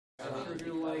I've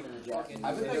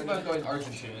been thinking about going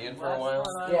Argentinian for a while.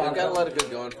 Yeah, They've got a lot of good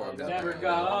going for them down Never there.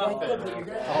 got off it.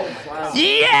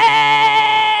 Yeah!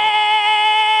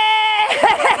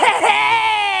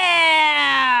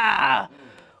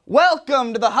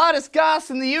 Welcome to the hottest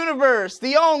goss in the universe,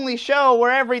 the only show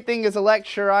where everything is a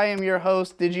lecture. I am your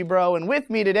host, DigiBro, and with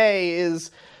me today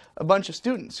is a bunch of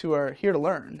students who are here to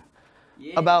learn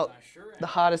about the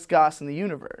hottest goss in the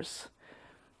universe.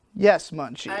 Yes,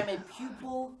 Munchie. I'm a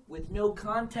pupil with no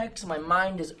context. My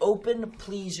mind is open.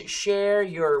 Please share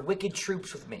your wicked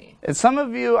troops with me. And some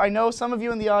of you, I know some of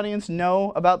you in the audience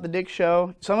know about the Dick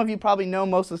Show. Some of you probably know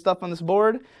most of the stuff on this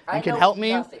board. You can help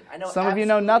me. Nothing. I know some of you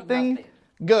know nothing. nothing.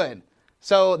 Good.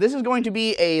 So this is going to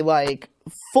be a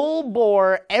full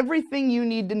bore, everything you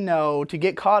need to know to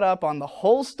get caught up on the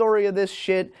whole story of this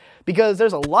shit, because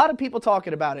there's a lot of people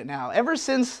talking about it now. Ever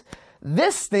since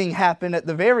this thing happened at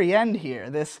the very end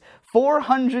here, this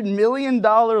 $400 million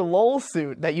LOL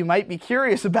suit that you might be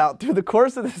curious about through the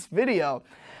course of this video.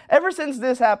 Ever since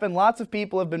this happened, lots of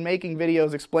people have been making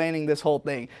videos explaining this whole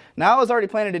thing. Now, I was already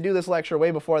planning to do this lecture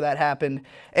way before that happened,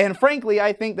 and frankly,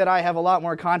 I think that I have a lot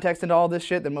more context into all this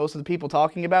shit than most of the people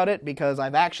talking about it, because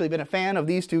I've actually been a fan of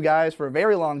these two guys for a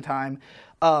very long time,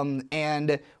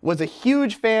 and was a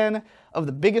huge fan of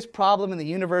the Biggest Problem in the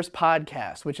Universe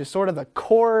podcast, which is sort of the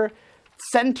core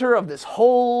center of this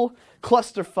whole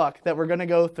clusterfuck that we're going to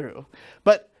go through.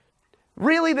 But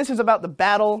really, this is about the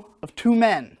battle of two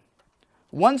men.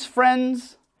 Once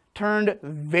friends turned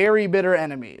very bitter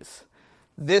enemies.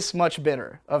 This much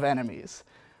bitter of enemies.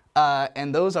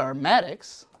 And those are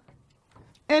Maddox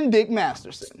and Dick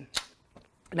Masterson.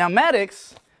 Now,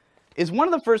 Maddox is one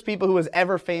of the first people who was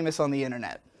ever famous on the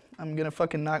internet. I'm going to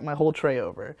fucking knock my whole tray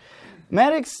over.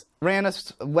 Maddox ran a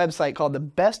website called The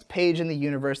Best Page in the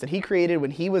Universe that he created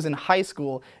when he was in high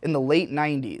school in the late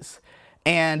 90s.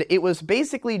 And it was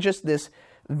basically just this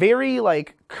very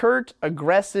curt,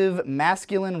 aggressive,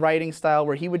 masculine writing style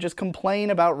where he would just complain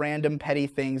about random petty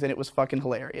things, and it was fucking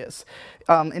hilarious.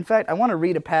 In fact, I want to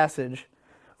read a passage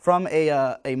from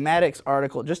a Maddox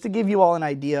article just to give you all an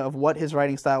idea of what his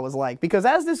writing style was like. Because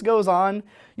as this goes on,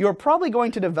 you're probably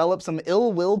going to develop some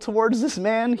ill will towards this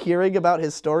man hearing about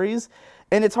his stories.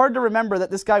 And it's hard to remember that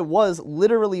this guy was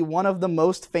literally one of the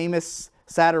most famous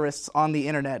satirists on the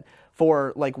internet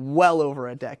for well over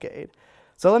a decade.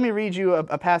 So let me read you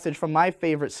a passage from my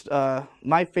favorite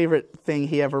thing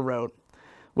he ever wrote,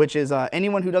 which is,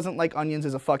 anyone who doesn't like onions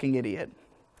is a fucking idiot.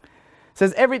 It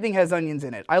says, everything has onions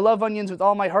in it. I love onions with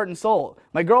all my heart and soul.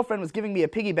 My girlfriend was giving me a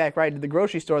piggyback ride to the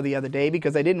grocery store the other day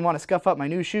because I didn't want to scuff up my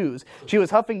new shoes. She was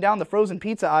huffing down the frozen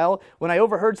pizza aisle when I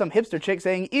overheard some hipster chick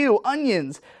saying, "Ew,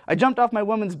 onions!" I jumped off my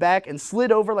woman's back and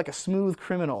slid over like a smooth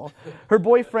criminal. Her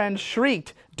boyfriend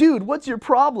shrieked, "Dude, what's your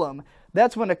problem?"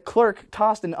 That's when a clerk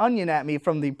tossed an onion at me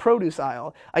from the produce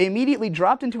aisle. I immediately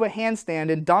dropped into a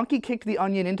handstand and donkey kicked the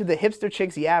onion into the hipster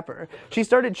chick's yapper. She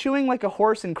started chewing like a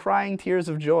horse and crying tears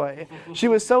of joy. She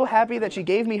was so happy that she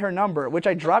gave me her number, which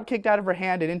I drop kicked out of her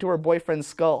hand and into her boyfriend's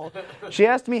skull. She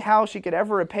asked me how she could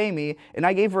ever repay me, and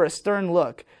I gave her a stern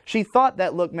look. She thought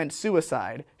that look meant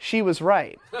suicide. She was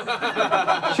right.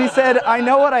 She said, "I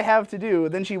know what I have to do."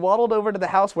 Then she waddled over to the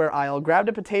houseware aisle, grabbed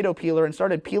a potato peeler, and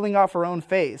started peeling off her own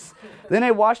face. Then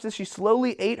I watched as she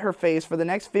slowly ate her face for the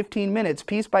next 15 minutes,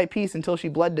 piece by piece, until she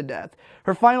bled to death.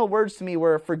 Her final words to me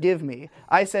were, "Forgive me."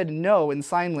 I said no in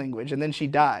sign language, and then she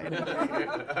died.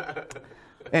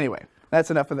 Anyway,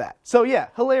 that's enough of that. So yeah,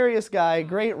 hilarious guy,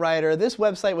 great writer. This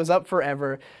website was up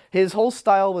forever. His whole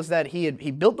style was that he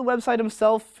built the website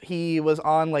himself. He was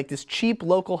on this cheap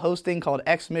local hosting called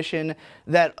Xmission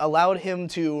that allowed him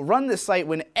to run this site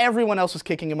when everyone else was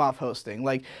kicking him off hosting.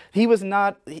 He was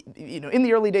not, in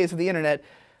the early days of the internet,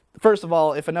 first of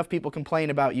all, if enough people complain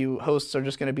about you, hosts are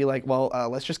just going to be like, well,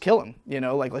 let's just kill him,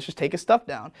 let's just take his stuff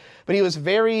down. But he was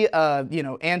very,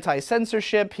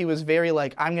 anti-censorship. He was very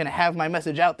I'm going to have my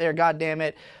message out there,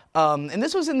 goddammit. And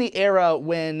this was in the era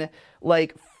when,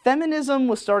 feminism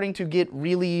was starting to get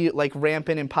really,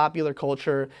 rampant in popular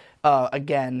culture,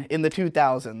 again, in the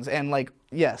 2000s. And,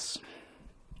 yes.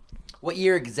 What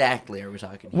year exactly are we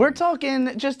talking here? We're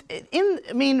talking just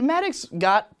Maddox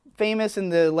got famous in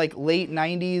the late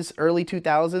 90s, early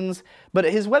 2000s, but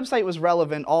his website was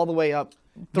relevant all the way up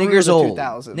through the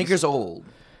 2000s. Nigger's old.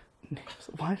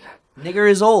 What? Nigger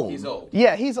is old. He's old.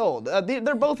 Yeah, he's old.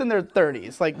 They're both in their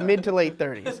 30s, mid to late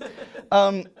 30s.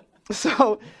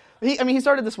 So he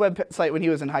started this website when he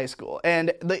was in high school,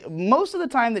 and most of the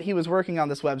time that he was working on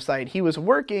this website, he was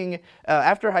working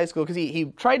after high school because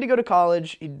he tried to go to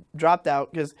college, he dropped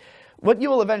out because what you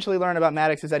will eventually learn about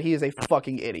Maddox is that he is a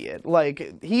fucking idiot.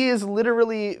 Like, he is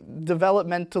literally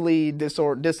developmentally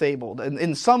disabled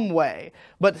in some way.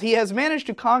 But he has managed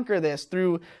to conquer this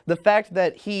through the fact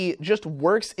that he just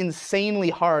works insanely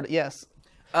hard. Yes.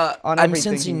 I'm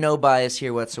sensing no bias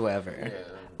here whatsoever.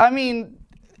 I mean,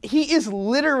 he is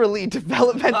literally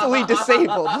developmentally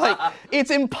disabled. Like,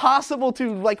 it's impossible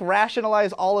to, like,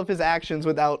 rationalize all of his actions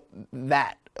without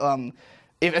that.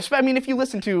 If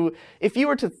you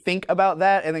were to think about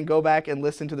that and then go back and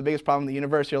listen to The Biggest Problem in the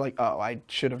Universe, you're like, oh, I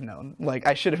should have known. Like,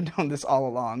 I should have known this all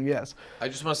along, yes. I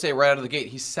just want to say right out of the gate,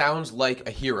 he sounds like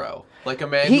a hero. Like a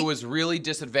man who was really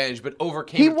disadvantaged but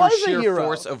overcame it through sheer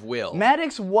force of will.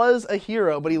 Maddox was a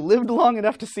hero, but he lived long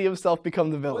enough to see himself become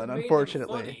the villain,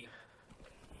 unfortunately.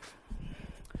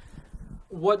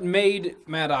 What made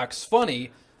Maddox funny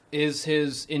is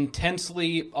his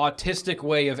intensely autistic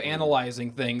way of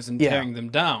analyzing things and tearing them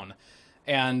down.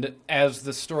 And as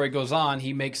the story goes on,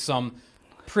 he makes some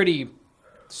pretty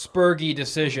spurgy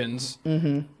decisions.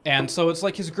 And so it's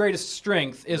like his greatest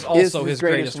strength is also his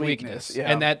greatest weakness.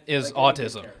 And that is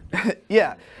autism.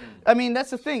 Yeah. I mean, that's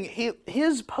the thing.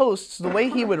 His posts, the way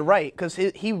he would write, because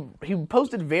he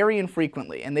posted very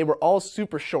infrequently, and they were all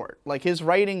super short. Like, his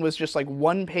writing was just like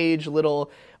one-page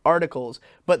little articles,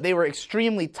 but they were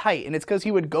extremely tight, and it's because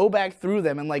he would go back through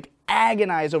them and like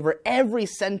agonize over every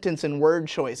sentence and word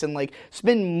choice and like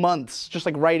spend months just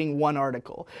like writing one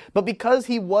article. But because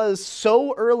he was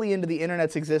so early into the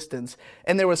internet's existence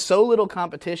and there was so little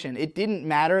competition, it didn't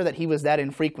matter that he was that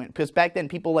infrequent, because back then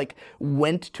people like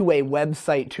went to a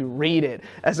website to read it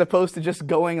as opposed to just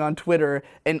going on Twitter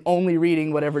and only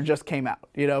reading whatever just came out,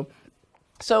 you know?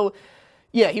 So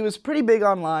yeah, he was pretty big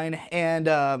online,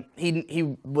 and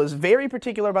he was very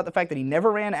particular about the fact that he never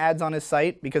ran ads on his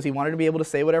site because he wanted to be able to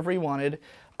say whatever he wanted.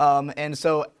 And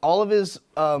so all of his,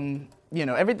 all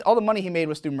the money he made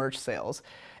was through merch sales.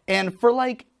 And for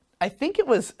like, I think it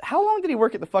was, how long did he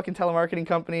work at the fucking telemarketing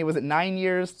company? Was it 9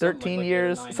 years, 13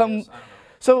 years?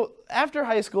 So after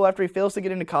high school, after he fails to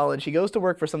get into college, he goes to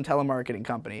work for some telemarketing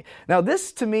company. Now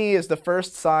this, to me, is the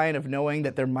first sign of knowing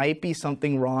that there might be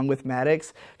something wrong with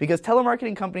Maddox, because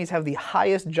telemarketing companies have the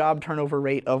highest job turnover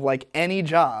rate of like any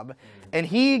job. And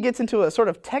he gets into a sort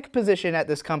of tech position at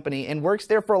this company and works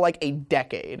there for like a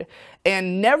decade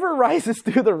and never rises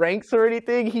through the ranks or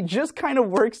anything. He just kind of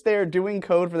works there doing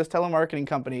code for this telemarketing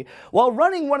company while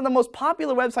running one of the most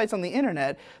popular websites on the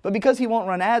internet. But because he won't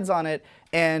run ads on it,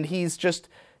 and he's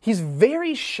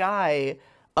very shy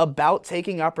about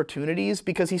taking opportunities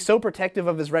because he's so protective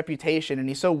of his reputation, and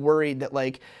he's so worried that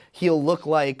like he'll look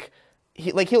like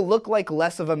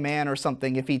less of a man or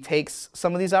something if he takes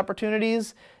some of these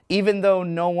opportunities, even though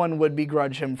no one would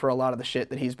begrudge him for a lot of the shit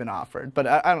that he's been offered. But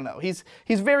I don't know. He's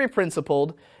very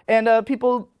principled, and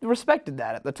people respected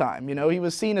that at the time. You know, he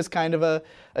was seen as kind of a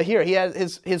hero. He had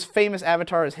his famous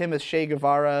avatar is him as Che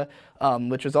Guevara,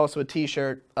 which was also a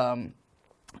T-shirt.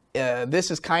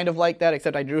 This is kind of like that,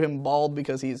 except I drew him bald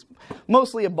because he's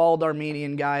mostly a bald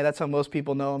Armenian guy. That's how most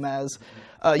people know him as.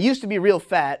 Used to be real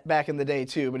fat back in the day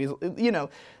too, but he's,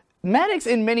 Maddox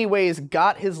in many ways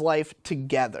got his life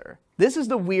together. This is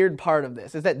the weird part of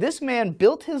this, is that this man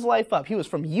built his life up. He was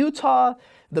from Utah,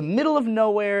 the middle of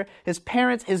nowhere. His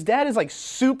dad is like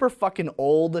super fucking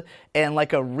old and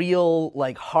like a real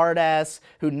like hard ass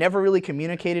who never really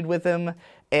communicated with him.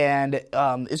 And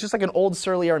it's just like an old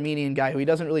surly Armenian guy who he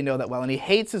doesn't really know that well. And he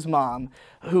hates his mom,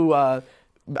 who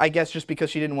I guess just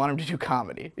because she didn't want him to do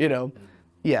comedy,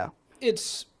 Yeah.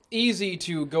 It's easy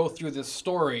to go through this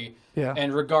story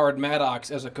and regard Maddox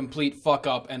as a complete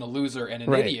fuck-up and a loser and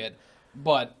an idiot.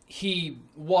 But he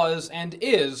was and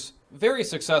is very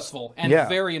successful and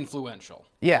very influential.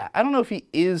 Yeah, I don't know if he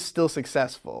is still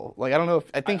successful. Like, I don't know if,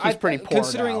 I think he's pretty poor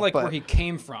considering now, like where he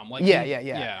came from. Like,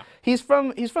 yeah. He's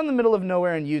from the middle of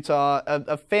nowhere in Utah,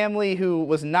 a family who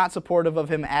was not supportive of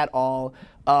him at all,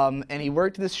 and he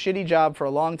worked this shitty job for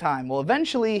a long time. Well,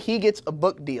 eventually he gets a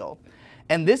book deal,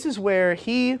 and this is where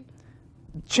he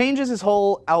changes his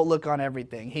whole outlook on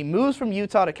everything. He moves from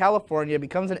Utah to California,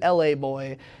 becomes an LA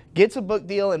boy, gets a book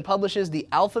deal, and publishes The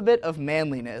Alphabet of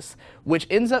Manliness, which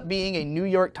ends up being a New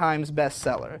York Times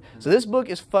bestseller. So this book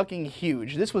is fucking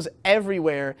huge. This was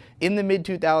everywhere in the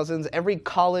mid-2000s. Every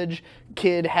college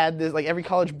kid had this, like every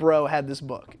college bro had this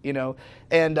book,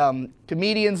 And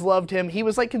comedians loved him. He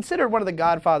was like considered one of the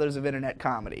godfathers of internet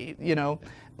comedy,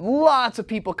 Lots of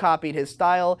people copied his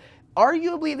style.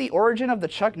 Arguably the origin of the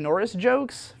Chuck Norris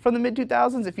jokes from the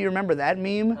mid-2000s, if you remember that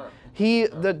meme.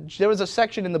 There was a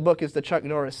section in the book is the Chuck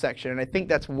Norris section, and I think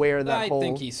that's where that I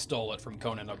think he stole it from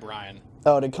Conan O'Brien.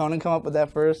 Oh, did Conan come up with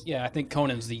that first? Yeah, I think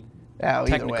Conan's the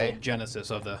technical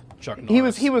genesis of the Chuck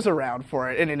Norris. He was around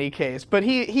for it in any case, but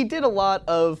he did a lot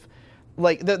of,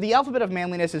 like, the alphabet of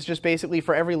manliness is just basically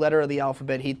for every letter of the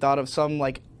alphabet he thought of some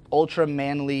like ultra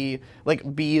manly,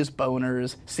 like B is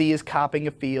boners, C is copping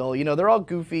a feel, you know, they're all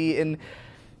goofy, and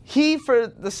he, for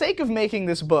the sake of making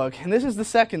this book, and this is the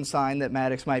second sign that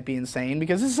Maddox might be insane,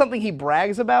 because this is something he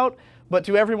brags about, but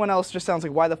to everyone else just sounds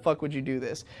like, why the fuck would you do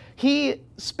this? He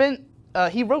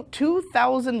wrote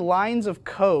 2,000 lines of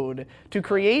code to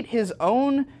create his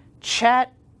own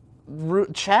chat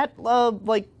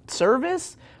like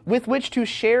service with which to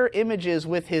share images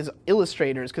with his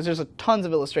illustrators, because there's tons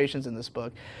of illustrations in this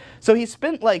book. So he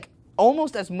spent like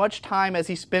almost as much time as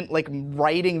he spent like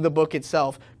writing the book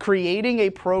itself, creating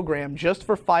a program just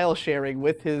for file sharing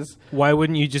with his... Why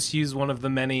wouldn't you just use one of the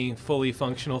many fully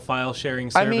functional file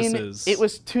sharing services? I mean, it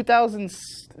was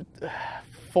 2004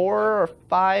 or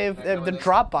 5. The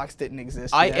Dropbox didn't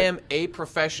exist I yet. am a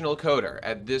professional coder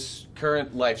at this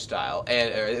current lifestyle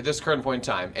and at this current point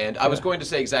in time, and I was going to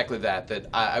say exactly that. That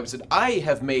I said I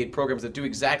have made programs that do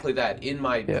exactly that in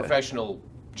my professional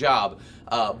job,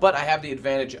 but I have the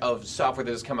advantage of software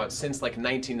that has come out since like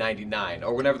 1999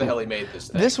 or whenever the hell he made this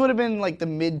thing. This would have been like the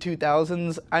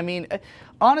mid-2000s. I mean,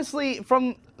 honestly,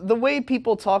 from the way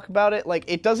people talk about it, like,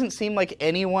 it doesn't seem like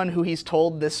anyone who he's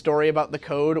told this story about the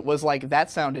code was like, that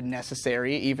sounded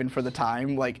necessary, even for the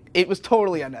time. Like, it was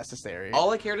totally unnecessary. All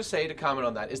I care to say to comment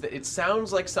on that is that it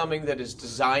sounds like something that is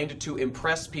designed to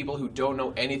impress people who don't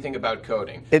know anything about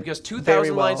coding. Because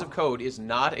 2,000 lines of code is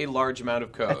not a large amount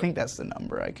of code. I think that's the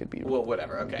number. I could be well,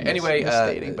 whatever. Okay. Anyway,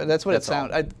 misstating, but that's what it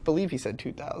sounded. I believe he said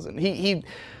 2,000.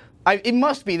 It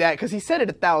must be that, because he said it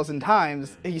 1,000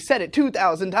 times. He said it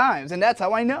 2,000 times, and that's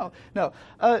how I know. No.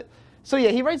 So yeah,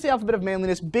 he writes the Alphabet of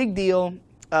Manliness. Big deal.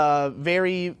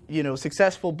 Very,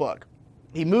 successful book.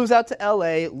 He moves out to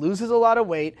L.A., loses a lot of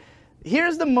weight.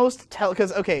 Here's the most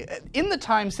because, okay, in the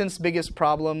time since Biggest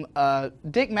Problem,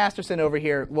 Dick Masterson over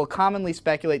here will commonly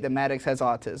speculate that Maddox has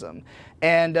autism.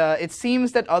 And it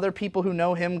seems that other people who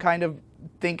know him kind of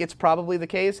think it's probably the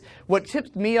case. What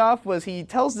tipped me off was he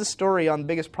tells this story on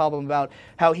Biggest Problem about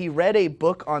how he read a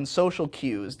book on social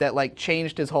cues that like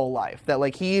changed his whole life. That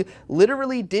like he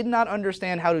literally did not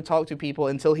understand how to talk to people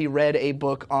until he read a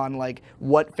book on like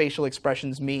what facial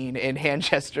expressions mean and hand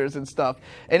gestures and stuff.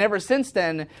 And ever since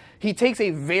then, he takes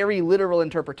a very literal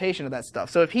interpretation of that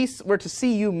stuff. So if he were to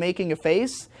see you making a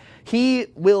face, he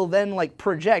will then like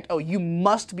project, oh, you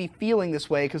must be feeling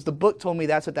this way because the book told me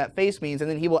that's what that face means,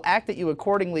 and then he will act at you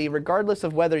accordingly regardless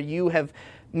of whether you have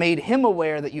made him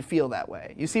aware that you feel that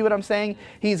way. You see what I'm saying?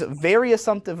 He's very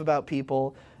assumptive about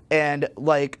people and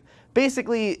like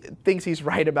basically thinks he's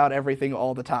right about everything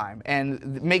all the time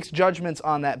and makes judgments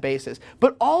on that basis.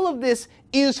 But all of this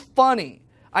is funny.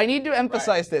 I need to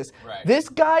emphasize this. Right. This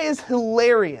guy is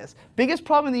hilarious. Biggest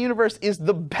Problem in the Universe is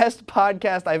the best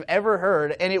podcast I've ever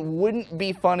heard, and it wouldn't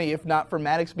be funny if not for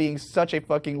Maddox being such a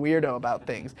fucking weirdo about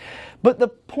things. But the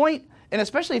point, and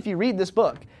especially if you read this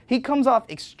book, he comes off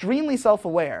extremely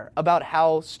self-aware about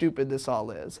how stupid this all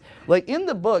is. Like, in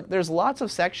the book, there's lots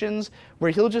of sections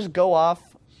where he'll just go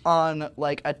off on,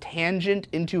 like, a tangent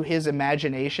into his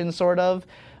imagination, sort of,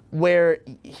 where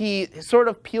he sort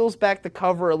of peels back the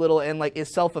cover a little and like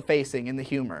is self-effacing in the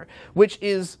humor, which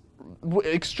is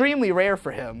extremely rare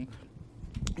for him.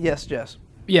 Yes, Jess.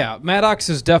 Yeah, Maddox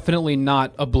is definitely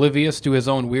not oblivious to his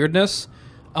own weirdness.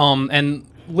 And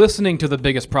listening to The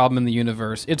Biggest Problem in the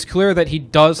Universe, it's clear that he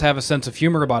does have a sense of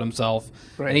humor about himself,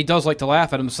 and he does like to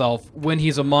laugh at himself when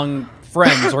he's among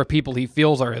friends or people he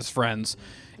feels are his friends.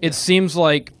 It seems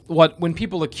like when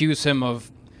people accuse him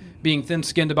of being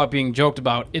thin-skinned about being joked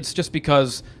about, it's just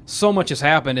because so much has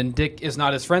happened and Dick is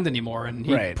not his friend anymore, and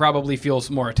he probably feels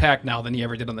more attacked now than he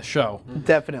ever did on the show.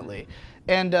 Definitely.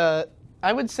 And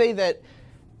I would say that,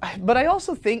 but I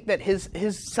also think that his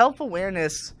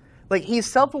self-awareness, like, he's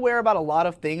self-aware about a lot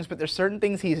of things, but there's certain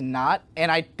things he's not,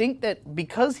 and I think that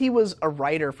because he was a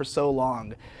writer for so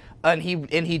long, and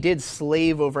he did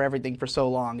slave over everything for so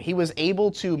long, he was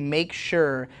able to make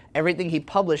sure everything he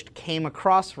published came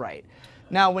across right.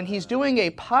 Now, when he's doing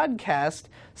a podcast,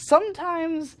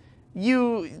 sometimes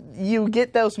you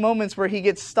get those moments where he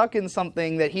gets stuck in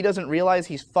something that he doesn't realize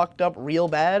he's fucked up real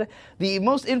bad. The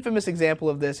most infamous example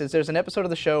of this is there's an episode of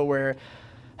the show where...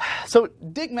 So,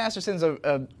 Dick Masterson's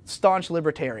a staunch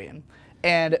libertarian,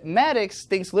 and Maddox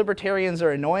thinks libertarians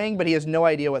are annoying, but he has no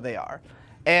idea what they are.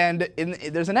 And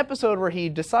there's an episode where he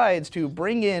decides to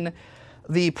bring in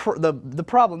the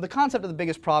problem. The concept of The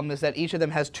Biggest Problem is that each of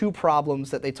them has two problems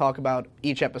that they talk about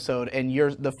each episode, and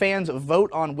the fans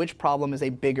vote on which problem is a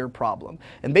bigger problem.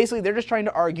 And basically, they're just trying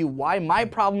to argue why my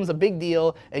problem is a big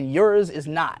deal and yours is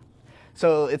not.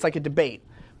 So it's like a debate.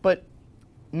 But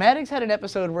Maddox had an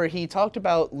episode where he talked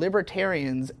about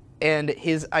libertarians, and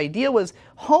his idea was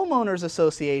homeowners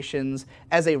associations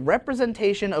as a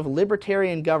representation of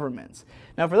libertarian governments.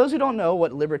 Now, for those who don't know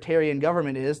what libertarian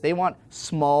government is, they want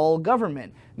small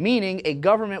government, meaning a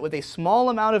government with a small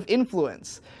amount of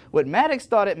influence. What Maddox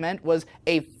thought it meant was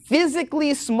a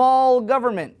physically small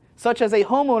government, such as a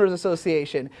homeowners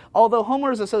association. Although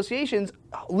homeowners associations,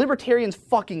 libertarians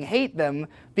fucking hate them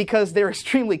because they're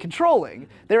extremely controlling.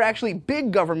 They're actually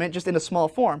big government, just in a small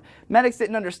form. Maddox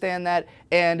didn't understand that,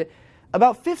 and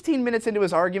about 15 minutes into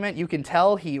his argument, you can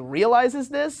tell he realizes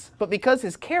this, but because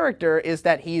his character is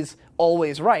that he's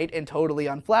always right and totally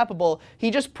unflappable, he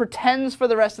just pretends for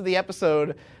the rest of the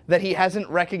episode that he hasn't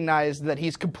recognized that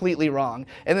he's completely wrong.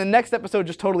 And the next episode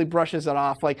just totally brushes it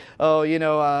off, like, oh, you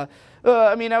know,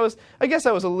 I guess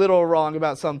I was a little wrong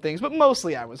about some things, but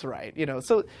mostly I was right, you know.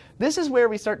 So this is where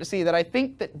we start to see that I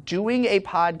think that doing a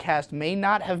podcast may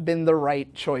not have been the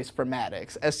right choice for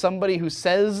Maddox. As somebody who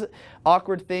says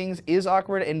awkward things, is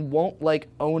awkward, and won't, like,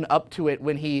 own up to it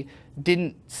when he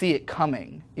didn't see it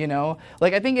coming, you know?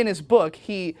 Like, I think in his book,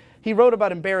 he wrote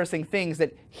about embarrassing things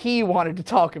that he wanted to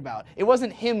talk about. It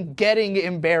wasn't him getting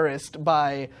embarrassed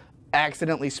by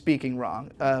accidentally speaking wrong.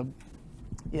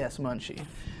 Yes, Munchie.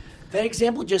 That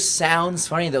example just sounds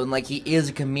funny, though, and like he is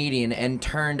a comedian and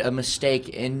turned a mistake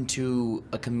into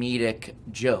a comedic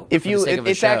joke.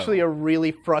 It's actually a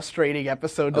really frustrating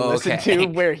episode to listen to,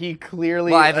 where he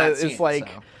clearly is like...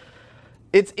 So.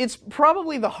 It's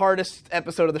probably the hardest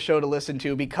episode of the show to listen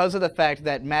to because of the fact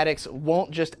that Maddox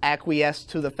won't just acquiesce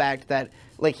to the fact that,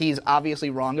 like, he's obviously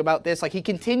wrong about this. Like, he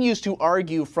continues to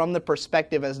argue from the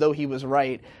perspective as though he was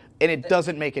right, and it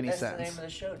doesn't make any sense. That's the name of the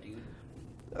show, dude.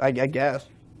 I guess.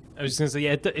 I was just gonna say,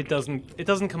 yeah, it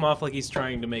doesn't come off like he's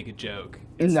trying to make a joke.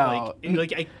 It's no,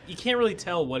 you can't really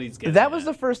tell what he's getting. That was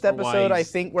the first episode, I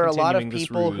think, where a lot of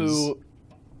people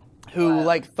who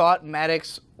like thought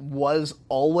Maddox was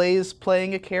always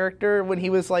playing a character when he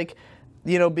was, like,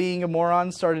 you know, being a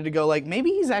moron, started to go like, maybe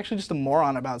he's actually just a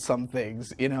moron about some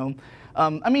things, you know.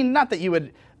 I mean, not that you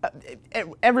would.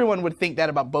 Everyone would think that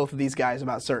about both of these guys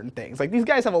about certain things. Like, these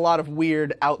guys have a lot of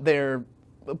weird, out there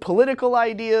political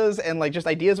ideas and, like, just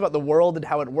ideas about the world and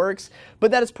how it works,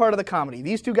 but that is part of the comedy.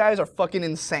 These two guys are fucking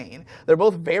insane. They're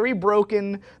both very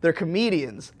broken. They're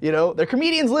comedians, you know? They're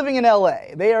comedians living in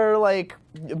LA. They are, like,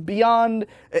 beyond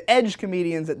edge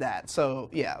comedians at that. So,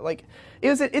 yeah, like,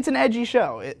 it's an edgy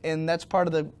show, and that's part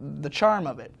of the charm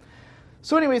of it.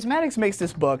 So anyways, Maddox makes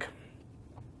this book,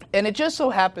 and it just so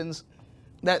happens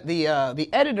that the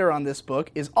editor on this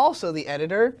book is also the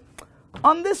editor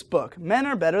on this book, Men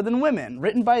Are Better Than Women,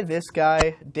 written by this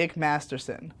guy, Dick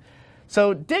Masterson.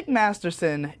 So Dick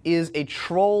Masterson is a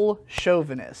troll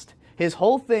chauvinist. His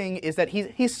whole thing is that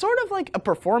he's sort of like a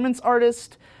performance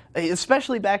artist,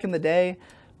 especially back in the day,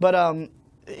 but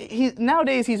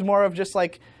nowadays he's more of just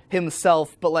like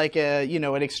himself, but like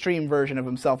an extreme version of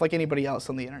himself, like anybody else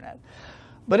on the internet.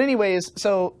 But anyways,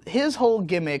 so his whole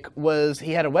gimmick was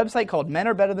he had a website called Men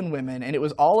Are Better Than Women, and it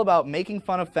was all about making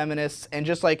fun of feminists and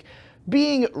just like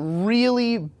being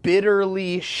really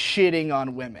bitterly shitting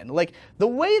on women. Like, the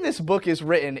way this book is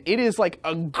written, it is, like,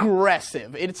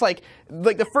 aggressive. It's like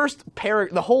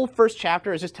the whole first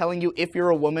chapter is just telling you, if you're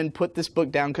a woman, put this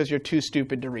book down because you're too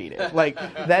stupid to read it. Like,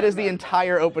 that is the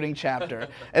entire opening chapter.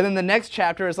 And then the next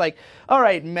chapter is like, all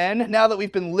right, men, now that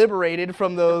we've been liberated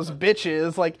from those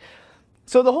bitches, like...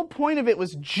 So the whole point of it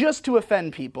was just to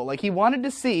offend people. Like, he wanted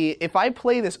to see, if I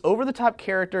play this over-the-top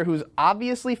character who's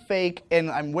obviously fake, and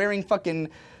I'm wearing fucking,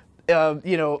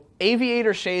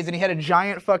 aviator shades, and he had a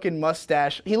giant fucking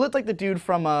mustache. He looked like the dude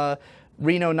from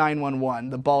Reno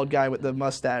 911, the bald guy with the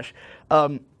mustache.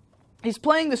 He's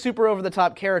playing the super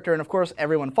over-the-top character, and of course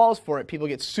everyone falls for it. People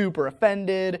get super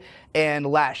offended and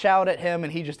lash out at him,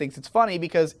 and he just thinks it's funny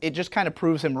because it just kind of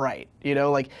proves him right. You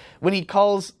know, like, when he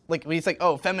calls, like, when he's like,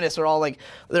 oh, feminists are all, like,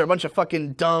 they're a bunch of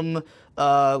fucking dumb,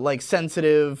 like,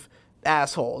 sensitive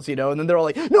assholes, you know, and then they're all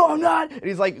like, no, I'm not! And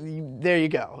he's like, there you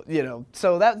go, you know.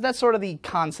 So that's sort of the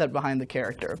concept behind the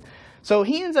character. So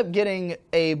he ends up getting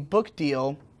a book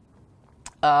deal.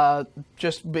 Again,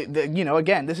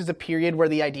 this is a period where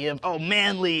the idea of, oh,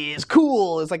 manly is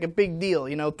cool is like a big deal.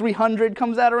 You know, 300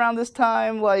 comes out around this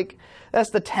time. Like, that's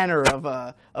the tenor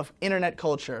of internet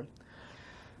culture.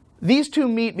 These two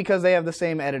meet because they have the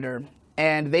same editor,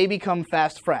 and they become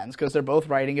fast friends because they're both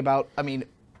writing about,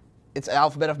 it's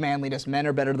Alphabet of Manliness, Men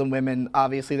Are Better Than Women.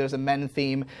 Obviously, there's a men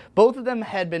theme. Both of them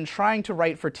had been trying to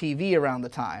write for TV around the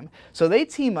time. So they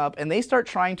team up, and they start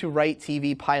trying to write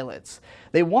TV pilots.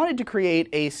 They wanted to create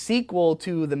a sequel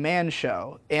to The Man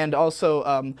Show. And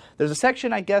also, there's a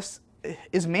section, I guess,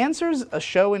 is Mansers a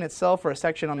show in itself or a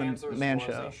section on Mansers the Man was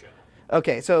Show? a show.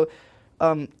 Okay, so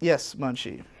yes,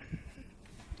 Munchie.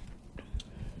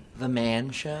 The Man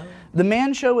Show? The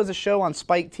Man Show was a show on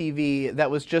Spike TV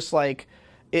that was just like,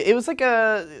 it was like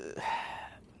a,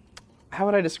 how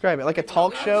would I describe it? Like a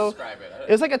talk show.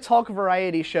 It was like a talk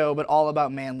variety show, but all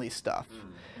about manly stuff.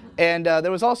 And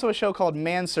there was also a show called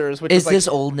Mansers, which Is was like, this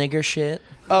old nigger shit?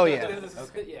 oh yeah,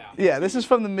 Yeah. yeah. This is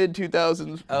from the mid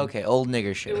 2000s. Okay, old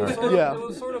nigger shit. It was, Alright. sort of, Yeah. it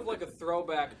was sort of like a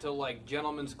throwback to like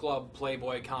Gentleman's Club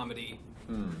Playboy comedy.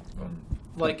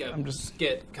 Like a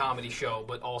skit comedy show,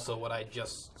 but also what I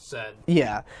just said.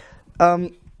 Yeah.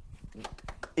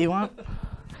 You want?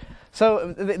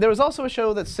 So there was also a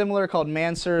show that's similar called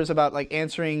Mansers about like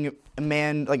answering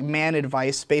man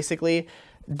advice basically.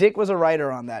 Dick was a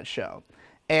writer on that show.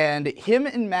 And him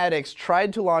and Maddox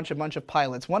tried to launch a bunch of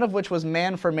pilots, one of which was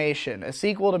Manformation, a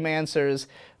sequel to Mansers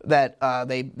that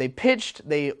they pitched.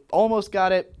 They almost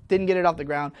got it, didn't get it off the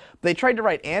ground. They tried to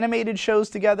write animated shows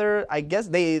together. I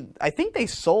think they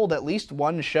sold at least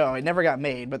one show. It never got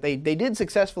made, but they did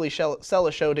successfully sell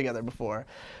a show together before.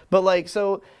 But like,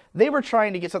 so they were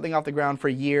trying to get something off the ground for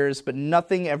years, but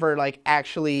nothing ever like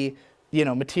actually,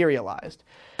 materialized.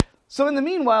 So in the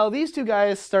meanwhile, these two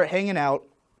guys start hanging out.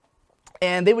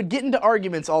 And they would get into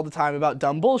arguments all the time about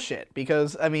dumb bullshit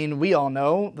because, I mean, we all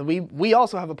know that we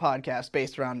also have a podcast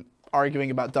based around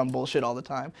arguing about dumb bullshit all the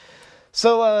time.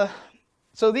 So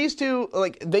these two,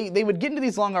 like, they would get into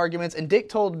these long arguments, and Dick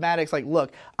told Maddox, like,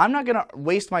 look, I'm not gonna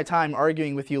waste my time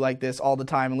arguing with you like this all the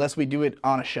time unless we do it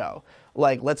on a show.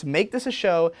 Like, let's make this a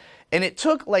show. And it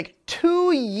took like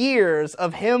 2 years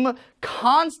of him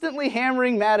constantly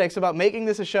hammering Maddox about making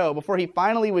this a show before he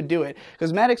finally would do it.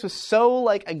 Because Maddox was so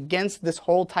like against this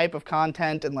whole type of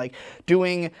content and like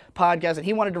doing podcasts, and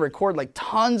he wanted to record like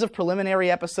tons of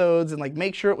preliminary episodes and like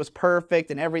make sure it was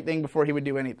perfect and everything before he would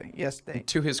do anything. Yes, Dave.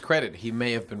 To his credit, he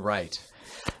may have been right.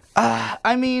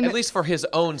 I mean, At least for his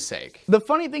own sake. the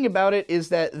funny thing about it is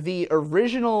that the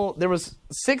original, there was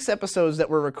 6 episodes that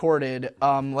were recorded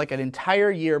like an entire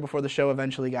year before the show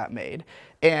eventually got made.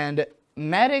 And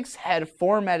Maddox had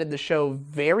formatted the show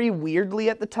very weirdly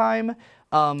at the time.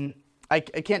 I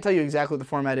can't tell you exactly what the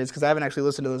format is because I haven't actually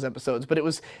listened to those episodes, but it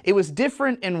was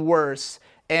different and worse.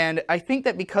 And I think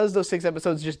that because those 6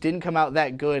 episodes just didn't come out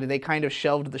that good, they kind of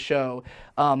shelved the show.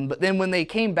 But then when they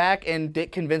came back and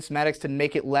Dick convinced Maddox to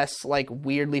make it less like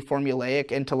weirdly formulaic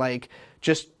and to like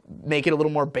just make it a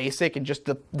little more basic and just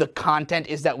the content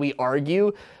is that we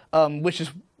argue, which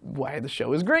is why the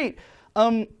show is great.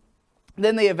 Then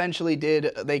they eventually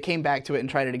they came back to it and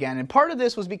tried it again. And part of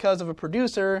this was because of a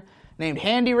producer named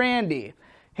Handy Randy.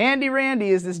 Handy Randy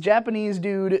is this Japanese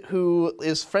dude who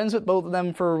is friends with both of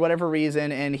them for whatever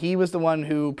reason, and he was the one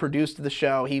who produced the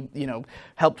show. He,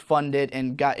 helped fund it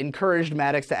and encouraged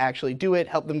Maddox to actually do it,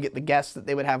 helped them get the guests that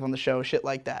they would have on the show, shit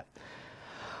like that.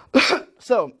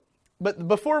 But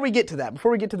before we get to that,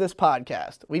 before we get to this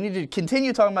podcast, we need to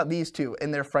continue talking about these two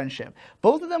and their friendship.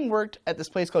 Both of them worked at this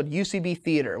place called UCB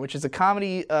Theater, which is a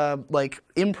comedy,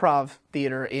 improv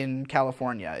theater in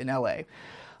California, in LA.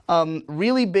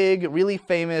 Really big, really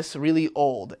famous, really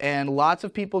old, and lots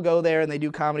of people go there and they do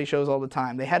comedy shows all the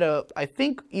time. They had I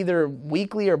think either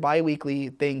weekly or bi-weekly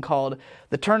thing called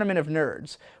the Tournament of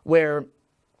Nerds, where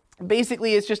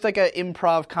basically it's just like an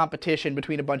improv competition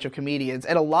between a bunch of comedians,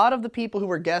 and a lot of the people who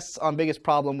were guests on Biggest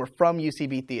Problem were from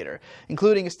UCB Theater,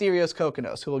 including Asterios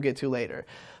Kokkinos, who we'll get to later.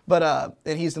 But,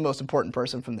 and he's the most important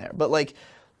person from there. But like,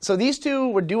 so these two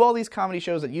would do all these comedy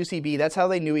shows at UCB. That's how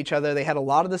they knew each other. They had a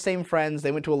lot of the same friends.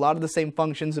 They went to a lot of the same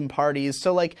functions and parties.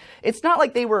 So like, it's not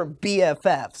like they were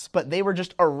BFFs, but they were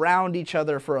just around each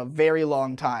other for a very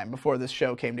long time before this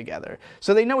show came together.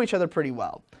 So they know each other pretty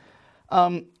well.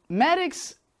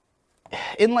 Maddox,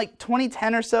 in like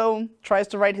 2010 or so, tries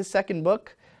to write his second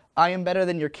book, I Am Better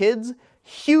Than Your Kids.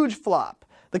 Huge flop.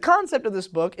 The concept of this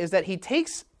book is that he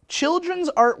takes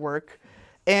children's artwork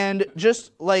and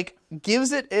just like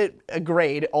gives it a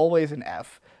grade, always an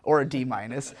F or a D-,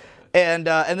 and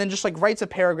then just like writes a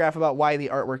paragraph about why the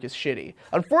artwork is shitty.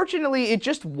 Unfortunately, it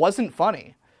just wasn't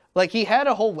funny. Like, he had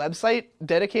a whole website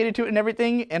dedicated to it and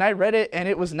everything, and I read it and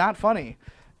it was not funny.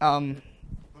 Let me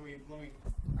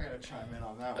I gotta chime in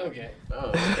on that one. Okay. Oh,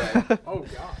 okay. Oh,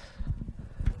 God.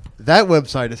 That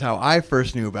website is how I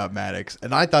first knew about Maddox,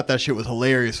 and I thought that shit was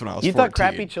hilarious when I was 14. You thought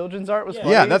crappy children's art was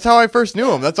funny? Yeah, that's how I first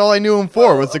knew him. That's all I knew him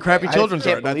for, was the crappy children's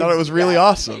art, and I thought it was really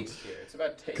awesome. It's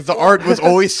about taste. Because the art was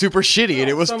always super shitty, and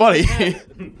it was funny.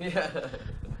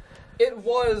 It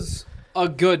was a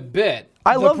good bit.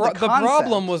 I love the The concept.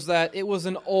 problem was that it was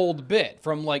an old bit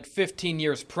from like 15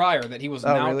 years prior that he was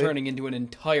now really? turning into an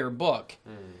entire book.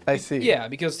 I see. Yeah,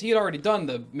 because he had already done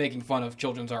the making fun of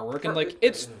children's artwork, and like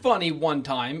it's funny one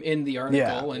time in the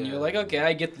article, and you're like, okay,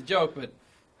 I get the joke, but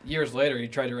years later he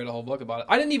tried to write a whole book about it.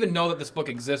 I didn't even know that this book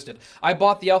existed. I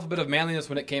bought The Alphabet of Manliness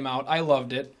when it came out. I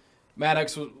loved it.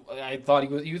 Maddox was, I thought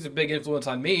he was a big influence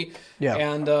on me. Yeah.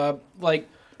 And like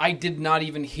I did not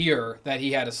even hear that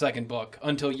he had a second book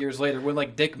until years later when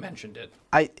like Dick mentioned it.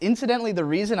 Incidentally, the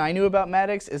reason I knew about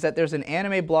Maddox is that there's an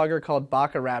anime blogger called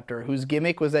Bakaraptor whose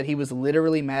gimmick was that he was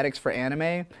literally Maddox for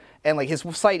anime, and like his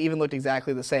site even looked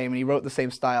exactly the same, and he wrote the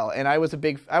same style. And I was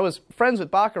friends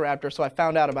with Bakaraptor, so I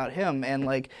found out about him, and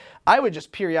like I would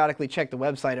just periodically check the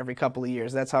website every couple of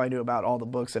years. That's how I knew about all the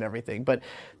books and everything. But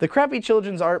the crappy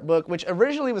children's art book, which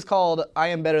originally was called I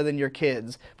Am Better Than Your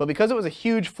Kids, but because it was a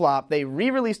huge flop, they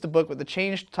re-released a book with the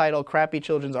changed title, Crappy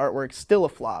Children's Artwork, still a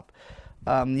flop.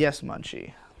 Yes,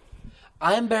 Munchie.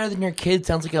 I'm Better Than Your Kid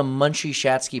sounds like a Munchie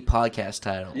Shatsky podcast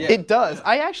title. Yeah. It does.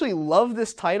 I actually love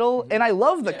this title, and I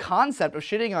love the concept of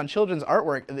shitting on children's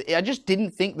artwork. I just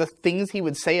didn't think the things he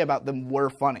would say about them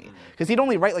were funny, because he'd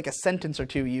only write like a sentence or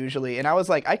two usually, and I was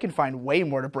like, I can find way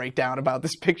more to break down about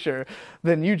this picture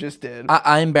than you just did.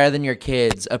 I'm Better Than Your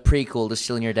Kids, a prequel to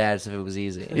Stealing Your Dad as if it was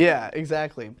easy. Yeah,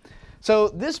 exactly. So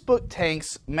this book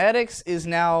tanks. Maddox is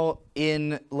now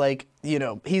in like, you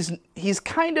know, he's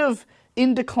kind of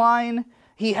in decline.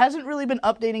 He hasn't really been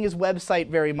updating his website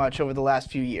very much over the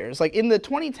last few years. Like in the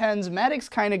 2010s, Maddox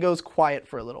kind of goes quiet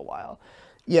for a little while.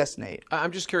 Yes, Nate.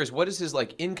 I'm just curious, what is his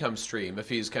like income stream if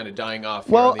he's kind of dying off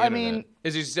here Well, on the I internet? mean,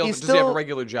 does he have a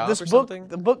regular job or something?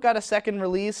 The book got a second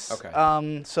release.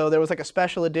 Okay. So there was like a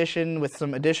special edition with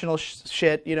some additional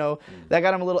shit, you know, that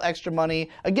got him a little extra money.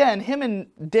 Again, him and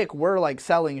Dick were like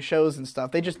selling shows and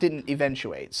stuff. They just didn't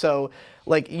eventuate. So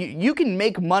like you can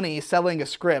make money selling a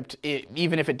script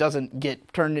even if it doesn't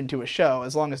get turned into a show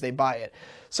as long as they buy it.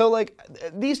 So like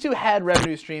these two had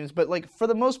revenue streams, but like for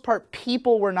the most part,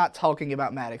 people were not talking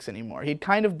about Maddox anymore. He'd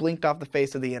kind of blinked off the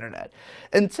face of the internet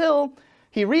until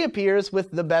he reappears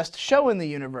with the best show in the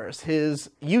universe, his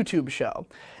YouTube show.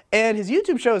 And his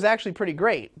YouTube show is actually pretty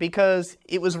great because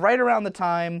it was right around the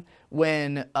time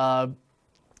when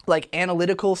like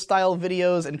analytical style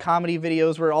videos and comedy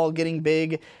videos were all getting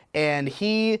big, and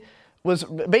he was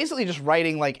basically just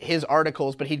writing like his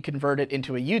articles, but he'd convert it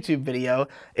into a YouTube video.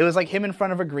 It was like him in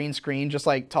front of a green screen, just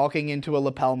like talking into a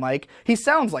lapel mic. He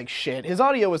sounds like shit. His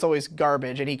audio was always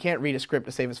garbage, and he can't read a script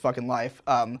to save his fucking life.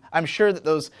 I'm sure that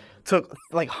those took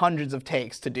like hundreds of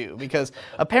takes to do, because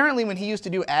apparently when he used to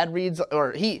do ad reads,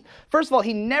 first of all,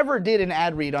 he never did an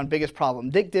ad read on Biggest Problem.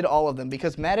 Dick did all of them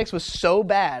because Maddox was so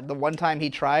bad the one time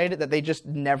he tried that they just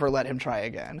never let him try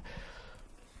again.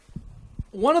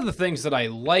 One of the things that I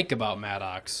like about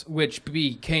Maddox, which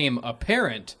became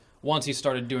apparent once he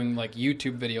started doing like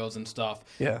YouTube videos and stuff,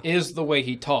 is the way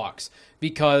he talks,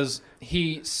 because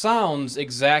he sounds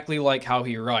exactly like how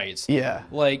he writes. Yeah.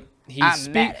 Like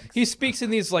he speaks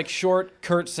in these like short,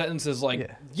 curt sentences like,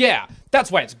 yeah,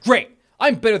 that's why it's great.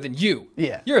 I'm better than you.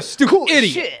 Yeah. You're a stupid Cool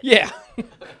idiot. shit. Yeah.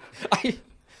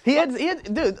 He had,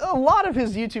 dude, a lot of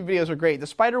his YouTube videos were great. The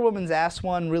Spider-Woman's ass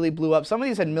one really blew up. Some of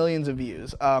these had millions of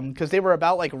views because they were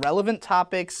about like relevant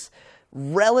topics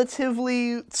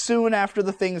relatively soon after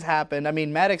the things happened. I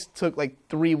mean, Maddox took like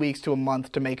 3 weeks to a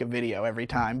month to make a video every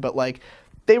time, but like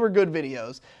they were good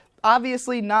videos.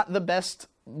 Obviously not the best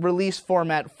release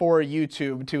format for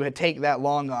YouTube to take that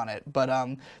long on it, but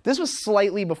this was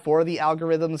slightly before the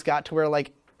algorithms got to where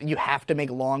like you have to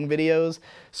make long videos.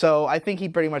 So I think he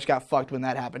pretty much got fucked when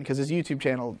that happened because his YouTube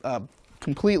channel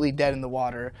completely dead in the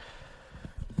water.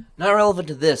 Not relevant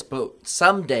to this, but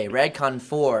someday, Radcon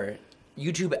 4,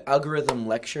 YouTube algorithm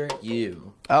lecture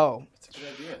you. Oh. That's a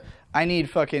good idea. I need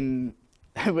fucking...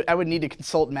 I would need to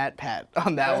consult MatPat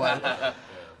on that one.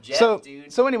 Jeff,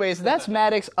 so anyways, that's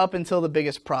Maddox up until the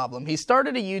biggest problem. He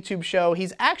started a YouTube show.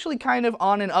 He's actually kind of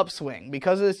on an upswing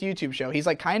because of this YouTube show. He's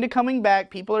like kind of coming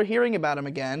back. People are hearing about him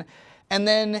again. And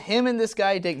then him and this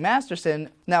guy, Dick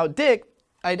Masterson. Now, Dick,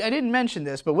 I didn't mention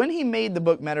this, but when he made the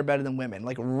book Men Are Better Than Women,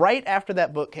 like right after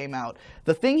that book came out,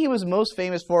 the thing he was most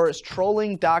famous for is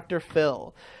trolling Dr.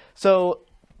 Phil. So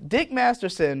Dick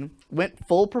Masterson went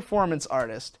full performance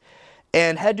artist.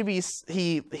 And had to be,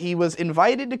 he was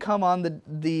invited to come on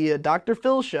the Dr.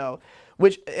 Phil show,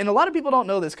 which, and a lot of people don't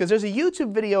know this, because there's a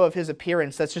YouTube video of his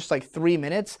appearance that's just like 3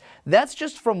 minutes. That's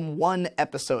just from one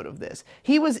episode of this.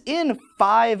 He was in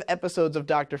 5 episodes of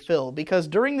Dr. Phil, because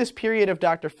during this period of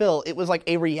Dr. Phil, it was like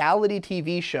a reality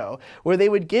TV show, where they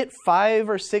would get 5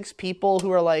 or 6 people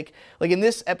who are like in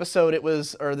this episode it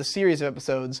was, or the series of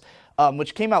episodes,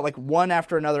 which came out like one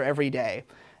after another every day.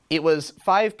 It was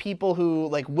 5 people who,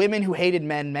 like women who hated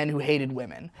men, men who hated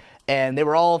women. And they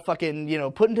were all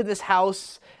fucking, put into this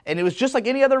house, and it was just like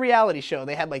any other reality show.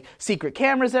 They had like secret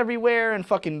cameras everywhere and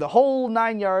fucking the whole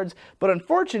 9 yards. But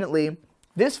unfortunately,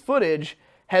 this footage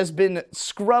has been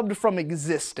scrubbed from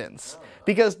existence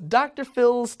because Dr.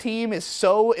 Phil's team is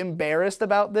so embarrassed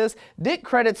about this. Dick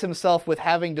credits himself with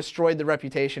having destroyed the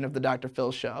reputation of the Dr.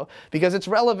 Phil show because its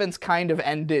relevance kind of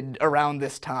ended around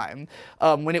this time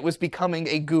when it was becoming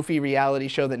a goofy reality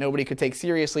show that nobody could take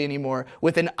seriously anymore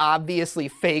with an obviously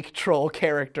fake troll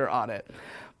character on it.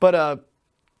 But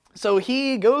so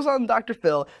he goes on Dr.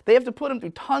 Phil. They have to put him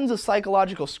through tons of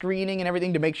psychological screening and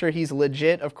everything to make sure he's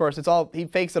legit. Of course, he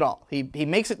fakes it all. He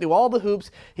makes it through all the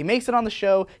hoops. He makes it on the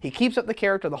show. He keeps up the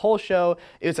character the whole show.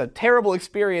 It's a terrible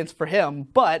experience for him,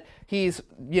 but he's,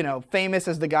 famous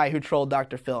as the guy who trolled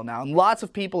Dr. Phil now. And lots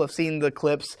of people have seen the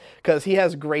clips because he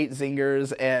has great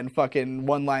zingers and fucking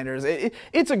one-liners.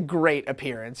 It's a great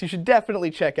appearance. You should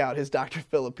definitely check out his Dr.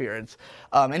 Phil appearance.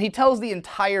 And he tells the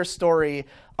entire story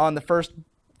on the first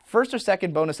or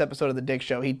second bonus episode of the Dick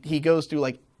Show. He goes through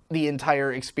like the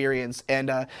entire experience, and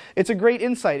it's a great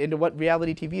insight into what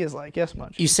reality TV is like. Yes,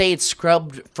 Munch. You say it's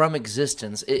scrubbed from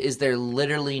existence. Is there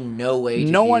literally no way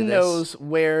to No view one this? knows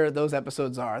where those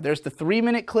episodes are. There's the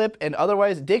 3-minute clip, and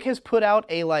otherwise Dick has put out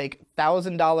a like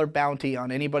 $1,000 bounty on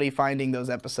anybody finding those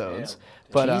episodes.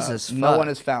 But Jesus no fuck. one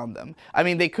has found them. I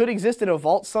mean, they could exist in a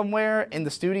vault somewhere in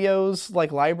the studio's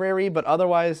like library, but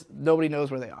otherwise nobody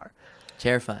knows where they are.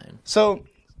 Terrifying. So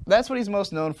that's what he's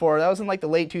most known for. That was in like the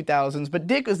late 2000s, but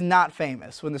Dick was not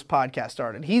famous when this podcast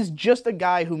started. He's just a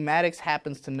guy who Maddox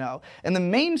happens to know. And the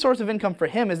main source of income for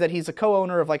him is that he's a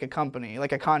co-owner of like a company,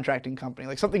 like a contracting company,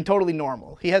 like something totally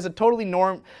normal. He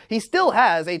still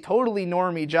has a totally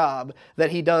normie job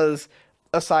that he does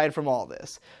aside from all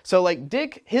this. So like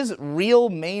Dick, his real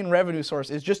main revenue source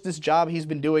is just this job he's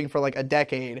been doing for like a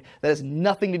decade that has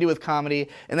nothing to do with comedy,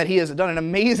 and that he has done an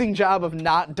amazing job of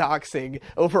not doxing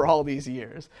over all these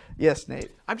years. Yes,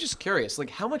 Nate. I'm just curious, like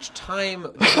how much time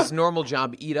does his normal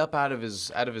job eat up out of his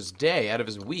day, out of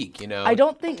his week, I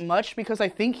don't think much because I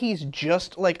think he's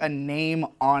just like a name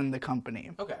on the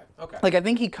company. Okay. Like I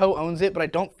think he co-owns it, but I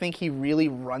don't think he really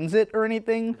runs it or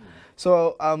anything.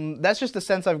 So that's just the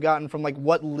sense I've gotten from like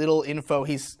what little info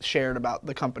he's shared about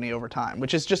the company over time,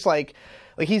 which is just like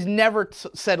he's never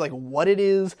said like what it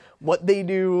is, what they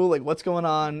do, like what's going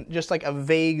on, just like a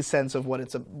vague sense of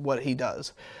what he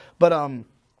does. But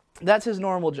that's his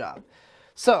normal job.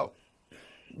 So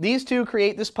these two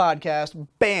create this podcast.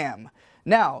 Bam.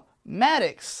 Now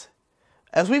Maddox,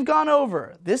 as we've gone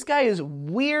over, this guy is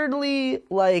weirdly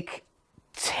like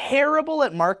terrible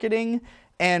at marketing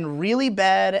and really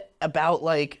bad about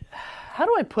like, how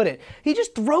do I put it? He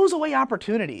just throws away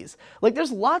opportunities. Like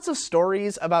there's lots of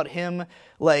stories about him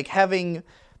like having,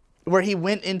 where he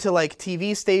went into like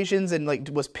TV stations and like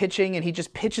was pitching, and he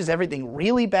just pitches everything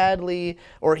really badly,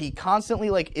 or he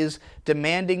constantly like is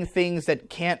demanding things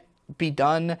that can't be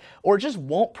done, or just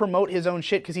won't promote his own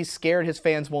shit because he's scared his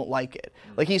fans won't like it.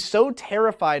 Like he's so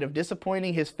terrified of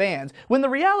disappointing his fans, when the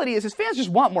reality is his fans just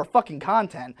want more fucking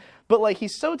content. But like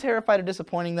he's so terrified of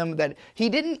disappointing them that he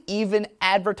didn't even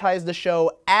advertise the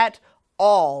show at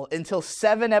all until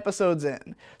 7 episodes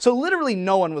in. So literally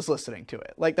no one was listening to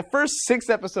it. Like the first 6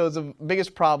 episodes of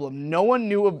Biggest Problem, no one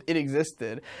knew it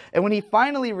existed. And when he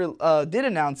finally did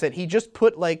announce it, he just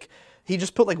put like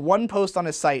one post on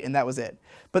his site and that was it.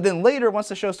 But then later, once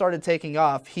the show started taking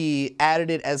off, he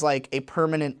added it as like a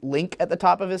permanent link at the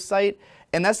top of his site.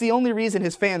 And that's the only reason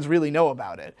his fans really know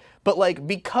about it. But like,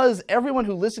 because everyone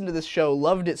who listened to this show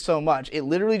loved it so much, it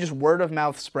literally just word of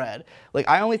mouth spread. Like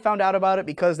I only found out about it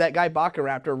because that guy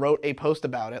Bacaraptor wrote a post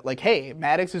about it. Like, hey,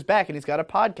 Maddox is back and he's got a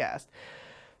podcast.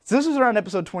 So this was around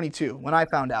episode 22 when I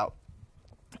found out.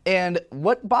 And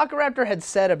what Bacaraptor had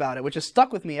said about it, which has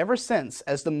stuck with me ever since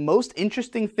as the most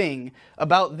interesting thing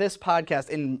about this podcast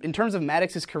in terms of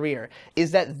Maddox's career,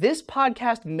 is that this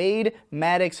podcast made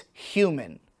Maddox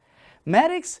human.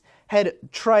 Maddox had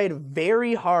tried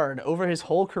very hard over his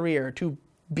whole career to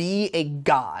be a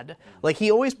god. Like he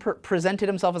always presented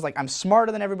himself as like, I'm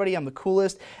smarter than everybody, I'm the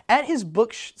coolest. At his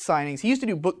book signings, he used to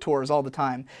do book tours all the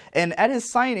time, and at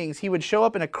his signings he would show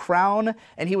up in a crown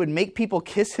and he would make people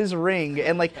kiss his ring,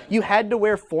 and like you had to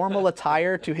wear formal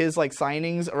attire to his like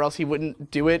signings or else he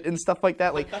wouldn't do it and stuff like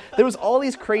that. Like there was all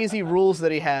these crazy rules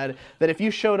that he had that if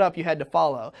you showed up you had to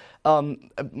follow.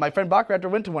 My friend Backraptor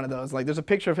went to one of those. Like there's a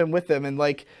picture of him with them, and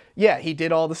like yeah, he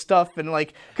did all the stuff, and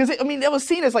like because I mean that was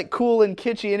seen as like cool and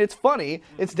kitschy preachy and it's funny.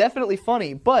 It's definitely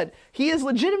funny, but he is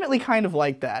legitimately kind of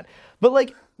like that. But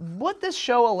like, what this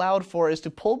show allowed for is to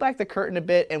pull back the curtain a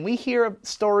bit, and we hear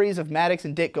stories of Maddox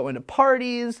and Dick going to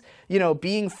parties, you know,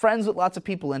 being friends with lots of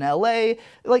people in LA.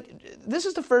 Like, this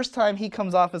is the first time he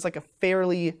comes off as like a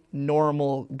fairly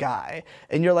normal guy.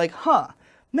 And you're like, huh,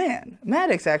 man,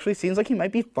 Maddox actually seems like he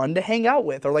might be fun to hang out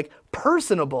with, or like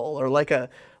personable, or like a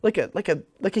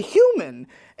human.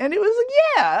 And it was like,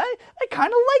 yeah, I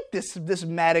kind of like this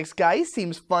Maddox guy. He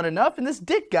seems fun enough. And this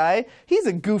Dick guy, he's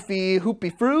a goofy,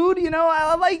 hoopy fruit. You know,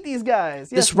 I like these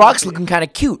guys. This rock's looking kind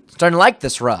of cute. Starting to like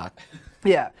this rock.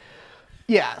 Yeah.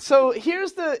 Yeah. So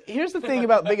here's the thing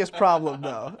about Biggest Problem,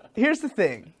 though. Here's the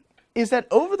thing, is that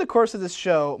over the course of this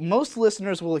show, most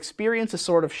listeners will experience a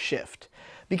sort of shift.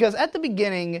 Because at the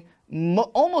beginning,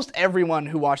 almost everyone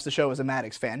who watched the show was a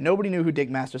Maddox fan. Nobody knew who Dick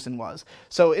Masterson was.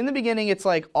 So in the beginning, it's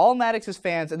like all Maddox's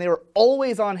fans, and they were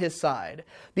always on his side.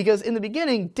 Because in the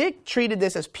beginning, Dick treated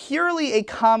this as purely a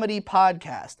comedy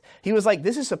podcast. He was like,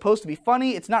 this is supposed to be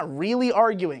funny. It's not really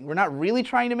arguing. We're not really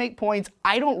trying to make points.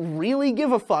 I don't really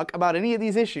give a fuck about any of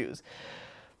these issues.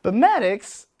 But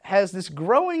Maddox has this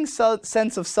growing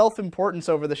sense of self-importance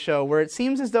over the show, where it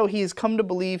seems as though he's come to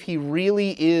believe he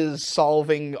really is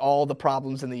solving all the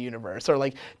problems in the universe, or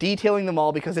like detailing them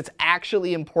all because it's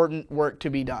actually important work to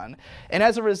be done. And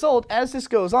as a result, as this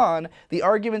goes on, the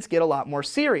arguments get a lot more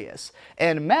serious.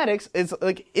 And Maddox is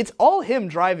like, it's all him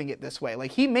driving it this way.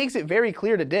 Like, he makes it very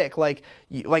clear to Dick, like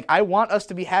I want us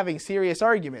to be having serious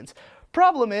arguments.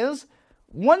 Problem is,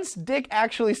 once Dick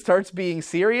actually starts being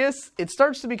serious, it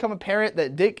starts to become apparent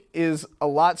that Dick is a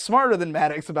lot smarter than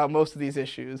Maddox about most of these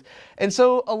issues. And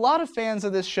so a lot of fans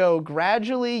of this show,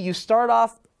 gradually, you start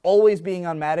off always being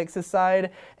on Maddox's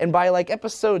side, and by like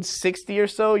episode 60 or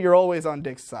so, you're always on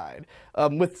Dick's side,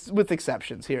 with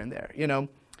exceptions here and there, you know?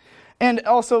 And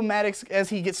also Maddox, as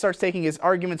he starts taking his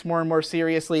arguments more and more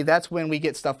seriously, that's when we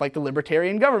get stuff like the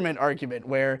libertarian government argument,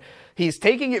 where he's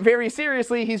taking it very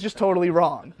seriously, he's just totally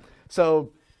wrong.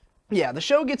 So, yeah, the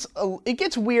show gets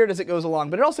weird as it goes along,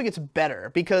 but it also gets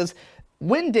better, because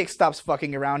when Dick stops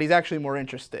fucking around, he's actually more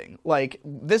interesting. Like,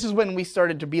 this is when we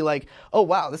started to be like, oh,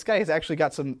 wow, this guy has actually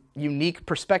got some unique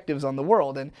perspectives on the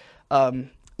world. And,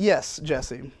 yes,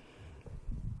 Jesse.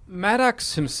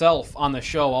 Maddox himself on the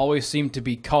show always seemed to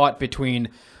be caught between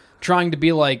trying to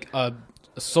be like a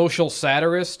social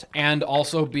satirist and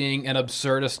also being an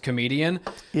absurdist comedian.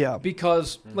 Yeah.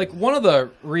 Because, like, one of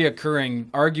the reoccurring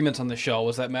arguments on the show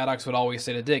was that Maddox would always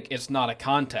say to Dick, it's not a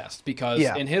contest. Because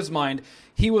in his mind,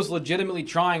 he was legitimately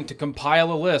trying to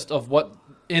compile a list of what,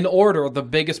 in order, the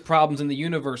biggest problems in the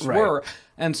universe were.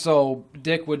 And so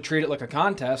Dick would treat it like a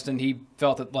contest, and he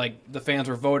felt that, like, the fans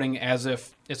were voting as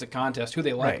if it's a contest, who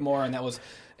they liked more, and that was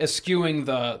eschewing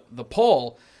the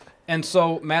poll. And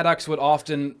so Maddox would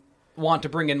often want to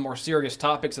bring in more serious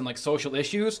topics and like social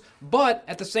issues, but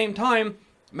at the same time,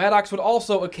 Maddox would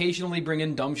also occasionally bring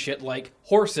in dumb shit like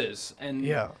horses and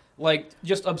like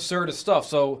just absurdist stuff.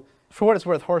 So for what it's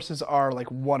worth, horses are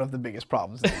like one of the biggest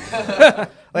problems.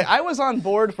 Like, I was on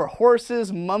board for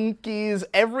horses, monkeys,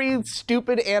 every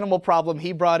stupid animal problem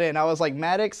he brought in. I was like,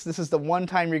 Maddox, this is the one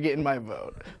time you're getting my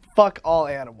vote. Fuck all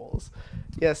animals.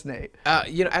 Yes, Nate.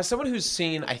 You know, as someone who's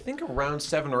seen, I think, around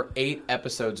 7 or 8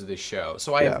 episodes of this show,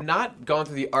 so I have not gone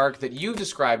through the arc that you've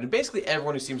described, and basically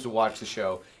everyone who seems to watch the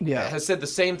show has said the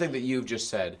same thing that you've just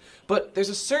said. But there's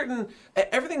a certain,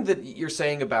 everything that you're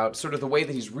saying about sort of the way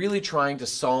that he's really trying to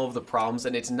solve the problems,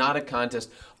 and it's not a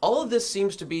contest, all of this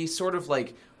seems to be sort of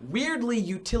like weirdly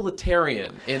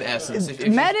utilitarian in essence.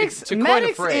 Maddox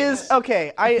is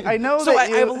okay. I know so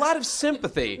that I have a lot of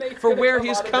sympathy for where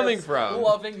he's coming from.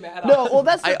 Loving Maddox. No, well,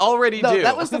 that's I already do.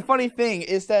 That was the funny thing,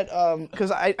 is that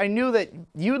because I knew that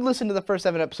you'd listened to the first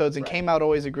 7 episodes and came out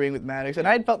always agreeing with Maddox, and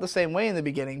I'd felt the same way in the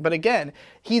beginning. But again,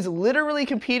 he's literally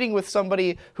competing with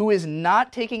somebody who is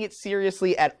not taking it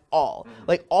seriously at all.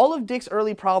 Like, all of Dick's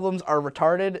early problems are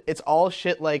retarded. It's all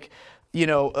shit like, you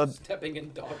know, stepping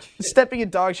in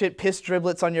dog shit, piss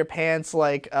driblets on your pants,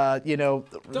 like, you know,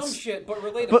 dumb shit, but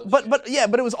relatable.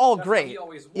 But it was all great.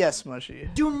 Yes, Mushy.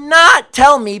 Do not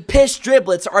tell me piss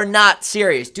driblets are not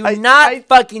serious. Do not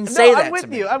fucking say that to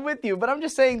me. I'm with you, but I'm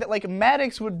just saying that, like,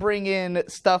 Maddox would bring in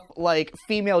stuff like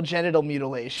female genital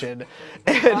mutilation,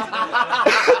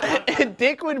 and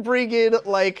Dick would bring in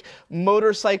like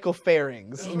motorcycle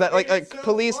fairings, that like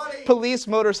police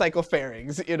motorcycle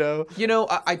fairings. You know. You know,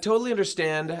 I totally understand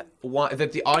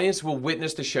that the audience will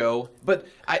witness the show, but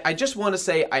I just want to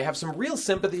say I have some real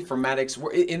sympathy for Maddox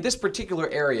in this particular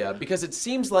area, because it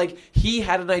seems like he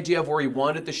had an idea of where he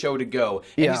wanted the show to go,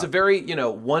 and he's a very, you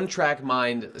know, one-track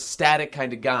mind, static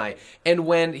kind of guy, and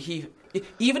when he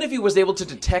even if he was able to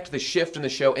detect the shift in the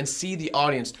show and see the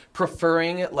audience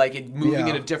preferring like it moving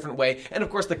in a different way, and of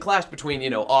course the clash between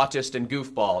autist and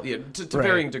goofball, to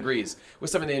varying degrees,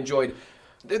 was something they enjoyed.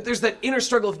 There's that inner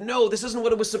struggle of, no, this isn't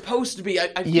what it was supposed to be.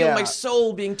 I feel my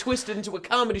soul being twisted into a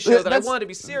comedy show that I want to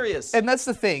be serious. And that's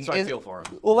the thing. So I feel for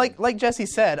him. Well, like Jesse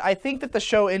said, I think that the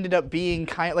show ended up being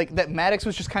kind of like that. Maddox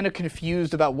was just kind of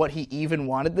confused about what he even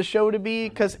wanted the show to be,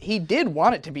 because he did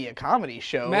want it to be a comedy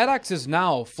show. Maddox is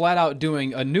now flat out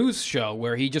doing a news show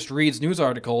where he just reads news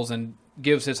articles and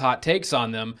gives his hot takes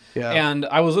on them. Yeah. And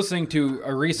I was listening to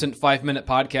a recent 5-minute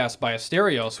podcast by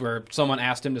Asterios where someone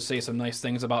asked him to say some nice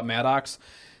things about Maddox,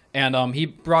 and he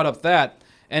brought up that,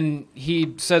 and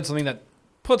he said something that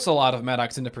puts a lot of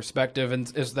Maddox into perspective,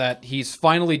 and is that he's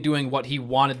finally doing what he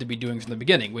wanted to be doing from the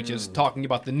beginning, which is talking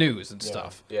about the news and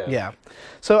stuff. Yeah.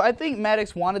 So I think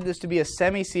Maddox wanted this to be a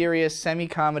semi-serious,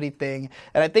 semi-comedy thing,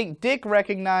 and I think Dick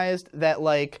recognized that,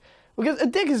 like, because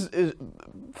Dick is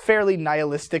fairly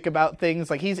nihilistic about things.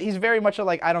 Like he's very much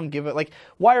like, I don't give it. Like,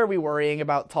 why are we worrying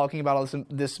about talking about all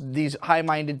these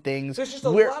high-minded things? There's just a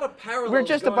lot of parallels. We're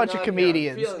just a bunch of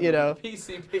comedians,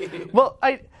 PCP. Well,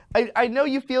 I know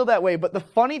you feel that way, but the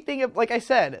funny thing, like I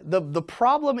said, the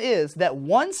problem is that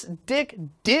once Dick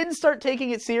did start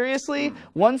taking it seriously,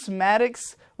 once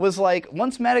Maddox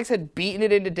had beaten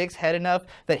it into Dick's head enough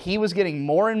that he was getting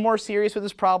more and more serious with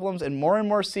his problems and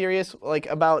more serious, like,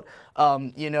 about,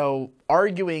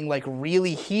 arguing, like,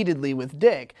 really heatedly with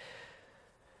Dick.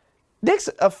 Dick's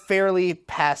a fairly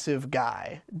passive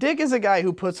guy. Dick is a guy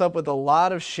who puts up with a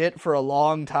lot of shit for a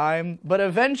long time, but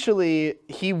eventually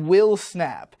he will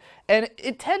snap. And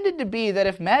it tended to be that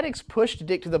if Maddox pushed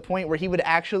Dick to the point where he would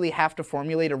actually have to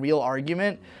formulate a real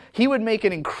argument, he would make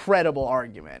an incredible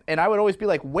argument. And I would always be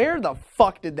like, where the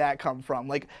fuck did that come from?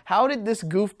 Like, how did this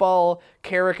goofball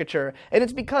caricature? And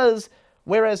it's because,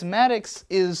 whereas Maddox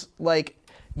is, like,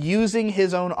 using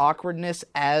his own awkwardness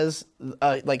as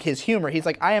like his humor. He's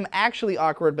like, I am actually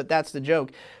awkward, but that's the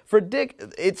joke. For Dick,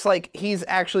 it's like he's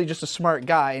actually just a smart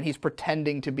guy and he's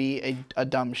pretending to be a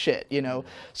dumb shit,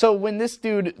 So when this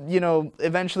dude,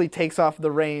 eventually takes off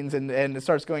the reins and it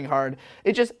starts going hard,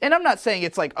 and I'm not saying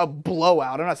it's like a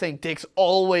blowout. I'm not saying Dick's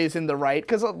always in the right,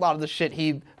 because a lot of the shit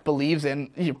he believes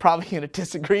in, you're probably going to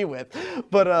disagree with.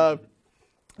 But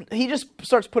he just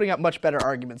starts putting up much better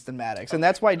arguments than Maddox, and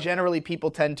that's why generally people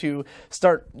tend to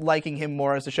start liking him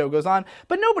more as the show goes on.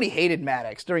 But nobody hated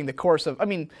Maddox during the course of,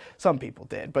 some people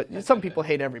did, but some people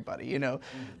hate everybody,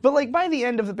 But, like, by the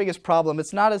end of The Biggest Problem,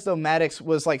 it's not as though Maddox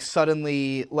was, like,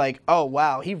 suddenly, like, oh,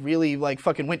 wow, he really, like,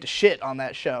 fucking went to shit on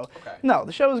that show. Okay. No,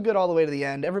 the show is good all the way to the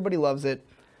end. Everybody loves it.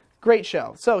 Great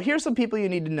show. So here's some people you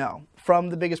need to know from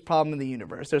The Biggest Problem in the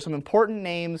Universe. There's some important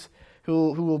names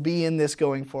who will be in this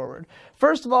going forward.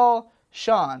 First of all,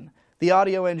 Sean, the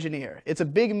audio engineer. It's a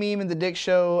big meme in the Dick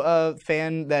Show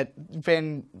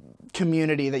fan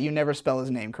community that you never spell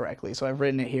his name correctly, so I've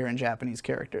written it here in Japanese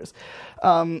characters.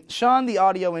 Sean, the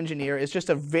audio engineer, is just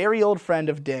a very old friend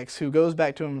of Dick's who goes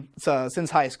back to him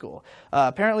since high school.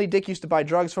 Apparently, Dick used to buy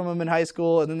drugs from him in high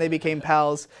school, and then they became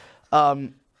pals.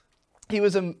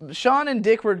 Sean and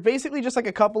Dick were basically just like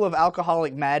a couple of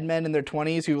alcoholic madmen in their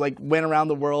 20s who, like, went around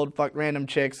the world, fucked random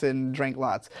chicks, and drank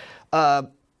lots.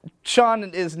 Sean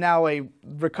is now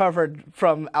recovered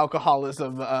from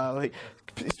alcoholism,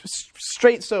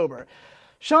 straight sober.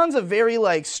 Sean's a very,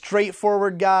 like,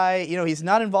 straightforward guy. He's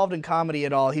not involved in comedy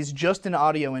at all. He's just an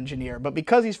audio engineer. But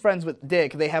because he's friends with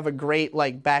Dick, they have a great,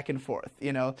 like, back and forth,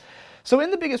 So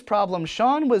in The Biggest Problem,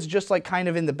 Sean was just, like, kind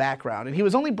of in the background. And he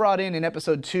was only brought in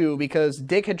episode 2 because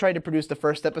Dick had tried to produce the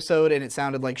first episode and it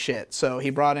sounded like shit. So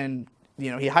he brought in,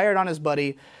 he hired on his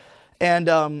buddy.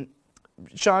 And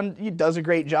Sean, he does a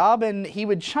great job, and he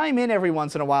would chime in every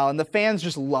once in a while, and the fans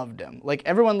just loved him. Like,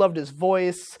 everyone loved his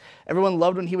voice. Everyone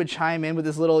loved when he would chime in with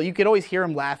his you could always hear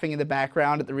him laughing in the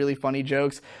background at the really funny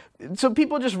jokes. So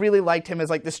people just really liked him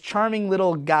as, like, this charming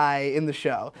little guy in the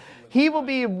show. He will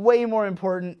be way more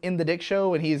important in the Dick Show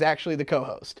when he's actually the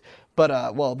co-host. But,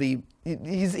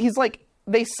 he's like,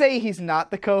 they say he's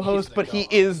not the co-host, but he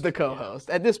is the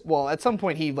co-host. At some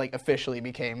point he, like, officially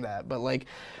became that. But, like,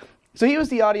 so he was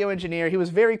the audio engineer. He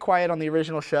was very quiet on the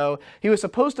original show. He was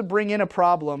supposed to bring in a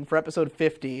problem for episode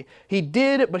 50. He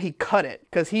did, but he cut it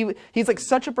because he's like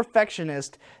such a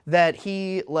perfectionist that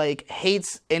he, like,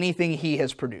 hates anything he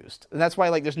has produced. And that's why,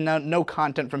 like, there's no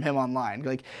content from him online.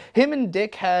 Like, him and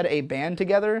Dick had a band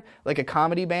together, like a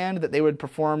comedy band that they would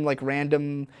perform, like,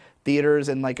 random theaters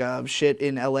and, like, shit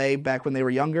in LA back when they were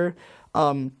younger.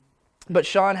 But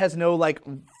Sean has no, like,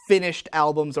 finished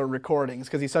albums or recordings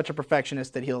because he's such a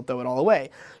perfectionist that he'll throw it all away.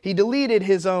 He deleted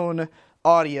his own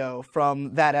audio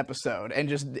from that episode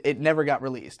and it never got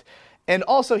released. And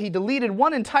also, he deleted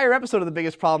one entire episode of The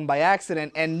Biggest Problem by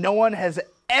accident, and no one has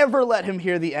ever let him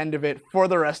hear the end of it for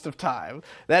the rest of time.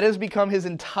 That has become his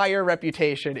entire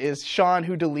reputation, is Sean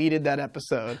who deleted that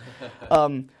episode.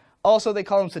 Also, they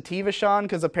call him Sativa Sean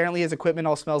because apparently his equipment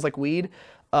all smells like weed.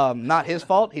 Not his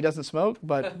fault. He doesn't smoke,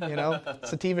 but, you know,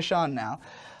 Sativa Sean now.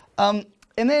 And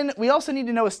then we also need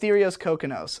to know Asterios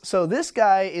Kokkinos. So this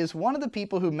guy is one of the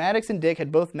people who Maddox and Dick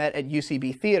had both met at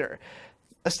UCB Theater.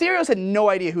 Asterios had no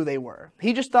idea who they were.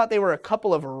 He just thought they were a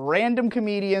couple of random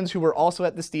comedians who were also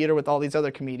at this theater with all these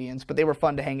other comedians, but they were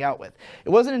fun to hang out with.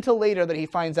 It wasn't until later that he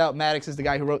finds out Maddox is the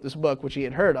guy who wrote this book, which he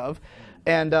had heard of,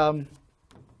 and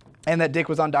that Dick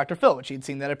was on Dr. Phil, which he'd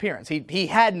seen that appearance. He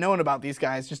had known about these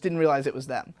guys, just didn't realize it was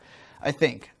them, I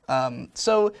think.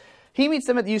 So he meets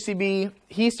them at the UCB.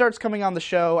 He starts coming on the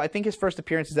show. I think his first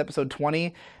appearance is episode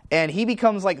 20, and he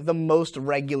becomes like the most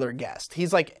regular guest.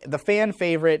 He's like the fan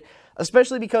favorite,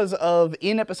 especially because of,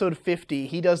 in episode 50,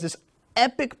 he does this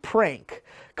epic prank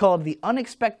called the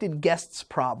Unexpected Guests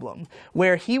Problem,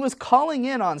 where he was calling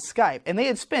in on Skype, and they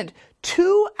had spent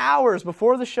 2 hours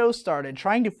before the show started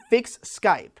trying to fix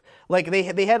Skype. Like, they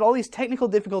had all these technical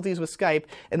difficulties with Skype,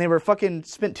 and they were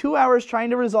spent 2 hours trying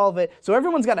to resolve it, so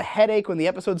everyone's got a headache when the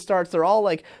episode starts. They're all,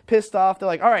 like, pissed off. They're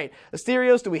like, all right,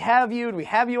 Asterios, do we have you? Do we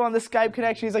have you on the Skype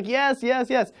connection? He's like, yes, yes,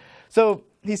 yes. So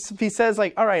he says,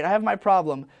 like, all right, I have my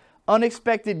problem.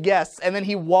 Unexpected guests, and then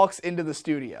he walks into the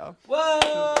studio.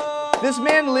 Whoa! This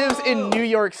man lives in New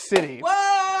York City.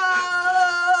 Whoa!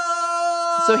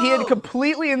 So he had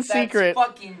completely in secret... That's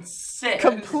fucking sick.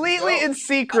 Completely in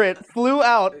secret, flew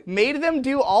out, made them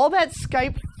do all that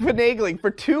Skype finagling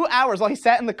for 2 hours while he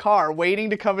sat in the car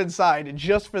waiting to come inside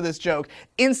just for this joke.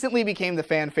 Instantly became the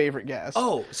fan favorite guest.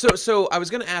 Oh, so I was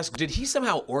going to ask, did he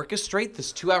somehow orchestrate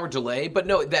this 2 hour delay? But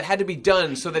no, that had to be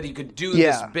done so that he could do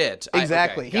this bit.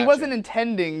 Exactly. Okay, he wasn't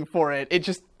intending for it. It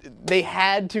just, they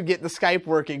had to get the Skype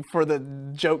working for the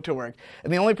joke to work.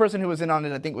 And the only person who was in on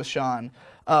it, I think, was Sean.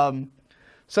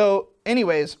 So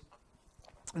anyways,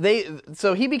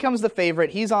 so he becomes the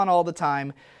favorite. He's on all the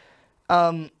time.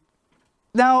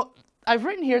 Now, I've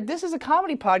written here, this is a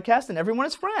comedy podcast and everyone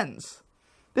is friends.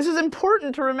 This is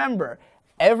important to remember.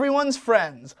 Everyone's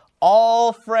friends.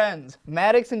 All friends.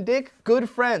 Maddox and Dick, good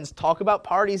friends. Talk about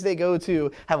parties they go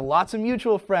to. Have lots of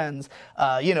mutual friends.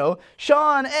 You know,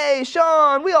 Sean, hey,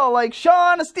 Sean. We all like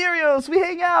Sean, Asterios. We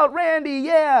hang out. Randy,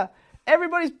 yeah.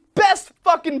 Everybody's best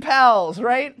fucking pals,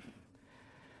 right?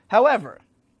 However,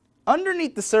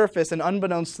 underneath the surface and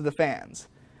unbeknownst to the fans,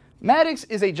 Maddox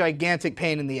is a gigantic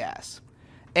pain in the ass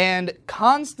and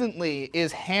constantly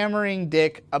is hammering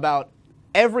Dick about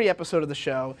every episode of the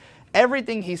show.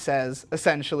 Everything he says,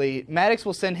 essentially, Maddox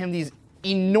will send him these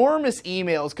enormous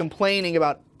emails complaining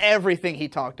about everything he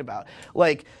talked about.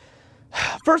 Like,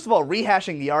 first of all,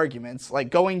 rehashing the arguments, like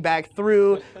going back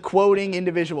through, quoting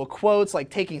individual quotes, like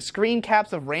taking screen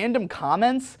caps of random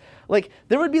comments. Like,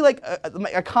 there would be like,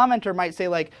 a commenter might say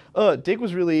like, Dick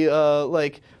was really,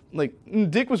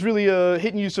 Dick was really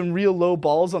hitting you some real low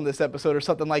balls on this episode or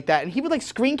something like that. And he would like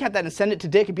screen cap that and send it to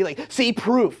Dick and be like, see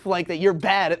proof, like that you're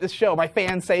bad at this show. My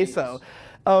fans say so.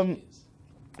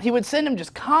 He would send him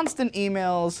just constant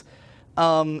emails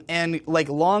and like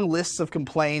long lists of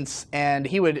complaints, and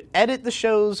he would edit the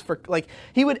shows for, like,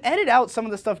 he would edit out some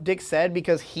of the stuff Dick said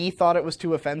because he thought it was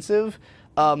too offensive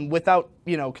without,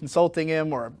 you know, consulting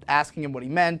him or asking him what he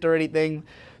meant or anything.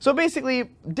 So basically,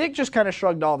 Dick just kind of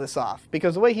shrugged all this off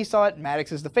because the way he saw it,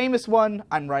 Maddox is the famous one,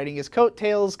 I'm riding his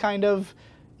coattails, kind of,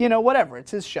 you know, whatever,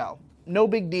 it's his show. No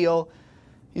big deal.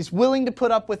 He's willing to put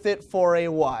up with it for a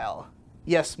while.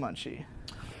 Yes, Munchie.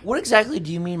 What exactly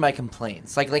do you mean by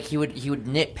complaints? Like he would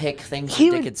nitpick things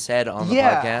that Dick had said on the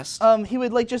podcast? He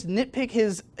would like just nitpick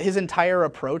his entire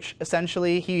approach,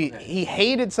 essentially. He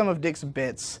hated some of Dick's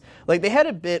bits. Like, they had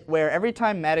a bit where every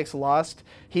time Maddox lost,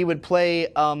 he would play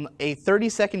a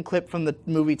 30-second clip from the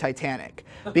movie Titanic.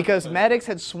 Because Maddox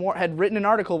had written an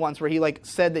article once where he like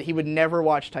said that he would never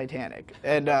watch Titanic.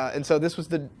 And so this was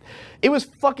it was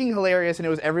fucking hilarious, and it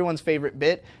was everyone's favorite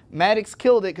bit. Maddox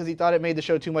killed it because he thought it made the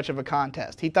show too much of a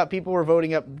contest. He thought people were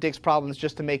voting up Dick's problems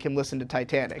just to make him listen to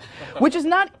Titanic. Which is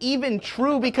not even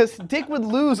true because Dick would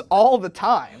lose all the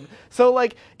time. So,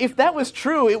 like, if that was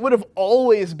true, it would have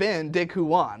always been Dick who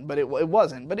won, but it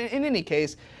wasn't. But in any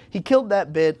case, he killed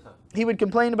that bit. He would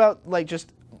complain about, like,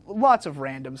 just lots of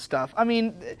random stuff. I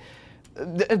mean,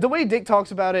 the way Dick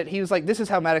talks about it, he was like, this is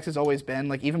how Maddox has always been.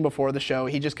 Like, even before the show,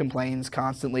 he just complains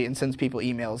constantly and sends people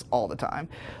emails all the time.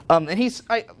 And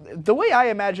the way I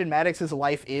imagine Maddox's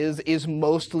life is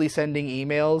mostly sending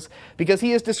emails, because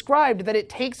he has described that it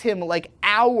takes him like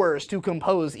hours to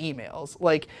compose emails.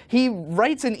 Like, he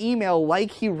writes an email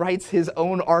like he writes his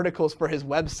own articles for his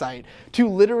website to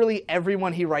literally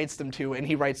everyone he writes them to, and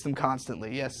he writes them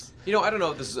constantly. Yes? You know, I don't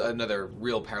know if this is another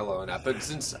real parallel or not, but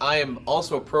since I am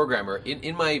also a programmer,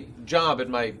 in my job,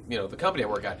 in my, the company I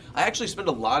work at, I actually spend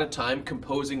a lot of time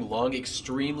composing long,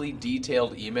 extremely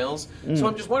detailed emails. So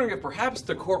I'm just wondering if perhaps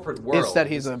the corporate world... It's that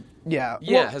he's a... Yeah.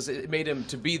 Yeah, has it made him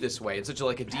to be this way? It's such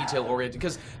a detail-oriented...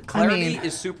 Because clarity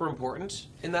is super important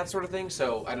in that sort of thing,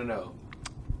 so I don't know.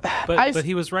 But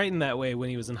he was writing that way when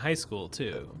he was in high school,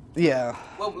 too. Yeah.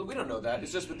 Well, we don't know that.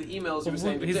 It's just with the emails he was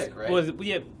saying to Dick, right? Well,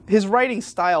 yeah. His writing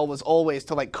style was always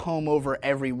to like comb over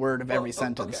every word of every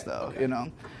sentence, though.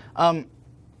 Okay.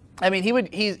 I mean,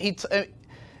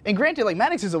 and granted, like,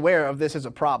 Maddox is aware of this as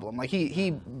a problem. Like,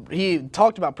 he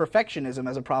talked about perfectionism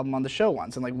as a problem on the show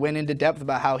once, and like went into depth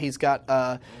about how he's got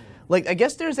like, I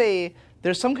guess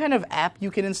there's some kind of app you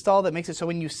can install that makes it so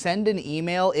when you send an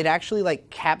email, it actually like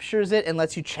captures it and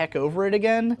lets you check over it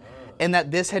again. And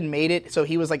that this had made it so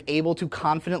he was like able to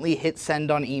confidently hit send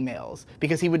on emails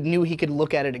because he knew he could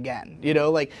look at it again.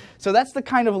 So that's the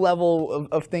kind of level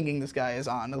of thinking this guy is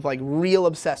on, of like real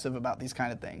obsessive about these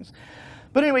kind of things.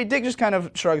 But anyway, Dick just kind of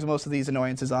shrugs most of these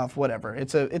annoyances off. Whatever.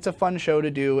 It's a fun show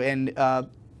to do, and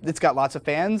it's got lots of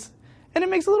fans, and it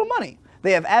makes a little money.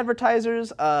 They have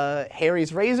advertisers,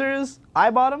 Harry's Razors, I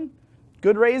bought them,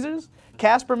 good razors.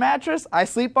 Casper mattress, I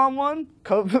sleep on one.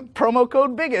 Promo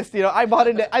code biggest.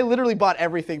 I literally bought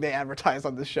everything they advertise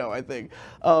on this show, I think.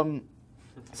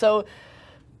 So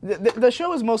the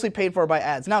show is mostly paid for by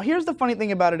ads. Now, here's the funny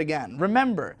thing about it again.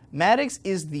 Remember, Maddox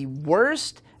is the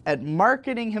worst at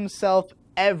marketing himself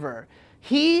ever.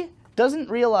 He doesn't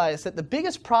realize that the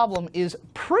biggest problem is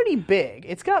pretty big.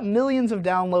 It's got millions of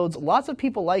downloads, lots of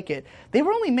people like it. They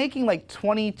were only making like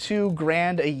 22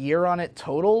 grand a year on it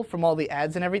total from all the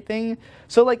ads and everything.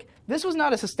 So like, this was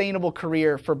not a sustainable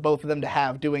career for both of them to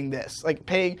have doing this. Like,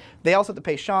 they also have to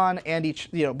pay Sean, and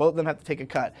both of them have to take a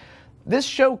cut. This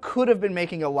show could have been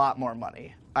making a lot more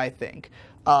money, I think.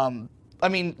 I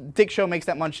mean, Dick's show makes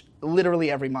that much literally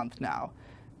every month now.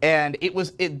 And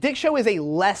Dick's show is a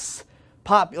less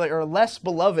popular or less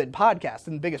beloved podcast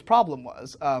than the biggest problem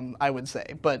was, I would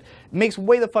say. But it makes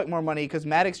way the fuck more money because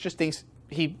Maddox just thinks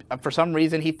for some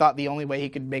reason, he thought the only way he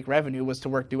could make revenue was to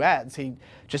work through ads. He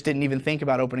just didn't even think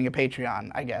about opening a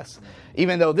Patreon, I guess.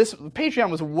 Even though this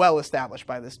Patreon was well established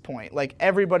by this point. Like,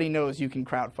 everybody knows you can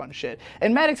crowdfund shit.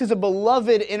 And Maddox is a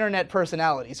beloved internet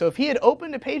personality. So if he had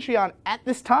opened a Patreon at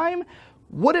this time,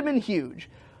 would have been huge.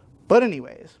 But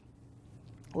anyways,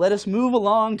 let us move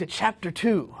along to Chapter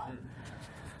 2.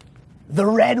 The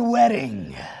Red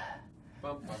Wedding.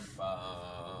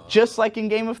 Just like in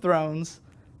Game of Thrones,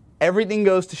 everything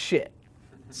goes to shit.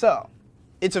 So,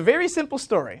 it's a very simple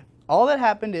story. All that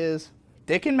happened is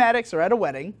Dick and Maddox are at a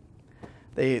wedding.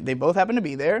 They both happen to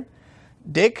be there.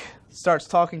 Dick starts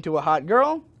talking to a hot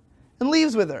girl and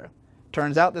leaves with her.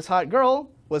 Turns out this hot girl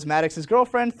was Maddox's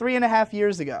girlfriend 3.5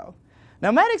 years ago.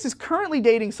 Now, Maddox is currently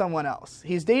dating someone else.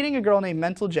 He's dating a girl named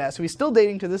Mental Jess, who he's still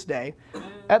dating to this day,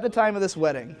 at the time of this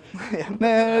wedding.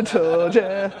 Mental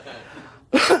Jess.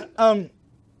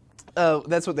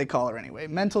 That's what they call her anyway.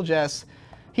 Mental Jess.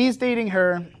 He's dating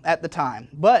her at the time.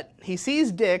 But he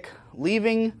sees Dick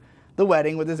leaving the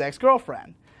wedding with his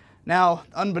ex-girlfriend. Now,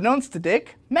 unbeknownst to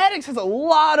Dick, Maddox has a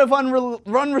lot of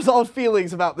unresolved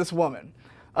feelings about this woman.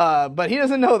 But he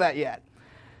doesn't know that yet.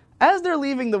 As they're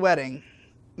leaving the wedding,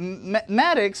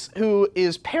 Maddox, who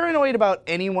is paranoid about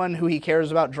anyone who he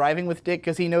cares about driving with Dick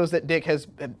because he knows that Dick has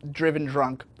driven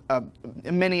drunk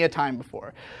many a time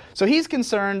before. So he's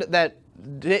concerned that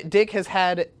Dick has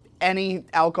had any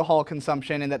alcohol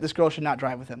consumption and that this girl should not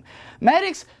drive with him.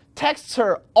 Maddox texts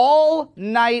her all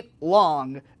night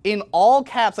long in all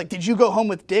caps, like, did you go home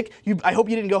with Dick? I hope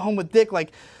you didn't go home with Dick.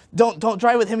 Like, don't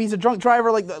drive with him. He's a drunk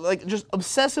driver. Like just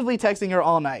obsessively texting her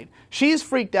all night. She's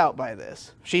freaked out by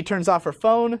this. She turns off her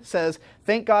phone, says,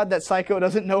 thank God that psycho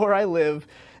doesn't know where I live,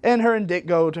 and her and Dick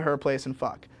go to her place and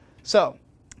fuck. So,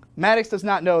 Maddox does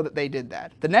not know that they did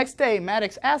that. The next day,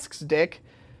 Maddox asks Dick,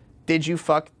 did you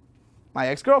fuck my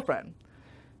ex-girlfriend?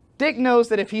 Dick knows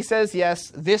that if he says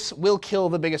yes, this will kill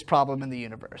the biggest problem in the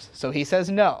universe. So he says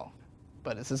no,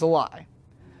 but this is a lie.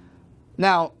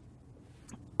 Now,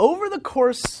 over the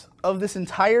course of this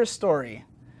entire story,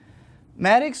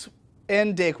 Maddox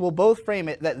and Dick will both frame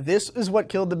it that this is what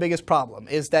killed the biggest problem,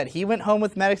 is that he went home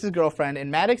with Maddox's girlfriend,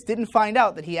 and Maddox didn't find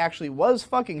out that he actually was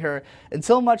fucking her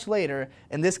until much later,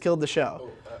 and this killed the show.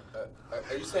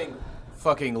 Are you saying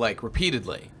fucking, like,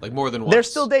 repeatedly? Like, more than once? They're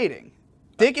still dating.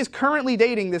 Dick is currently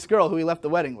dating this girl who he left the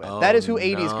wedding with. That is who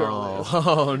 80s girl is.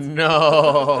 Oh,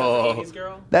 no. 80s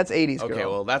girl? That's 80s girl. Okay,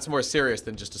 well, that's more serious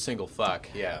than just a single fuck.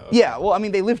 Yeah. Okay. Yeah, well, I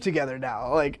mean, they live together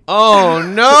now. Like, Oh,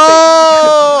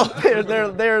 no!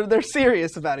 they're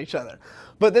serious about each other.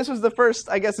 But this was the first,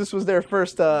 I guess this was their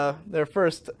first, I don't know.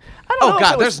 Oh, if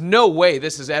God, it was- there's no way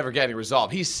this is ever getting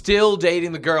resolved. He's still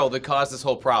dating the girl that caused this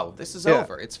whole problem. This is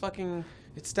over. It's fucking,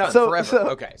 it's done forever.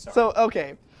 Okay,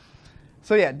 sorry.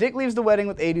 So yeah, Dick leaves the wedding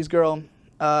with 80s girl,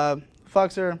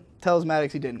 fucks her, tells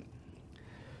Maddox he didn't.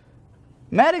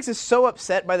 Maddox is so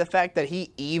upset by the fact that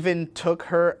he even took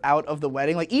her out of the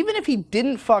wedding. Like, even if he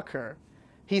didn't fuck her,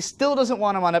 he still doesn't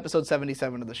want him on episode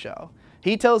 77 of the show.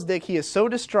 He tells Dick he is so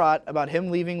distraught about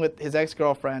him leaving with his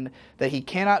ex-girlfriend that he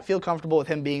cannot feel comfortable with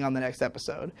him being on the next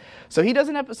episode. So he does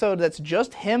an episode that's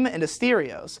just him and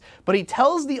Asterios, but he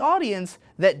tells the audience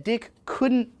that Dick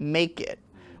couldn't make it,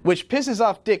 which pisses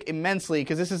off Dick immensely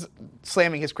because this is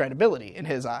slamming his credibility in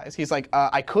his eyes. He's like,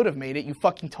 I could have made it. You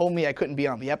fucking told me I couldn't be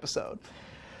on the episode.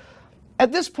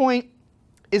 At this point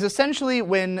is essentially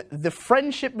when the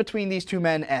friendship between these two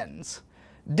men ends.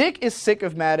 Dick is sick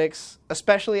of Maddox,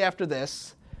 especially after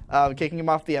this, kicking him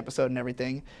off the episode and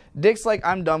everything. Dick's like,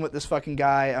 I'm done with this fucking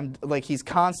guy. I'm like, he's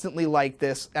constantly like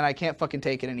this, and I can't fucking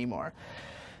take it anymore.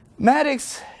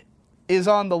 Maddox is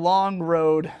on the long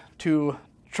road to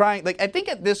trying, like, I think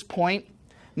at this point,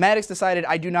 Maddox decided,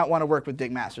 I do not want to work with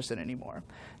Dick Masterson anymore.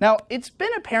 Now, it's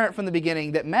been apparent from the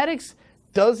beginning that Maddox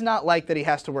does not like that he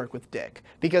has to work with Dick,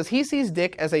 because he sees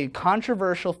Dick as a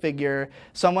controversial figure,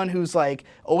 someone who's like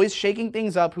always shaking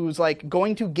things up, who's like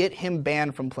going to get him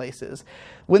banned from places.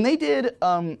 When they did,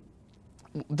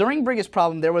 during Biggest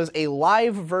Problem, there was a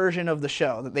live version of the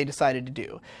show that they decided to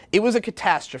do. It was a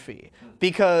catastrophe,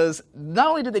 because not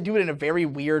only did they do it in a very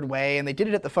weird way, and they did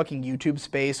it at the fucking YouTube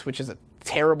space, which is a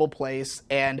terrible place,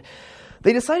 and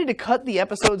they decided to cut the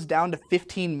episodes down to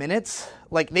 15 minutes.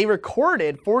 Like, they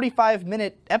recorded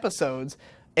 45-minute episodes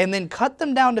and then cut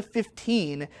them down to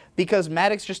 15 because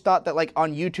Maddox just thought that, like,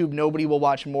 on YouTube nobody will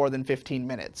watch more than 15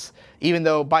 minutes. Even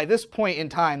though by this point in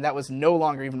time that was no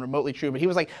longer even remotely true. But he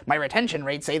was like, my retention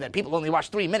rates say that people only watch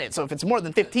 3 minutes, so if it's more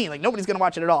than 15, like, nobody's gonna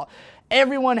watch it at all.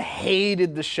 Everyone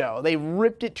hated the show. They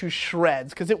ripped it to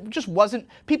shreds because it just wasn't,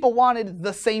 people wanted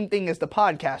the same thing as the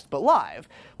podcast but live.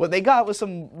 What they got was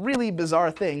some really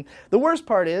bizarre thing. The worst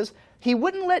part is, he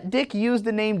wouldn't let Dick use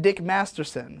the name Dick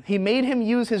Masterson. He made him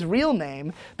use his real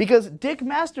name because Dick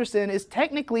Masterson is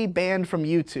technically banned from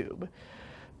YouTube.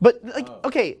 But, like,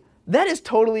 okay, that is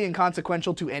totally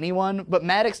inconsequential to anyone, but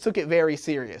Maddox took it very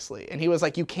seriously. And he was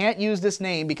like, you can't use this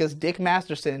name because Dick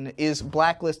Masterson is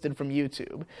blacklisted from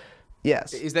YouTube.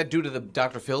 Yes. Is that due to the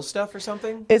Dr. Phil stuff or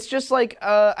something? It's just like,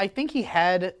 I think he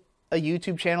had a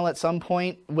YouTube channel at some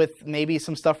point with maybe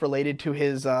some stuff related to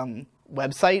his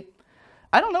website.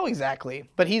 I don't know exactly,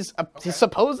 but he's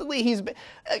supposedly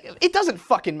it doesn't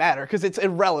fucking matter because it's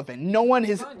irrelevant. No one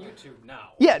is on YouTube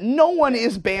now. Yeah, no one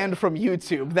is banned from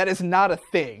YouTube. That is not a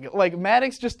thing. Like,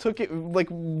 Maddox just took it like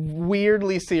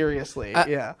weirdly seriously.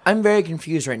 Yeah. I'm very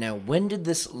confused right now. When did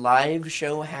this live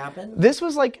show happen? This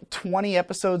was like 20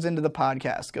 episodes into the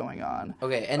podcast going on.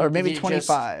 Okay, and or maybe did it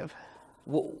 25.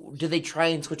 Did they try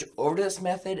and switch over to this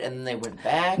method and then they went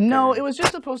back? No, or? It was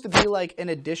just supposed to be like an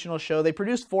additional show. They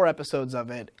produced 4 episodes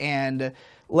of it, and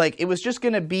like it was just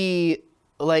gonna be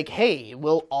like, hey,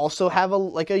 we'll also have a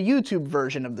YouTube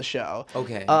version of the show.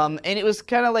 Okay. And it was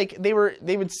kind of like they were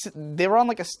on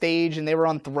like a stage and they were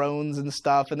on thrones and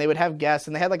stuff, and they would have guests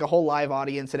and they had like a whole live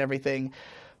audience and everything.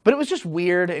 But it was just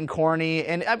weird and corny,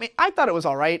 and I mean, I thought it was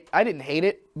all right. I didn't hate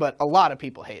it, but a lot of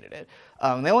people hated it.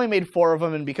 They only made 4 of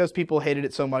them, and because people hated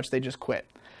it so much, they just quit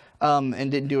and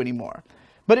didn't do any more.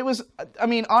 But it was, I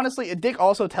mean, honestly, Dick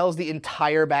also tells the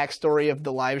entire backstory of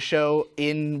the live show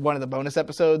in one of the bonus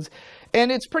episodes,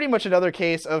 and it's pretty much another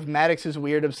case of Maddox's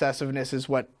weird obsessiveness is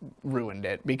what ruined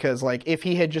it, because, like, if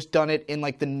he had just done it in,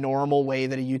 like, the normal way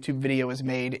that a YouTube video is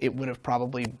made, it would have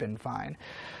probably been fine.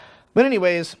 But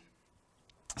anyways,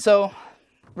 so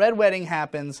Red Wedding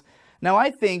happens. Now,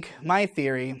 I think, my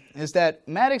theory, is that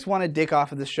Maddox wanted Dick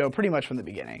off of this show pretty much from the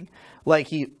beginning. Like,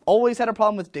 he always had a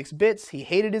problem with Dick's bits, he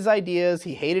hated his ideas,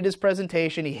 he hated his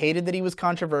presentation, he hated that he was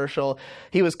controversial,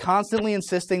 he was constantly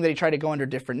insisting that he tried to go under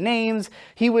different names.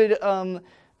 He would,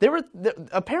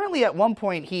 apparently at one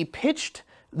point, he pitched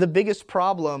the Biggest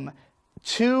Problem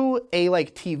to a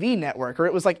like TV network, or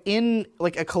it was like in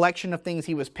like a collection of things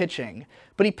he was pitching,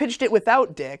 but he pitched it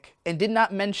without Dick and did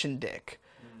not mention Dick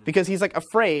because he's like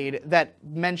afraid that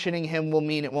mentioning him will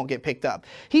mean it won't get picked up.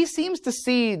 He seems to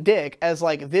see Dick as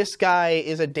like, this guy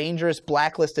is a dangerous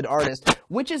blacklisted artist,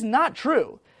 which is not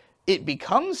true. It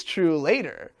becomes true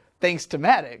later thanks to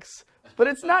Maddox, but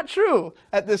it's not true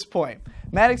at this point.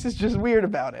 Maddox is just weird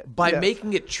about it. By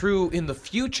making it true in the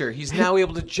future, he's now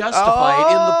able to justify it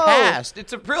in the past.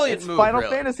 It's a brilliant move, Final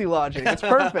Fantasy logic. It's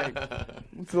perfect.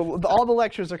 All the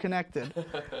lectures are connected.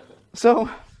 So...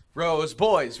 Rose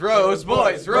boys, Rose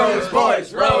boys, Rose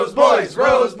boys, Rose boys,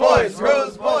 Rose boys,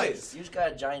 Rose boys. You just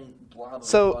got a giant blob of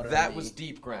So that was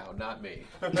deep ground, not me.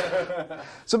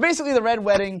 So basically the Red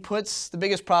Wedding puts the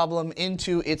biggest problem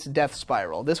into its death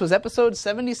spiral. This was episode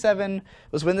 77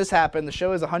 was when this happened. The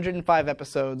show is 105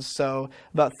 episodes, so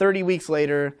about 30 weeks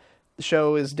later, the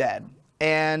show is dead.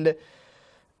 And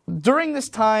during this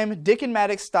time, Dick and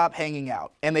Maddox stop hanging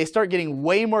out, and they start getting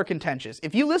way more contentious.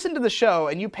 If you listen to the show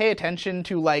and you pay attention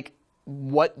to like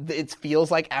what it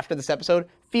feels like after this episode,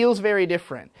 feels very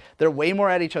different. They're way more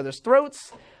at each other's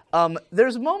throats.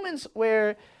 There's moments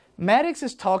where Maddox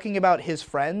is talking about his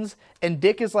friends, and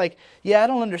Dick is like, yeah, I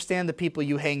don't understand the people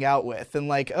you hang out with. And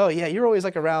like, oh yeah, you're always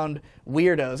like around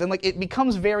weirdos. And like, it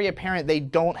becomes very apparent they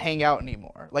don't hang out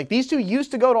anymore. Like, these two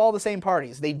used to go to all the same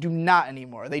parties. They do not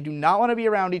anymore. They do not want to be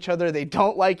around each other. They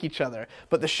don't like each other.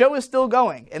 But the show is still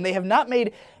going, and they have not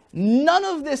made... None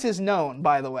of this is known,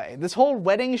 by the way. This whole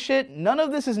wedding shit, none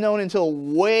of this is known until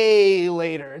way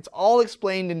later. It's all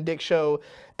explained in Dick Show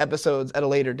episodes at a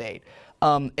later date.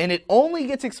 And it only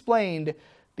gets explained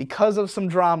because of some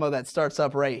drama that starts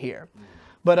up right here.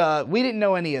 But we didn't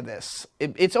know any of this.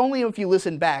 It's only if you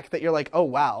listen back that you're like, oh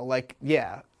wow, like,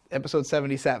 yeah, episode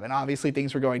 77. Obviously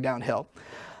things were going downhill.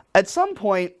 At some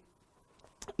point,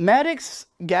 Maddox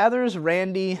gathers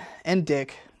Randy and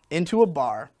Dick into a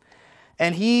bar,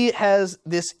 and he has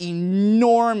this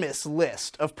enormous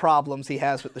list of problems he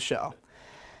has with the show.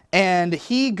 And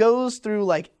he goes through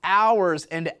like hours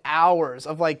and hours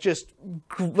of like just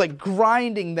like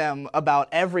grinding them about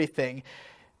everything.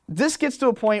 This gets to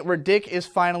a point where Dick is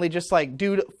finally just like,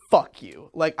 dude, fuck you.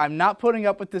 Like, I'm not putting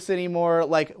up with this anymore.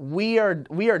 Like, we are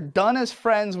done as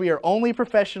friends. We are only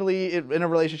professionally in a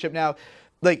relationship now.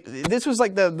 Like, this was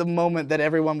like the moment that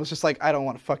everyone was just like, I don't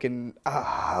want to fucking,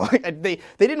 like, they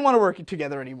didn't want to work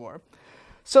together anymore.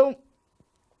 So,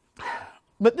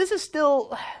 but this is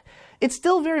still... It's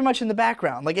still very much in the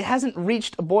background. Like, it hasn't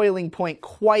reached a boiling point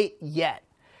quite yet.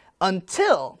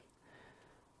 Until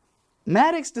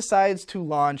Maddox decides to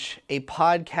launch a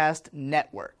podcast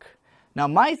network. Now,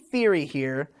 my theory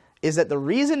here is that the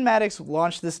reason Maddox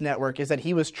launched this network is that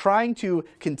he was trying to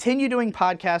continue doing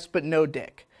podcasts, but no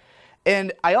Dick.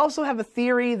 And I also have a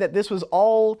theory that this was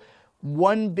all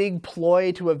one big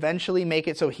ploy to eventually make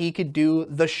it so he could do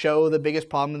the show, The Biggest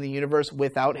Problem in the Universe,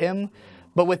 without him.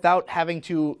 But without having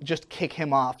to just kick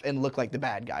him off and look like the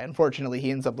bad guy. Unfortunately,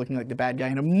 he ends up looking like the bad guy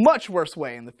in a much worse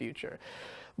way in the future.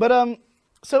 But,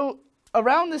 so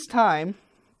around this time,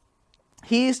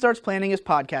 he starts planning his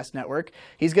podcast network.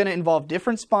 He's going to involve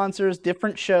different sponsors,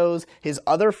 different shows, his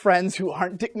other friends who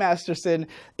aren't Dick Masterson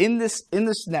in this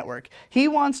network. He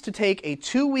wants to take a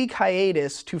 2-week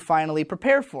hiatus to finally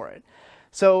prepare for it.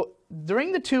 So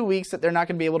during the 2 weeks that they're not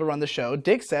going to be able to run the show,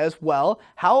 Dick says, well,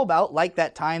 how about like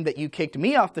that time that you kicked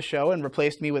me off the show and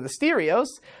replaced me with Asterios?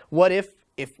 What if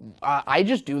I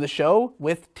just do the show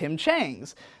with Tim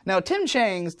Chang's? Now, Tim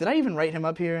Chang's, did I even write him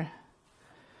up here?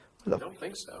 I don't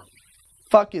think so.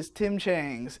 Fuck is Tim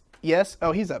Chang's? Yes?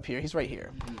 Oh, he's up here. He's right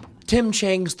here. Tim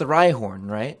Chang's the Rhyhorn,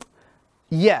 right?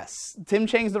 Yes. Tim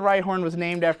Chang's the Rhyhorn was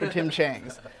named after Tim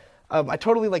Chang's. I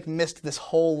totally like missed this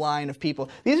whole line of people.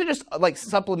 These are just like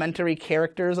supplementary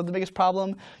characters of The Biggest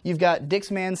Problem. You've got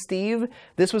Dick's man Steve.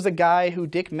 This was a guy who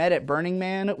Dick met at Burning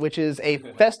Man, which is a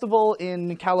festival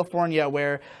in California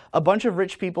where a bunch of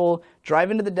rich people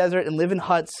drive into the desert and live in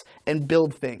huts and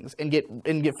build things and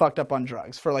get fucked up on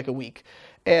drugs for like a week.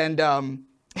 And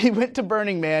he went to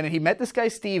Burning Man and he met this guy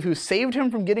Steve who saved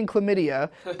him from getting chlamydia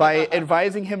by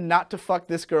advising him not to fuck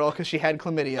this girl because she had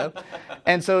chlamydia.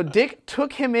 And so Dick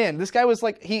took him in. This guy was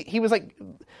like, he was like,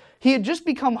 he had just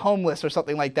become homeless or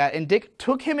something like that, and Dick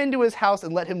took him into his house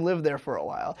and let him live there for a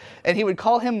while. And he would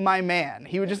call him my man.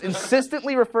 He would just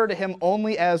insistently refer to him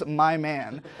only as my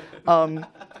man.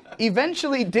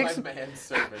 Eventually, Dick's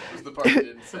manservant was the part you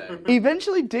didn't say.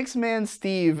 Eventually, Dick's man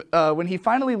Steve, when he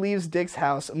finally leaves Dick's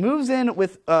house, moves in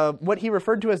with what he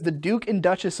referred to as the Duke and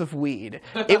Duchess of Weed.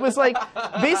 It was like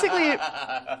basically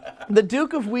the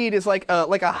Duke of Weed is like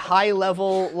a high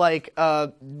level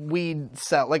weed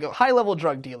sell, like a high level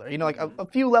drug dealer. You know, like a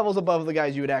few levels above the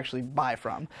guys you would actually buy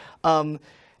from.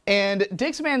 And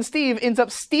Dick's man Steve ends up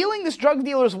stealing this drug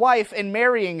dealer's wife and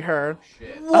marrying her.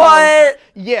 What?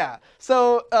 Yeah.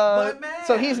 So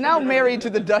he's now married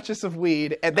to the Duchess of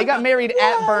Weed, and they got married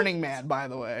at Burning Man, by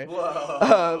the way.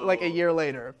 Like a year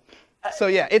later. So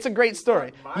yeah, it's a great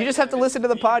story. You just have to listen to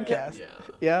the podcast.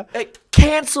 Yeah. Hey,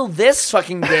 cancel this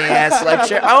fucking gay ass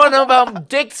lecture. I want to know about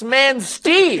Dick's man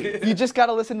Steve. You just got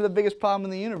to listen to the biggest problem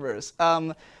in the universe.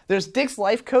 There's Dick's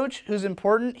life coach, who's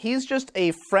important. He's just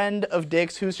a friend of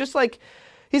Dick's, who's just like,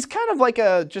 he's kind of like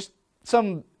just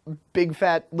some big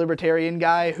fat libertarian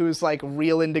guy who's like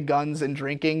real into guns and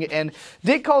drinking, and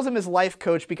Dick calls him his life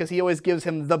coach because he always gives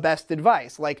him the best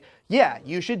advice, like, yeah,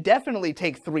 you should definitely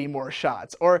take 3 more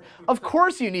shots, or of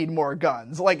course you need more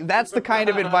guns. Like, that's the kind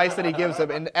of advice that he gives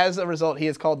him, and as a result he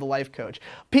is called the life coach.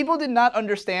 People did not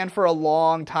understand for a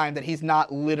long time that he's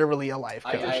not literally a life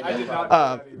coach. I did not know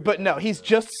that either. But no, he's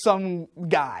just some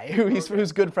guy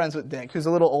who's good friends with Dick, who's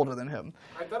a little older than him.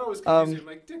 I thought it was confusing.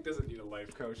 Like, Dick doesn't need a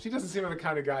life coach. He doesn't seem like the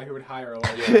kind of guy who would hire a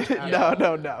life coach.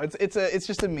 No. It's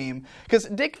just a meme. Because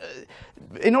Dick,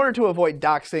 in order to avoid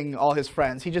doxing all his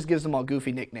friends, he just gives them all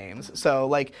goofy nicknames. So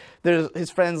like, there's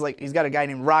his friends, like he's got a guy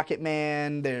named Rocket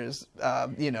Man. There's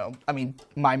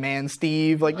my man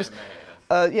Steve. Like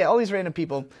all these random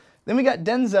people. Then we got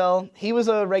Denzel. He was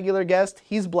a regular guest.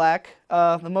 He's black.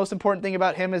 The most important thing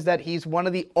about him is that he's one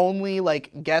of the only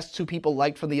like guests who people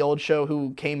liked from the old show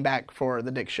who came back for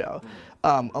the Dick show,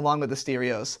 along with the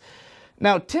Stereos.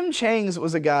 Now, Tim Chang's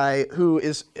was a guy who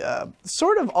is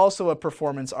sort of also a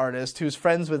performance artist who's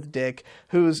friends with Dick,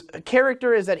 whose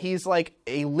character is that he's like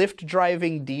a Lyft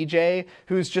driving DJ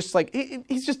who's just like,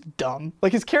 he's just dumb.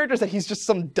 Like, his character is that he's just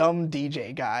some dumb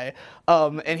DJ guy.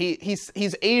 And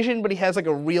he's Asian, but he has like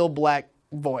a real black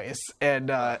voice,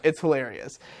 and it's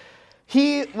hilarious.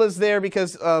 He was there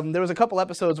because there was a couple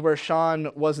episodes where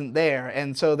Sean wasn't there,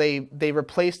 and so they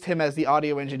replaced him as the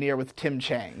audio engineer with Tim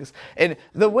Chang's. And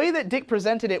the way that Dick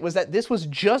presented it was that this was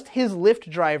just his Lyft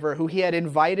driver who he had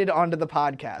invited onto the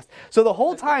podcast. So the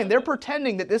whole time they're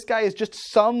pretending that this guy is just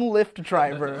some Lyft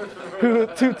driver who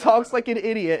talks like an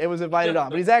idiot and was invited on,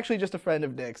 but he's actually just a friend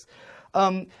of Dick's.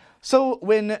 So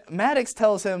when Maddox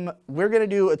tells him, we're going to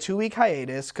do a 2-week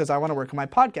hiatus because I want to work on my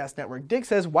podcast network, Dick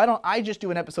says, why don't I just do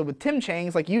an episode with Tim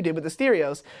Chang's like you did with the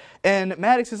Stereos? And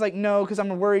Maddox is like, no, because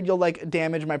I'm worried you'll like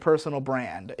damage my personal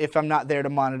brand if I'm not there to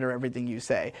monitor everything you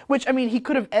say. Which, I mean, he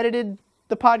could have edited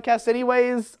the podcast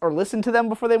anyways or listened to them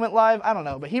before they went live. I don't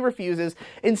know, but he refuses.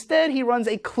 Instead, he runs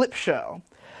a clip show.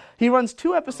 He runs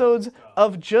 2 episodes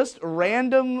of just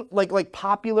random, like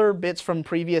popular bits from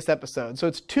previous episodes. So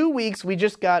it's 2 weeks. We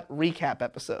just got recap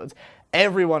episodes.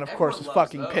 Everyone, of course, was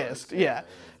fucking pissed. Yeah.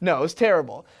 No, it was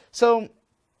terrible. So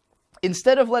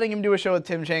instead of letting him do a show with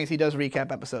Tim Chang's, he does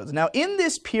recap episodes. Now, in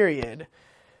this period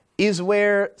is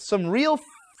where some real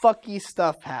fucky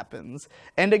stuff happens.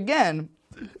 And again,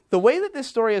 the way that this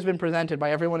story has been presented by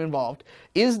everyone involved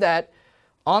is that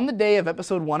on the day of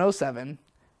episode 107,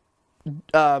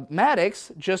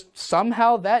 Maddox just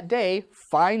somehow that day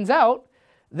finds out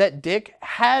that Dick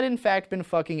had in fact been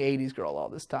fucking 80s girl all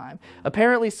this time.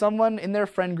 Apparently someone in their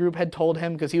friend group had told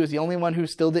him because he was the only one who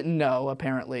still didn't know,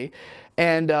 apparently.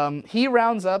 And he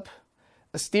rounds up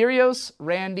Asterios,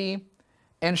 Randy,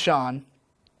 and Sean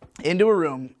into a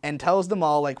room and tells them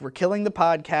all, like, we're killing the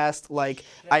podcast, like,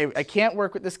 I can't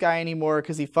work with this guy anymore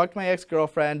because he fucked my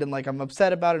ex-girlfriend and, like, I'm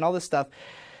upset about it and all this stuff.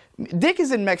 Dick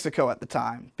is in Mexico at the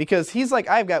time because he's like,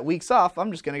 I've got weeks off.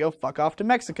 I'm just going to go fuck off to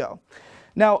Mexico.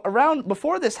 Now,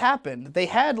 before this happened, they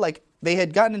had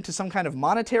gotten into some kind of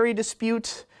monetary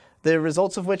dispute, the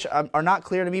results of which are not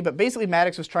clear to me, but basically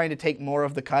Maddox was trying to take more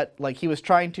of the cut. Like, he was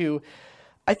trying to,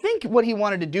 I think what he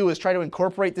wanted to do was try to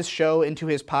incorporate this show into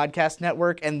his podcast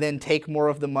network and then take more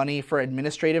of the money for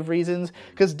administrative reasons,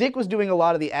 because Dick was doing a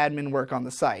lot of the admin work on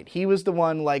the site. He was the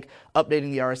one, like,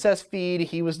 updating the RSS feed.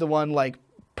 He was the one, like,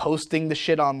 posting the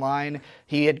shit online.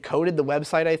 He had coded the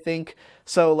website, I think.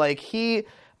 So, like,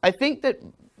 I think that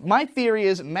my theory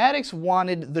is Maddox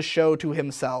wanted the show to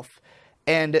himself.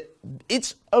 And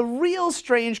it's a real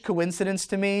strange coincidence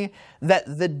to me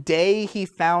that the day he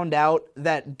found out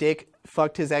that Dick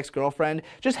fucked his ex-girlfriend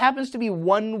just happens to be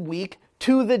 1 week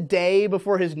to the day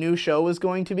before his new show was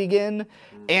going to begin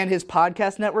and his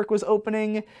podcast network was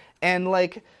opening. And,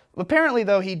 like, apparently,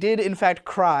 though, he did, in fact,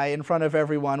 cry in front of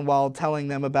everyone while telling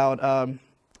them about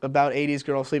about 80s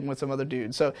girl sleeping with some other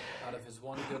dude. So Out of his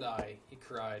one good eye, he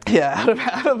cried. yeah,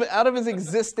 out of his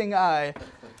existing eye,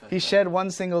 he shed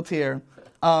one single tear.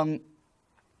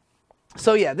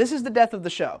 So yeah, this is the death of the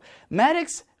show.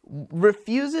 Maddox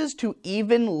refuses to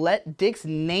even let Dick's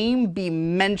name be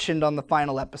mentioned on the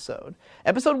final episode.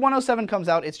 Episode 107 comes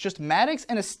out. It's just Maddox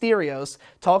and Asterios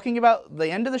talking about the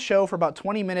end of the show for about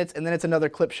 20 minutes, and then it's another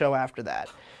clip show after that.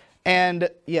 And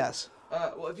yes.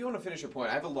 Well, if you want to finish your point,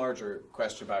 I have a larger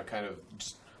question about kind of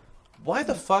just why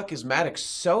the fuck is Maddox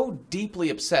so deeply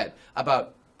upset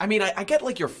about... I mean, I get,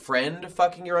 like, your friend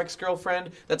fucking your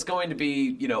ex-girlfriend. That's going to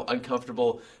be, you know,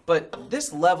 uncomfortable. But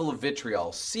this level of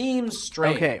vitriol seems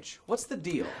strange. Okay. What's the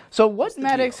deal? So what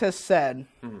Maddox has said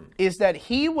is that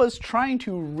he was trying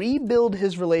to rebuild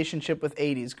his relationship with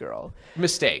 80s girl.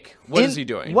 Mistake. What is he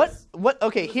doing?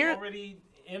 Okay, here... Already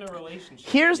in a relationship.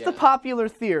 Here's the popular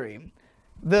theory.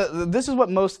 This is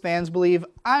what most fans believe.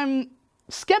 I'm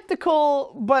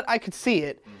skeptical, but I could see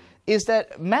it. Is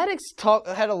that Maddox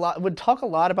would talk a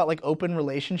lot about like open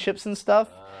relationships and stuff,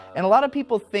 and a lot of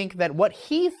people think that what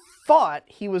he thought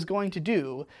he was going to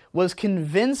do was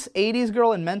convince 80s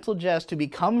girl and Mental Jest to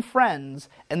become friends,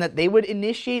 and that they would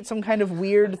initiate some kind of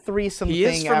weird threesome thing. He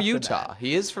is from after Utah. that.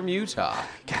 He is from Utah.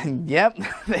 Yep,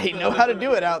 they know how to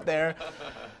do it out there.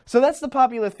 So that's the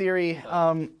popular theory.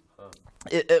 I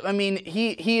mean,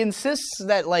 he insists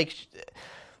that like.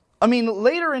 I mean,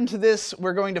 later into this,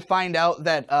 we're going to find out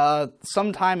that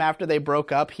sometime after they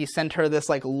broke up, he sent her this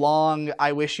like long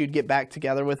 "I wish you'd get back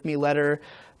together with me" letter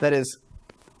that is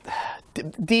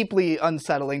deeply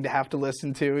unsettling to have to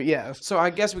listen to. Yes. So I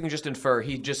guess we can just infer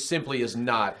he just simply is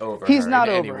not over He's her not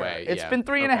in over any her. way. It's been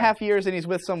 3.5 years and he's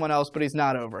with someone else, but he's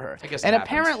not over her. I guess and it happens.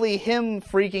 apparently him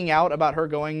freaking out about her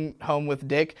going home with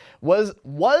Dick was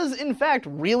in fact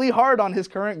really hard on his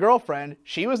current girlfriend.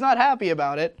 She was not happy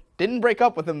about it. Didn't break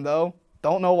up with him though.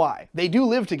 Don't know why. They do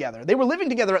live together. They were living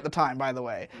together at the time, by the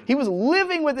way. He was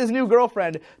living with his new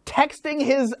girlfriend, texting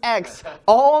his ex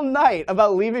all night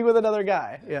about leaving with another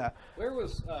guy. Yeah. Where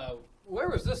was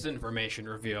this information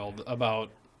revealed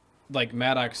about, like,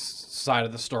 Maddox's side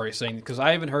of the story? Saying, because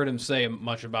I haven't heard him say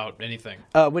much about anything.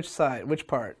 Which side? Which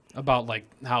part? About like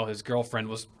how his girlfriend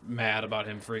was mad about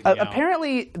him freaking out.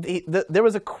 Apparently, there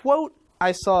was a quote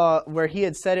I saw where he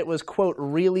had said it was, quote,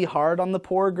 really hard on the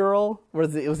poor girl, where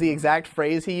it was the exact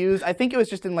phrase he used. I think it was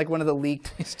just in like one of the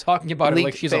leaked. He's talking about it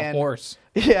like she's a horse.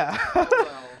 Yeah.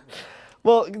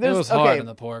 Well, it was hard on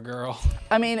the poor girl.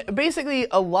 I mean, basically,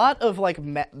 a lot of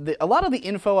the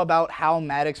info about how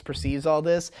Maddox perceives all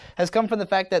this has come from the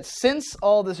fact that since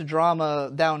all this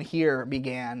drama down here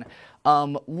began,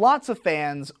 lots of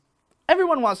fans.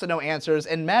 Everyone wants to know answers,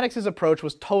 and Maddox's approach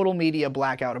was total media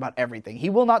blackout about everything. He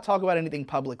will not talk about anything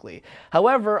publicly.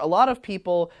 However, a lot of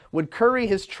people would curry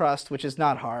his trust, which is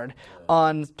not hard,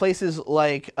 on places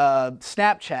like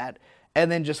Snapchat,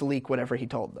 and then just leak whatever he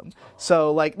told them.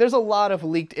 So, like, there's a lot of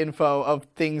leaked info of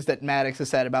things that Maddox has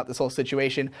said about this whole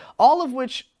situation, all of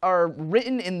which are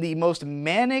written in the most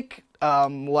manic,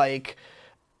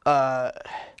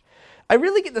 I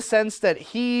really get the sense that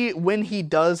when he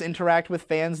does interact with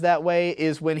fans that way,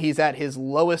 is when he's at his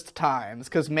lowest times.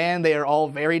 Because, man, they are all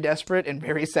very desperate and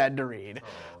very sad to read.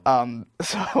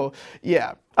 So,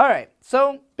 yeah. All right.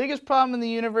 So, biggest problem in the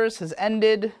universe has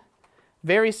ended.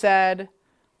 Very sad.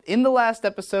 In the last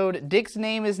episode, Dick's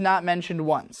name is not mentioned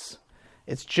once.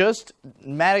 It's just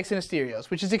Maddox and Asterios,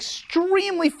 which is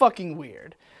extremely fucking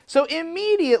weird. So,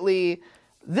 immediately,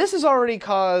 this has already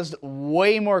caused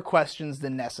way more questions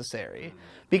than necessary.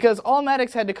 Because all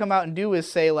Maddox had to come out and do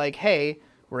is say, like, hey,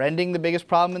 we're ending the biggest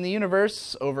problem in the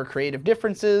universe over creative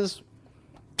differences.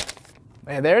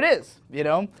 And there it is, you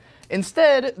know?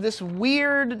 Instead, this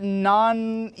weird,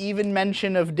 non-even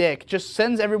mention of Dick just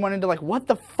sends everyone into, like, what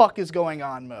the fuck is going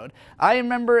on mode. I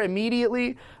remember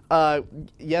immediately,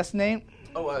 yes, Nate?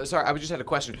 Oh, sorry, I just had a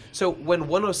question. So when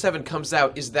 107 comes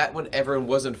out, is that when everyone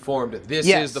was informed this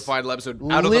is the final episode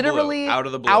out of the blue? Literally,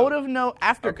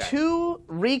 after 2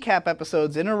 recap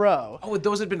episodes in a row. Oh,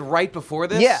 those had been right before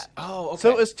this? Yeah. Oh, okay. So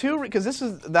it was 2, because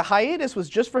the hiatus was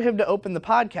just for him to open the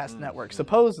podcast network,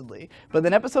 supposedly. But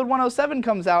then episode 107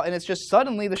 comes out, and it's just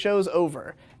suddenly the show's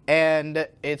over. And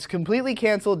it's completely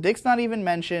canceled. Dick's not even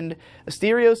mentioned.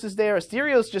 Asterios is there.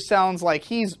 Asterios just sounds like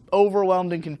he's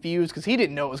overwhelmed and confused because he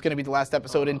didn't know it was going to be the last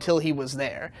episode until he was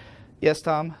there. Yes,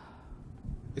 Tom?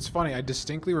 It's funny. I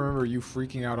distinctly remember you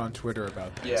freaking out on Twitter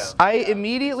about this. Yeah. I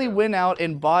immediately went out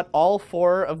and bought all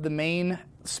 4 of the main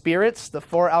spirits, the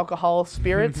 4 alcohol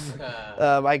spirits.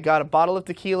 I got a bottle of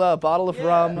tequila, a bottle of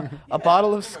rum, a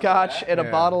bottle of scotch, and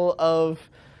a bottle of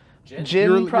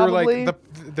Jin probably.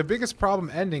 Like the biggest problem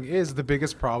ending is the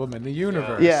biggest problem in the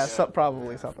universe. Yeah,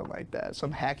 probably something like that.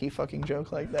 Some hacky fucking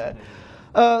joke like that.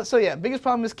 So yeah, biggest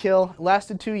problem is kill.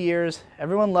 Lasted 2 years.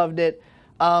 Everyone loved it.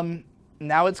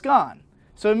 Now it's gone.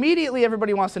 So immediately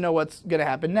everybody wants to know what's going to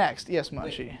happen next. Yes,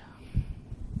 Munchie.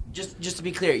 Just to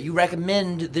be clear, you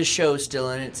recommend this show still,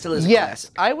 and it still is.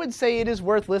 Yes, I would say it is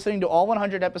worth listening to all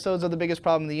 100 episodes of The Biggest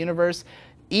Problem in the Universe,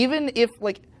 even if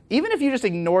you just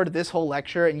ignored this whole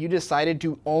lecture and you decided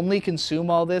to only consume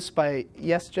all this by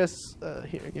here,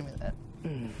 give me that.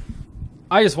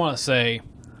 I just want to say,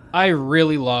 I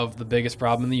really love The Biggest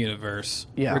Problem in the Universe.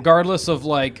 Yeah. Regardless of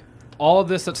like all of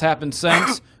this that's happened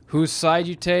since, whose side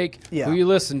you take, who you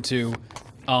listen to.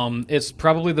 It's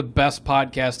probably the best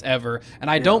podcast ever, and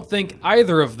I don't think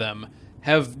either of them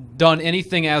have done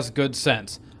anything as good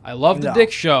since. I love the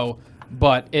Dick Show,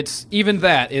 but even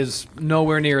that is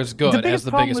nowhere near as good as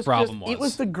The Biggest Problem was. It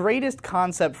was the greatest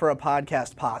concept for a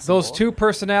podcast possible. Those two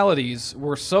personalities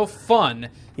were so fun,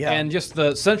 and just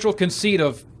the central conceit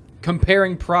of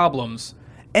comparing problems.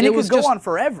 And it could go on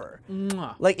forever.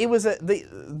 Like it was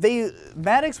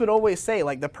Maddox would always say,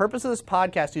 like, the purpose of this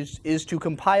podcast is to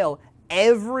compile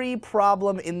every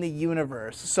problem in the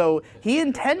universe. So he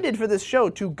intended for this show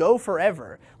to go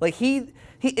forever. Like to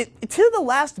the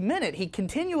last minute, he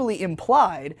continually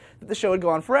implied that the show would go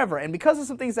on forever. And because of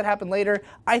some things that happened later,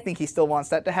 I think he still wants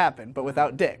that to happen, but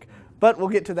without Dick. But we'll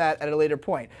get to that at a later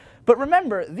point. But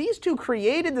remember, these two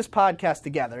created this podcast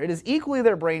together. It is equally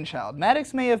their brainchild.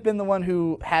 Maddox may have been the one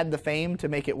who had the fame to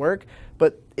make it work,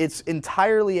 but it's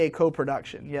entirely a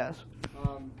co-production. Yes.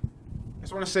 I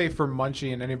just want to say for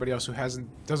Munchie and anybody else who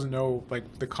doesn't know like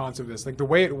the concept of this, like the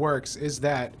way it works is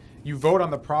that you vote on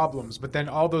the problems, but then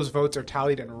all those votes are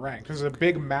tallied and ranked. There's a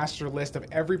big master list of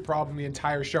every problem in the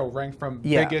entire show, ranked from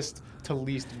biggest to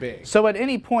least big. So at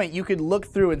any point, you could look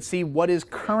through and see what is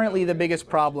currently the biggest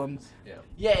problem.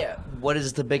 Yeah. What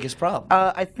is the biggest problem?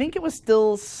 I think it was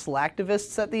still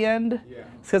slacktivists at the end. Yeah.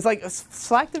 Because like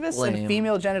slacktivists and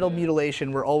female genital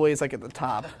mutilation were always like at the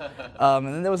top. And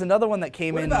then there was another one that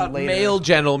came in later. Male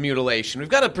genital mutilation? We've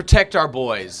got to protect our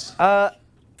boys.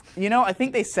 You know, I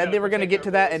think they said they were going to get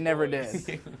to that and never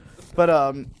did. But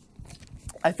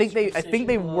I think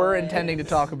they were intending to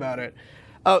talk about it.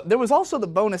 There was also the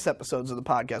bonus episodes of the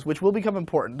podcast, which will become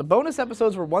important. The bonus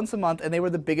episodes were once a month, and they were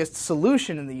the biggest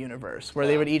solution in the universe, where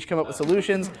they would each come up with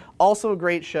solutions. Also a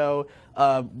great show.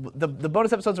 The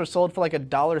bonus episodes were sold for like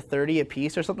 $1.30 a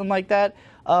piece or something like that.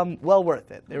 Well worth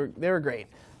it. They were great.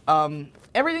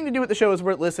 Everything to do with the show is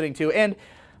worth listening to, and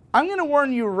I'm going to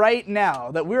warn you right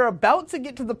now that we're about to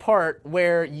get to the part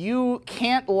where you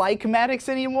can't like Maddox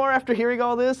anymore after hearing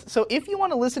all this. So if you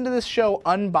want to listen to this show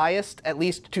unbiased, at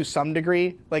least to some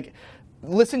degree, like,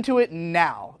 listen to it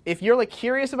now. If you're like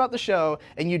curious about the show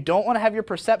and you don't want to have your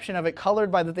perception of it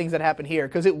colored by the things that happen here,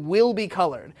 because it will be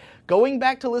colored, going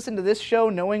back to listen to this show,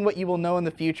 knowing what you will know in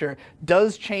the future,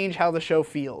 does change how the show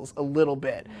feels a little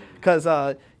bit. Because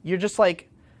you're just like,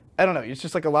 I don't know, it's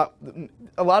just like a lot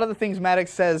of the things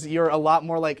Maddox says, you're a lot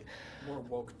more like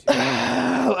woke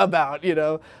about, you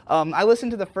know. I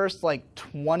listened to the first like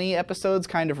 20 episodes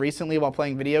kind of recently while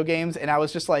playing video games, and I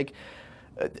was just like,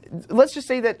 let's just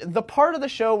say that the part of the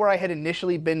show where I had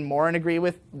initially been more in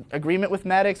agreement with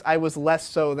Maddox, I was less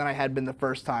so than I had been the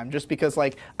first time, just because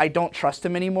like I don't trust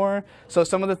him anymore. So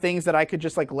some of the things that I could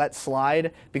just like let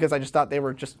slide because I just thought they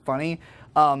were just funny,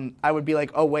 I would be like,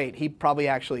 oh wait, he probably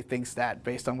actually thinks that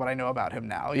based on what I know about him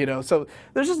now, you know. So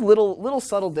there's just little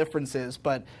subtle differences,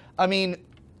 but I mean,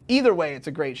 either way, it's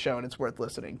a great show and it's worth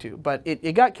listening to. But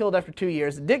it got killed after 2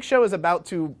 years. The Dick Show is about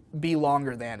to be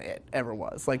longer than it ever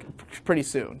was, like pretty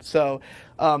soon. So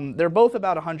they're both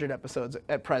about 100 episodes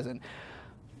at present.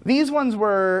 These ones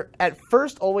were at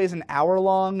first always an hour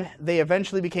long. They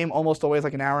eventually became almost always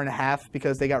like an hour and a half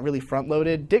because they got really front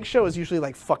loaded. Dick Show is usually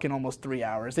like fucking almost 3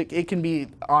 hours. It can be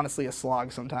honestly a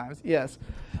slog sometimes. Yes.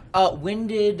 When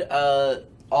did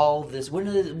all this? When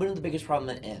did the biggest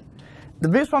problem end? The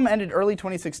biggest problem ended early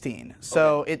 2016.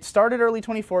 So it started early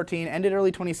 2014, ended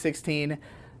early 2016.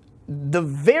 The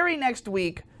very next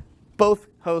week, both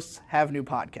hosts have new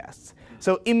podcasts.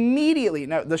 So immediately,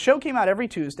 now the show came out every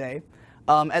Tuesday.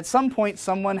 At some point,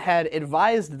 someone had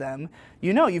advised them,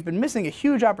 you know, you've been missing a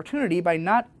huge opportunity by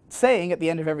not saying at the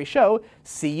end of every show,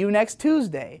 see you next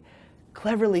Tuesday,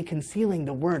 cleverly concealing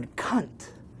the word cunt.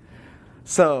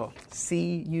 So,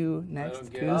 see you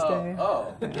next Tuesday.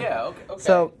 Yeah, okay.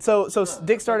 So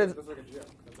Dick started,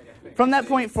 from that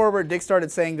point forward, Dick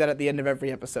started saying that at the end of every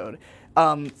episode.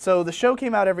 So the show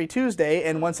came out every Tuesday,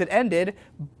 and once it ended,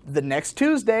 the next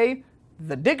Tuesday,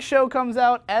 the Dick Show comes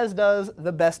out, as does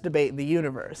the best debate in the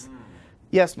universe.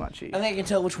 Yes, Munchie. I think I can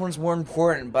tell which one's more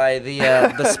important by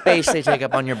the space they take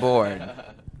up on your board.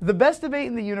 The best debate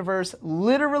in the universe,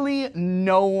 literally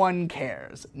no one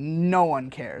cares. No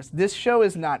one cares. This show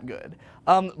is not good.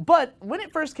 But when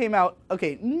it first came out,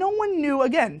 okay, no one knew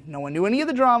any of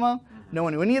the drama. No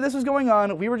one knew any of this was going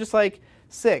on. We were just like,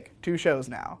 sick, 2 shows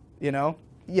now, you know?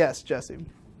 Yes, Jesse.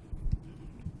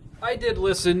 I did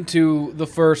listen to the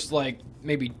first, like,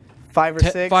 maybe 5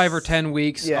 or 10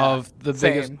 weeks of the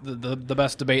biggest, the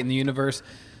best debate in the universe.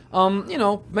 You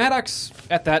know, Maddox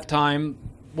at that time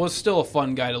was still a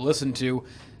fun guy to listen to,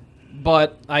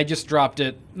 but I just dropped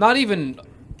it. Not even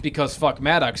because fuck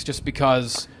Maddox, just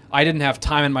because I didn't have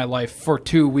time in my life for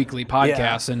 2 weekly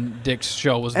podcasts, and Dick's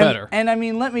show was better. And I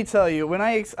mean, let me tell you, when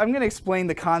I'm going to explain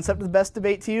the concept of the best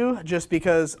debate to you, just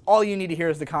because all you need to hear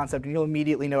is the concept, and you'll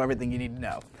immediately know everything you need to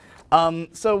know.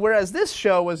 So whereas this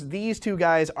show was these 2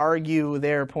 guys argue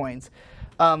their points.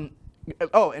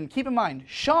 Oh, and keep in mind,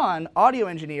 Sean, audio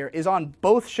engineer, is on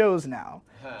both shows now.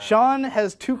 Sean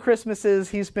has 2 Christmases.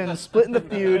 He's been splitting the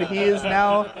feud. He is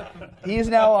now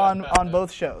on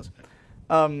both shows.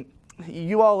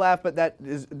 You all laugh, but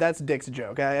that's Dick's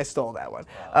joke. I stole that one.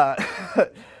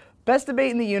 Best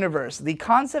debate in the universe. The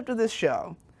concept of this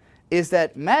show is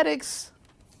that Maddox.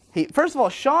 First of all,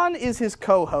 Sean is his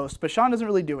co-host, but Sean doesn't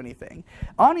really do anything.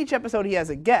 On each episode, he has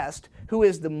a guest who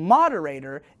is the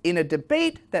moderator in a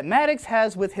debate that Maddox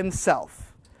has with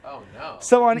himself. Oh no!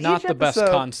 So on Not each the episode,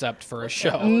 best concept for a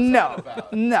show.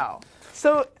 No.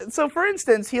 So for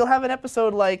instance, he'll have an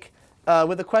episode like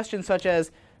with a question such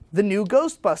as the new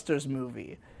Ghostbusters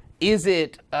movie. Is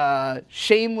it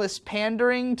shameless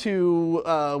pandering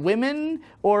to women,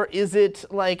 or is it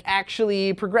like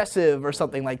actually progressive or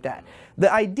something like that?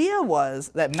 The idea was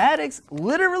that Maddox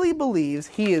literally believes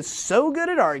he is so good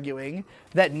at arguing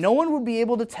that no one would be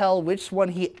able to tell which one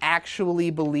he actually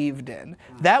believed in.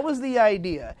 That was the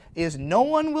idea, is no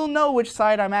one will know which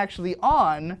side I'm actually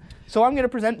on, so I'm going to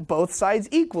present both sides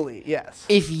equally, yes.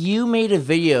 If you made a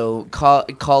video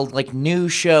called like New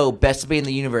Show Best Debate in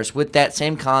the Universe with that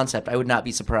same concept, I would not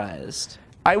be surprised.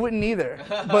 I wouldn't either,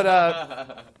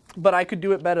 but I could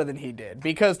do it better than he did,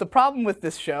 because the problem with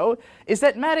this show is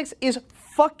that Maddox is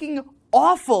fucking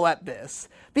awful at this,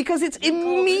 because it's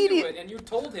immediate. And you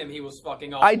told him he was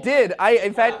fucking awful. I did.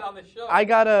 In fact, I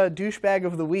got a douchebag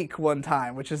of the week one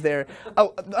time, which is there.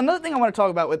 Oh, another thing I want to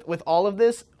talk about with all of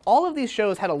this. All of these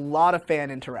shows had a lot of fan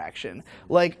interaction.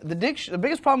 Like the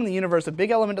biggest problem in the universe, a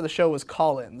big element of the show was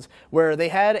call-ins, where they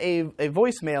had a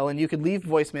voicemail and you could leave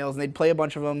voicemails and they'd play a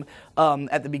bunch of them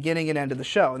at the beginning and end of the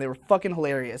show, and they were fucking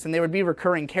hilarious. And they would be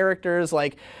recurring characters,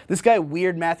 like this guy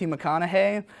Weird Matthew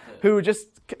McConaughey, who just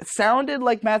sounded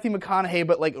like Matthew McConaughey,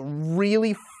 but like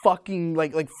really fucking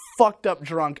like fucked up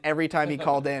drunk every time he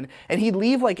called in, and he'd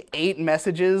leave like 8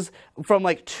 messages from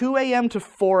like 2 a.m. to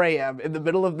 4 a.m. in the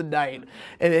middle of the night,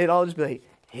 and it'd all just be like,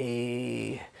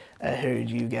 hey, I heard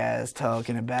you guys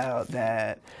talking about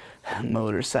that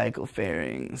motorcycle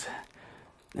fairings.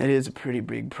 That is a pretty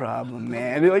big problem,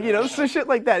 man. Like, you know, so shit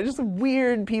like that. Just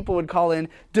weird people would call in.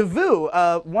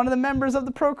 Devu, one of the members of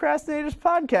the Procrastinators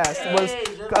podcast, was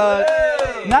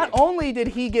not only did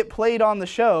he get played on the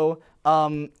show,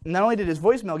 not only did his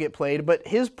voicemail get played, but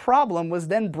his problem was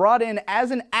then brought in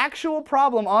as an actual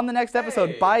problem on the next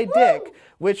episode by Dick,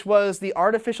 which was the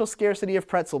artificial scarcity of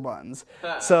pretzel buns.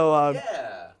 So,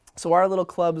 so our little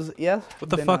clubs, yeah. What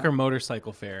the fuck are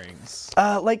motorcycle fairings?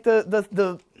 Like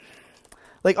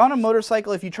like on a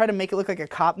motorcycle, if you try to make it look like a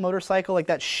cop motorcycle, like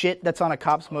that shit that's on a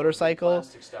cop's motorcycle.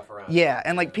 Plastic stuff around. Yeah,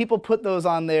 and like people put those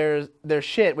on their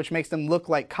shit, which makes them look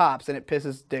like cops, and it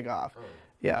pisses Dick off.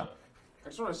 Yeah. I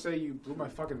just want to say you blew my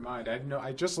fucking mind.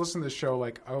 I just listened to the show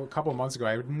like a couple months ago.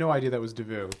 I had no idea that was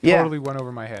Devu. Yeah. Totally went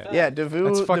over my head. Yeah,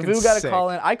 Devu got a sick. call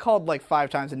in. I called like 5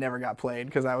 times and never got played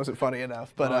because I wasn't funny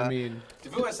enough. But I mean,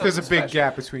 Devu there's a big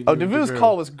gap between. Oh, you and Devu's Devu.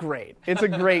 call was great. It's a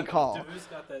great call. Devu's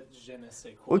got that je ne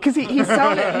sais quoi. Well, because he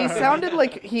sounded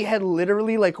like he had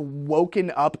literally like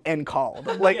woken up and called.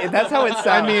 Like that's how it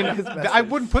sounded. I mean, I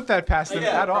wouldn't put that past him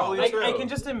at all. I can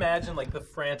just imagine like the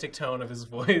frantic tone of his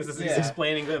voice as he's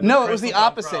explaining the No, it was the crystal ball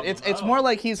opposite. problem. It's more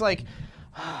like he's like,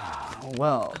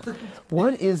 well,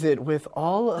 what is it with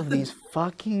all of these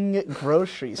fucking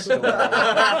grocery stores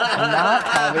not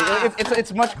having?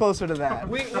 It's much closer to that.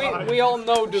 We all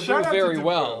know Shout Devu out to very Devu.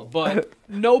 well, but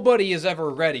nobody is ever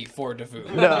ready for Devu.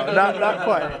 No, not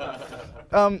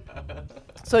quite.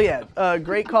 So yeah,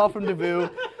 great call from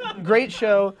Devu. Great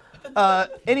show.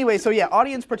 Anyway, so yeah,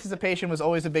 audience participation was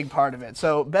always a big part of it.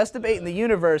 So Best Debate in the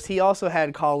Universe, he also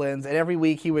had call-ins, and every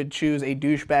week he would choose a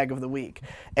douchebag of the week.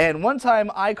 And one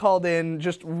time I called in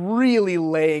just really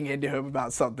laying into him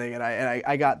about something, and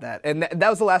I got that. And that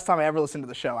was the last time I ever listened to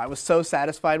the show. I was so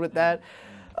satisfied with that.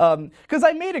 Because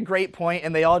I made a great point,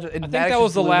 and they all just... I think that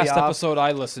was the last episode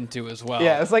I listened to as well.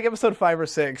 Yeah, it's like episode 5 or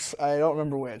 6. I don't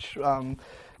remember which.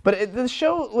 But the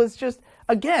show was just...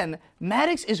 Again,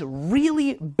 Maddox is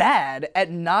really bad at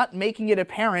not making it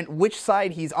apparent which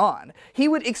side he's on. He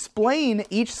would explain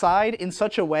each side in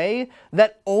such a way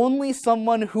that only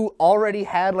someone who already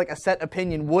had like a set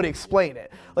opinion would explain it.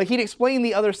 Like he'd explain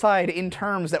the other side in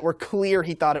terms that were clear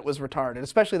he thought it was retarded,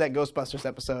 especially that Ghostbusters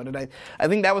episode. And I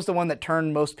think that was the one that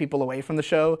turned most people away from the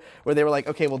show, where they were like,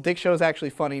 okay, well, Dick's show is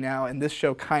actually funny now, and this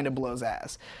show kind of blows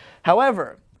ass.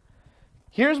 However,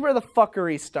 here's where the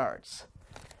fuckery starts.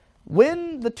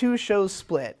 When the two shows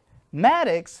split,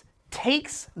 Maddox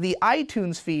takes the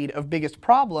iTunes feed of Biggest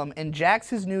Problem and jacks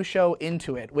his new show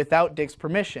into it without Dick's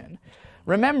permission.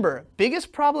 Remember,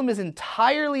 Biggest Problem is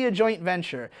entirely a joint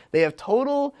venture. They have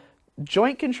total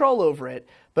joint control over it,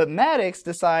 but Maddox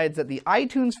decides that the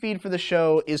iTunes feed for the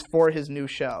show is for his new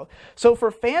show. So for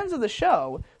fans of the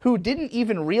show who didn't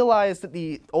even realize that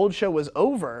the old show was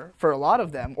over for a lot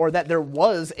of them, or that there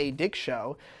was a Dick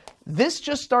show, this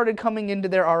just started coming into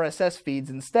their RSS feeds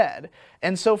instead.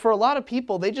 And so for a lot of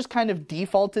people, they just kind of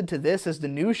defaulted to this as the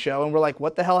new show and were like,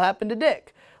 what the hell happened to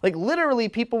Dick? Like literally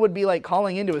people would be like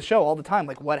calling into his show all the time,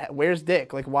 like where's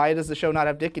Dick? Like why does the show not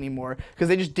have Dick anymore? Because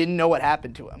they just didn't know what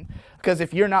happened to him. Because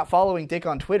if you're not following Dick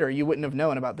on Twitter, you wouldn't have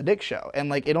known about the Dick show. And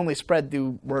like it only spread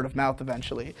through word of mouth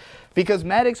eventually. Because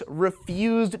Maddox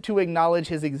refused to acknowledge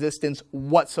his existence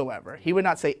whatsoever. He would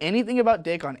not say anything about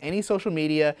Dick on any social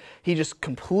media. He just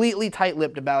completely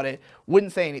tight-lipped about it,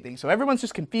 wouldn't say anything. So everyone's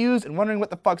just confused and wondering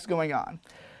what the fuck's going on.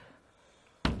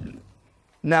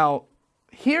 Now,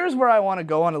 here's where I want to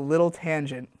go on a little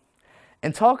tangent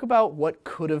and talk about what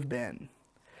could have been,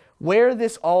 where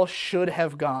this all should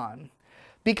have gone.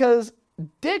 Because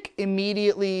Dick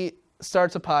immediately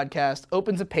starts a podcast,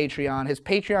 opens a Patreon. His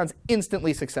Patreon's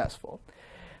instantly successful.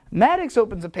 Maddox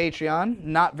opens a Patreon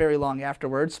not very long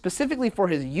afterwards, specifically for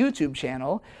his YouTube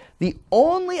channel. The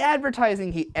only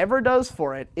advertising he ever does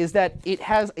for it is that it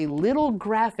has a little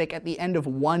graphic at the end of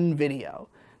one video.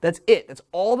 That's it. That's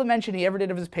all the mention he ever did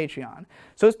of his Patreon.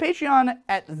 So his Patreon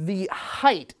at the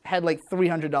height had like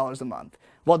 $300 a month,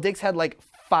 while Dick's had like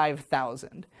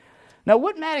 $5,000. Now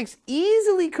what Maddox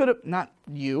easily could have,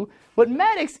 what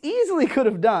Maddox easily could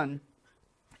have done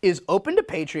is opened a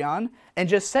Patreon and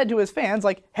just said to his fans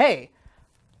like, hey,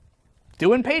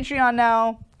 doing Patreon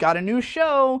now, got a new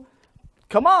show,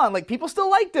 come on, like people still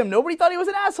liked him. Nobody thought he was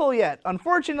an asshole yet.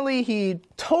 Unfortunately, he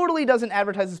totally doesn't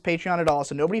advertise his Patreon at all,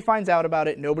 so nobody finds out about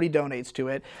it, nobody donates to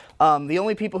it. The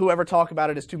only people who ever talk about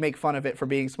it is to make fun of it for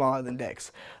being smaller than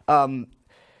Dick's. And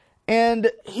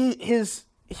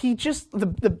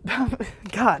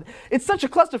God, it's such a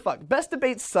clusterfuck. Best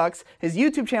Debate sucks. His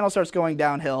YouTube channel starts going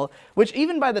downhill, which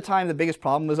even by the time the Biggest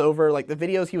Problem was over, like the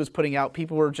videos he was putting out,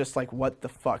 people were just like, what the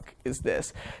fuck is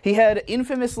this? He had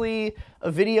infamously a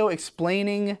video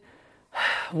explaining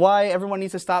why everyone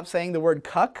needs to stop saying the word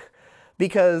cuck,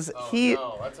 because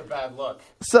no, that's a bad look.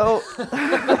 So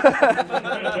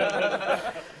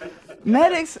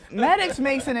Maddox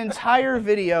makes an entire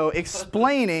video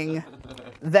explaining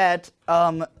that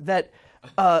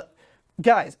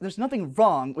guys, there's nothing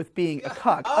wrong with being a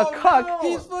cuck. A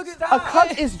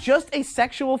cuck is just a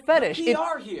sexual fetish.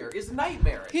 PR here is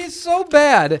nightmare. He's so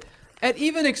bad at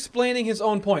even explaining his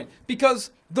own point,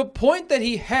 because the point that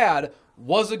he had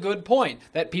was a good point,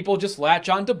 that people just latch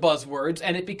on to buzzwords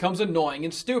and it becomes annoying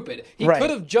and stupid. He could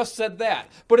have just said that,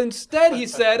 but instead he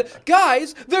said,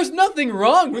 guys, there's nothing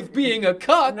wrong with being a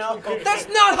cuck. No. That's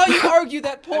not how you argue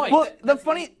that point. Well,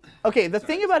 the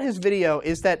thing about his video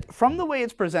is that from the way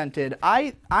it's presented,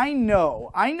 I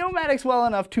know Maddox well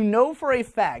enough to know for a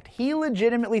fact he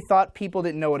legitimately thought people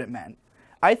didn't know what it meant.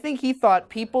 I think he thought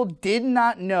people did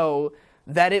not know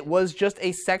that it was just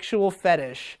a sexual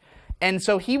fetish. And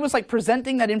so he was like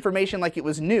presenting that information like it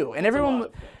was new. And everyone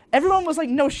was like,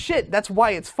 no shit, that's why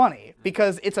it's funny.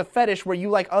 Because it's a fetish where you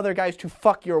like other guys to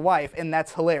fuck your wife, and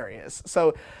that's hilarious.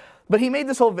 So, but he made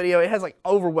this whole video. It has like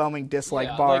overwhelming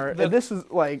dislike bar. And this is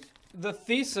like... The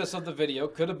thesis of the video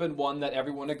could have been one that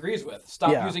everyone agrees with.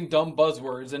 Stop using dumb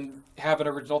buzzwords and have an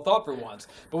original thought for once.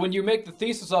 But when you make the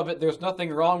thesis of it, there's nothing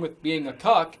wrong with being a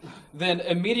cuck, then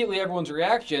immediately everyone's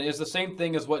reaction is the same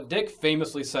thing as what Dick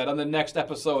famously said on the next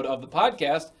episode of the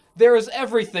podcast. There is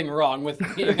everything wrong with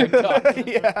being a cuck.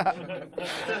 Yeah.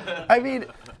 I mean,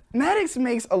 Maddox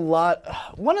makes a lot.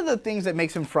 One of the things that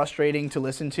makes him frustrating to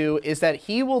listen to is that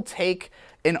he will take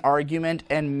an argument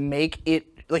and make it.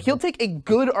 Like, he'll take a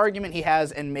good argument he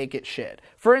has and make it shit.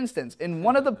 For instance, in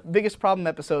one of the biggest problem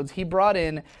episodes, he brought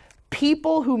in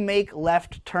people who make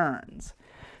left turns.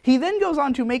 He then goes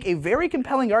on to make a very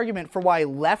compelling argument for why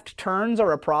left turns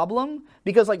are a problem,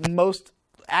 because like most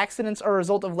accidents are a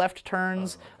result of left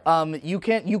turns. You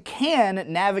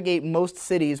can navigate most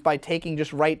cities by taking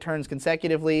just right turns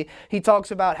consecutively. He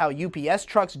talks about how UPS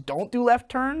trucks don't do left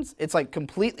turns. It's like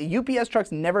completely, UPS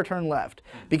trucks never turn left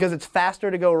because it's faster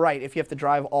to go right if you have to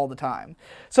drive all the time.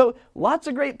 So lots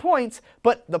of great points,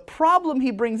 but the problem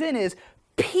he brings in is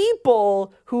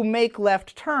people who make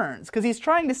left turns, because he's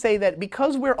trying to say that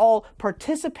because we're all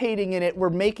participating in it,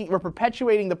 we're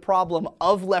perpetuating the problem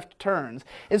of left turns,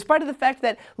 in spite of the fact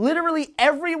that literally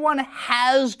everyone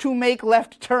has to make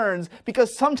left turns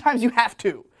because sometimes you have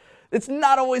to. It's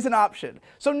not always an option.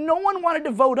 So no one wanted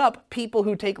to vote up people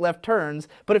who take left turns,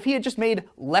 but if he had just made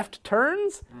left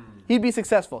turns, he'd be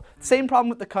successful. Same problem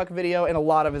with the cuck video and a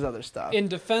lot of his other stuff. In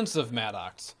defense of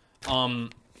Maddox,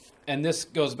 and this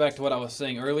goes back to what I was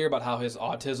saying earlier about how his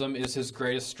autism is his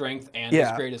greatest strength and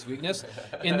his greatest weakness.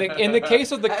 In the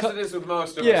case of the as it is with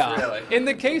most of us, really. In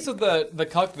the case of the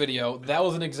cuck video, that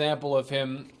was an example of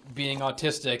him being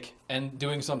autistic and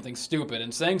doing something stupid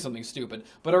and saying something stupid.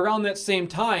 But around that same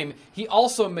time, he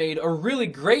also made a really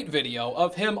great video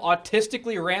of him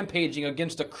autistically rampaging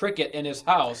against a cricket in his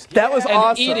house. That was and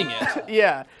awesome. Eating it.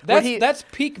 Yeah. That's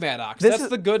peak Maddox. That's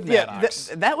the good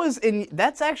Maddox.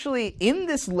 That's actually in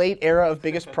this late era of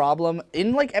Biggest Problem,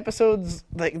 in like episodes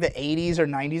like the 80s or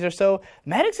 90s or so,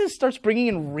 Maddox starts bringing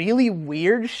in really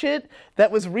weird shit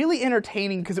that was really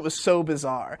entertaining because it was so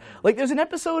bizarre. Like there's an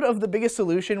episode of The Biggest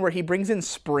Solution where he brings in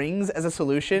springs as a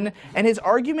solution, and his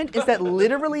argument is that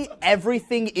literally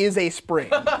everything is a spring.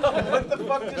 What the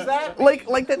fuck does that mean?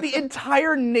 Like that the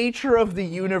entire nature of the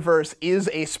universe is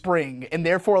a spring, and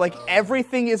therefore like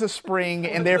everything is a spring,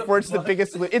 and therefore it's the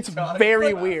biggest solution. It's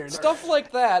very weird. Stuff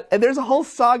like that. And there's a whole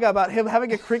saga about him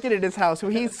having a cricket in his house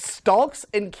where he stalks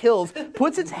and kills,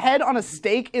 puts its head on a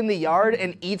stake in the yard,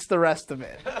 and eats the rest of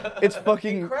it. It's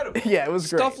fucking incredible. Yeah, it was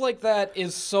great. Stuff like that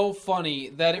is so funny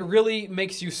that it really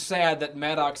makes you sad that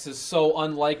Maddox is so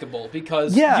unlikable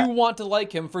because you want to like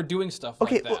him for doing stuff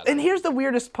like that. And here's the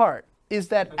weirdest part, is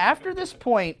that after this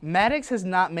point, Maddox has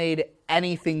not made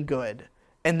anything good.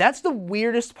 And that's the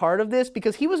weirdest part of this,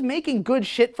 because he was making good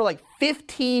shit for like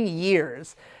 15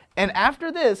 years. And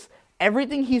after this,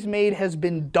 everything he's made has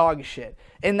been dog shit.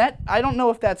 And that, I don't know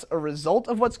if that's a result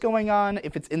of what's going on,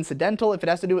 if it's incidental, if it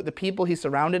has to do with the people he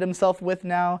surrounded himself with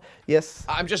now. Yes?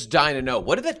 I'm just dying to know.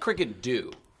 What did that cricket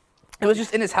do? It was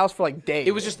just in his house for like days.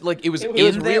 It was just like, it was in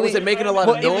there? Really, was it making a lot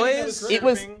of noise? It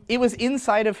was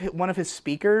inside of one of his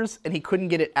speakers, and he couldn't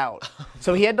get it out.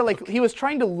 So he had to like, he was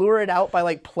trying to lure it out by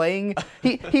like playing.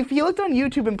 He looked on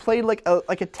YouTube and played like a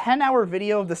 10-hour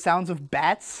video of the sounds of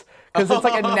bats. Because it's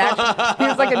like he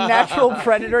was like a natural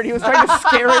predator, and he was trying to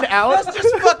scare it out. That's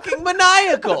just fucking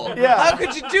maniacal. Yeah. How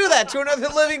could you do that to another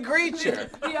living creature?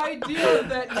 The idea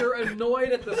that you're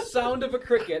annoyed at the sound of a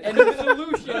cricket and a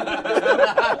solution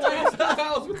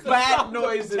with Bad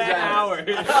noises. 10 hours.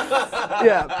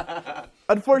 Yeah.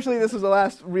 Unfortunately, this was the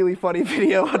last really funny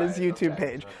video on his YouTube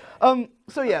page.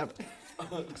 So yeah.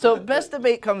 So Best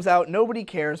Debate comes out, nobody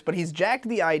cares, but he's jacked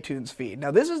the iTunes feed. Now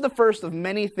this is the first of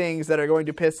many things that are going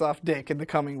to piss off Dick in the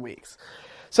coming weeks.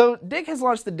 So Dick has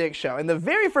launched the Dick Show. In the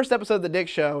very first episode of the Dick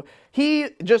Show, he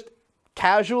just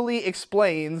casually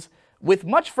explains, with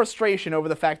much frustration over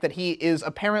the fact that he is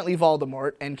apparently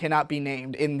Voldemort and cannot be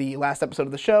named in the last episode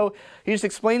of the show, he just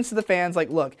explains to the fans, like,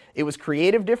 look, it was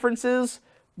creative differences,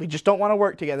 we just don't want to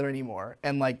work together anymore,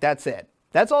 and like, that's it.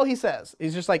 That's all he says.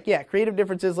 He's just like, yeah, creative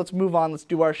differences, let's move on, let's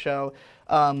do our show.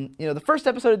 The first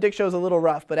episode of Dick Show is a little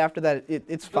rough, but after that,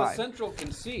 it's fine. The central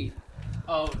conceit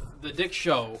of the Dick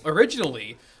Show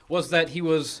originally was that he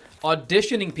was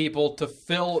auditioning people to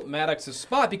fill Maddox's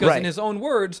spot because, in his own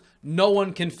words, no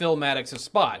one can fill Maddox's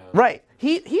spot. Right.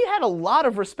 He had a lot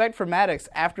of respect for Maddox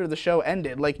after the show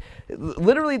ended. Like,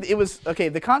 literally, it was, okay,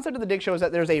 the concept of the Dick Show is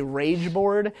that there's a rage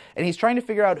board, and he's trying to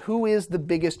figure out who is the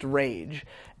biggest rage.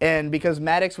 And because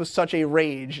Maddox was such a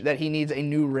rage that he needs a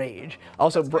new rage.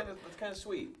 Also, That's kind of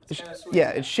sweet. Yeah,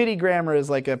 it's shitty grammar is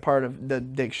like a part of the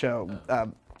Dick Show.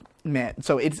 Man,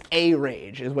 so it's a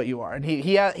rage is what you are. And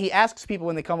he asks people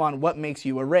when they come on, what makes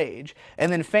you a rage?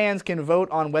 And then fans can vote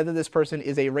on whether this person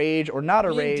is a rage or not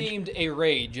a rage. Being deemed a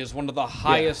rage is one of the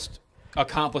highest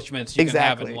accomplishments you can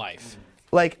have in life.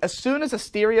 Like, as soon as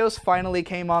Asterios finally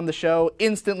came on the show,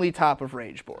 instantly top of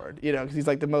Rage Board, you know, because he's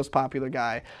like the most popular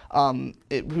guy,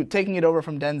 taking it over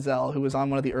from Denzel, who was on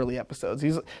one of the early episodes.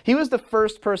 He was the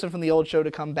first person from the old show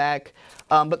to come back,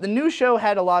 but the new show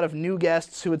had a lot of new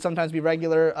guests who would sometimes be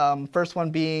regular, first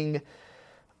one being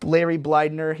Larry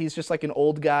Blydner. He's just like an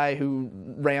old guy who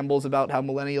rambles about how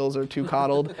millennials are too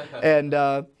coddled,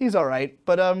 and he's all right,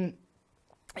 but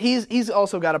He's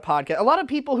also got a podcast. A lot of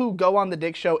people who go on the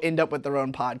Dick Show end up with their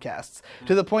own podcasts,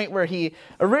 to the point where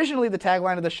originally the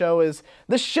tagline of the show is,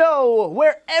 the show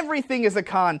where everything is a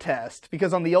contest,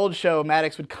 because on the old show,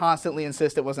 Maddox would constantly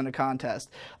insist it wasn't a contest.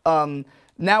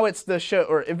 Now it's the show,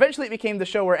 or eventually it became the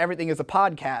show where everything is a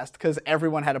podcast, because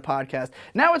everyone had a podcast.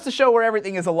 Now it's the show where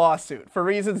everything is a lawsuit, for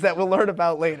reasons that we'll learn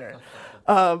about later.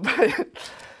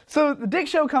 So the Dick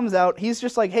Show comes out, he's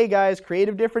just like, hey guys,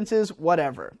 creative differences,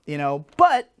 whatever, you know.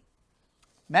 But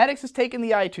Maddox has taken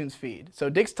the iTunes feed. So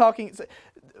Dick's talking,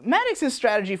 Maddox's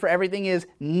strategy for everything is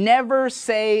never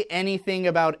say anything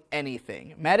about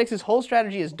anything. Maddox's whole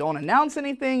strategy is don't announce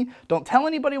anything, don't tell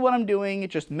anybody what I'm doing,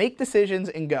 just make decisions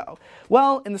and go.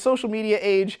 Well, in the social media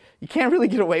age, you can't really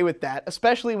get away with that,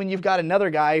 especially when you've got another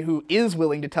guy who is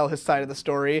willing to tell his side of the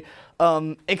story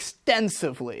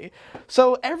extensively.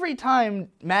 So every time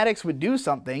Maddox would do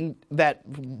something that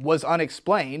was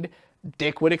unexplained,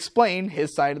 Dick would explain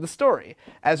his side of the story.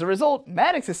 As a result,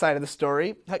 Maddox's side of the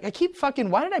story, I keep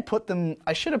fucking, why did I put them,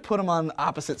 I should have put them on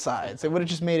opposite sides. It would have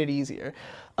just made it easier.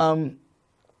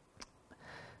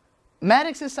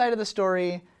 Maddox's side of the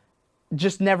story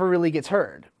just never really gets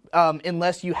heard,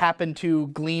 unless you happen to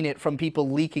glean it from people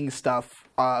leaking stuff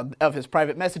of his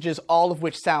private messages, all of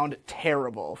which sound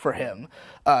terrible for him,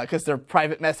 because they're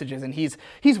private messages, and he's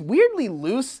weirdly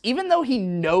loose. Even though he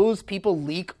knows people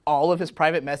leak all of his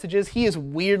private messages, he is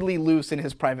weirdly loose in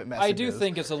his private messages. I do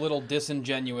think it's a little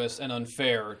disingenuous and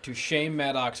unfair to shame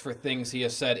Maddox for things he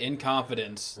has said in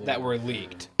confidence that were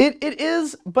leaked. It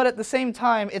is, but at the same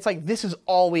time, it's like, this is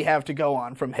all we have to go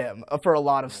on from him for a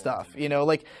lot of stuff, you know,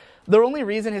 like, the only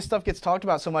reason his stuff gets talked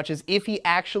about so much is if he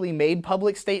actually made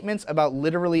public statements about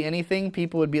literally anything,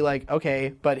 people would be like,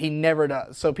 okay, but he never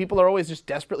does. So people are always just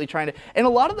desperately trying to, and a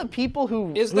lot of the people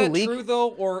who Is that leak, true, though?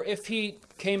 Or if he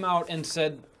came out and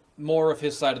said more of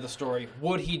his side of the story,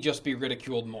 would he just be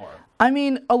ridiculed more? I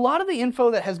mean, a lot of the info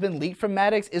that has been leaked from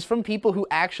Maddox is from people who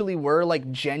actually were,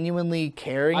 like, genuinely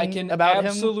caring about him. I can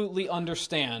absolutely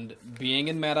understand being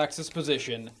in Maddox's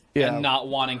position and not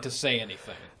wanting to say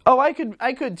anything. Oh, I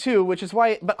could too, which is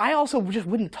why, but I also just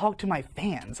wouldn't talk to my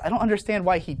fans. I don't understand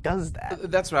why he does that.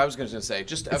 That's what I was going to say.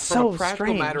 Just from a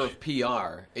practical matter of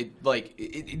PR,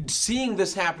 seeing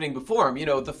this happening before him, you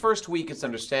know, the first week it's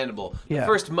understandable, the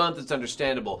first month it's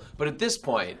understable, but at this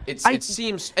point, it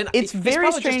seems, and it's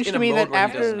very strange to me that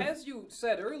after, as you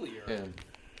said earlier,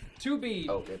 to be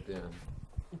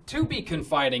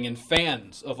confiding in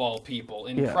fans of all people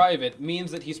in private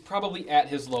means that he's probably at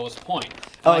his lowest point.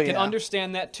 And I can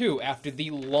understand that too after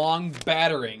the long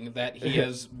battering that he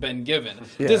has been given.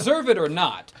 Deserve it or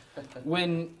not,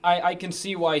 when I can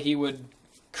see why he would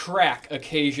crack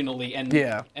occasionally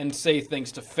and say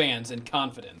things to fans in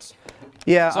confidence.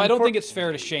 Yeah. So I don't think it's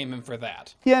fair to shame him for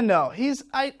that. Yeah, no.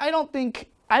 I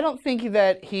don't think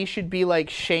that he should be, like,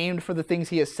 shamed for the things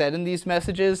he has said in these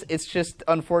messages. It's just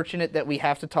unfortunate that we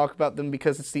have to talk about them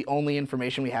because it's the only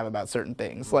information we have about certain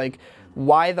things. Like,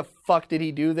 why the fuck did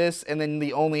he do this? And then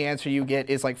the only answer you get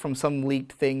is, like, from some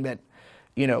leaked thing that,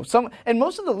 you know, and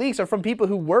most of the leaks are from people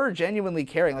who were genuinely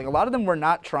caring. Like, a lot of them were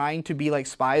not trying to be, like,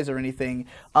 spies or anything.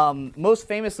 Most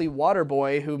famously,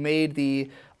 Waterboy, who made the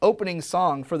opening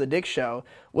song for the Dick Show,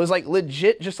 was, like,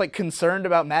 legit just, like, concerned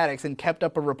about Maddox and kept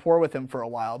up a rapport with him for a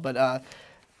while. But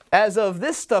as of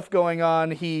this stuff going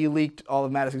on, he leaked all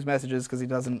of Maddox's messages because he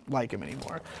doesn't like him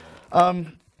anymore.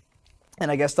 And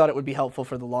I guess thought it would be helpful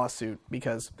for the lawsuit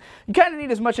because you kind of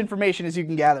need as much information as you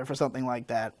can gather for something like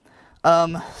that.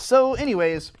 So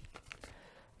anyways,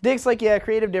 Dick's like, yeah,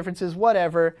 creative differences,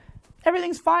 whatever.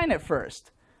 Everything's fine at first.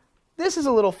 This is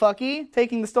a little fucky,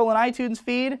 taking the stolen iTunes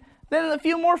feed. Then a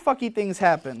few more fucky things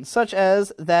happen, such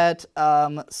as that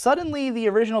suddenly the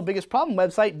original Biggest Problem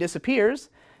website disappears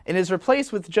and is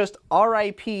replaced with just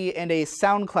RIP and a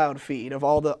SoundCloud feed of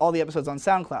all the episodes on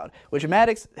SoundCloud, which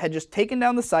Maddox had just taken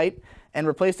down the site and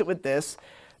replaced it with this.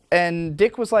 And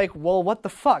Dick was like, well, what the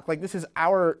fuck? Like, this is,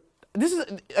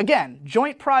 again,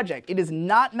 joint project. It is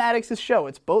not Maddox's show.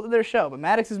 It's both of their show, but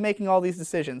Maddox is making all these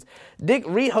decisions. Dick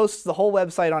rehosts the whole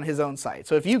website on his own site.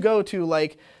 So if you go to,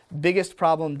 like,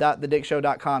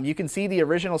 biggestproblem.thedickshow.com, you can see the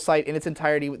original site in its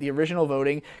entirety with the original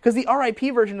voting, because the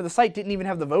RIP version of the site didn't even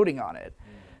have the voting on it.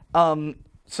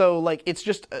 So, like, it's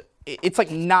just, it's,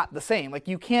 like, not the same. Like,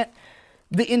 you can't,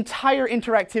 the entire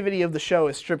interactivity of the show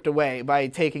is stripped away by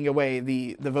taking away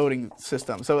the voting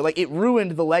system. So like it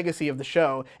ruined the legacy of the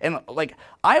show. And like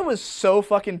I was so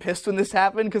fucking pissed when this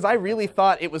happened because I really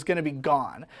thought it was going to be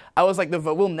gone. I was like,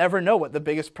 we'll never know what the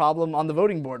biggest problem on the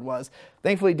voting board was.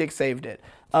 Thankfully, Dick saved it.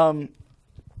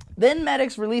 Then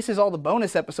Maddox releases all the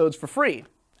bonus episodes for free,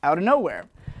 out of nowhere.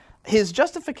 His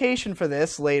justification for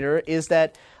this later is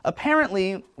that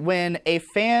apparently when a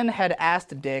fan had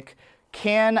asked Dick,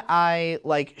 can I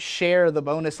like share the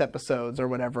bonus episodes or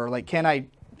whatever, like can I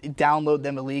download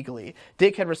them illegally,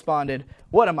 Dick had responded,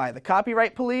 what am I, the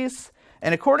copyright police?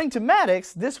 And according to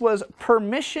Maddox, this was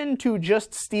permission to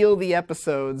just steal the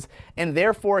episodes, and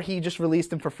therefore he just released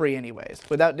them for free anyways.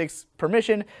 Without Dick's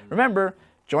permission, remember,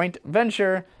 joint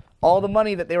venture, all the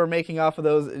money that they were making off of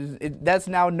those, that's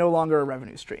now no longer a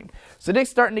revenue stream. So Dick's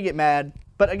starting to get mad,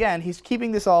 but again, he's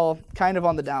keeping this all kind of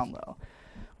on the down low.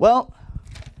 Well,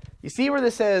 you see where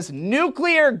this says,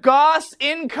 nuclear Goss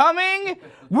incoming?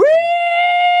 Woo!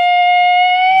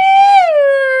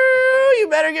 You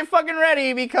better get fucking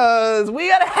ready because we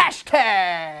got a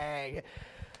hashtag.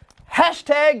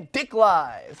 Hashtag Dick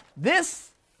Lies. This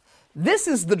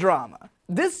is the drama.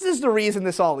 This is the reason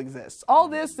this all exists. All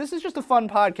this is just a fun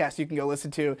podcast you can go listen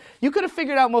to. You could have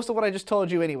figured out most of what I just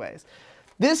told you anyways.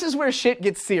 This is where shit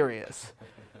gets serious.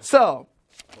 So,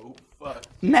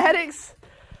 Maddox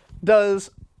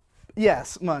does...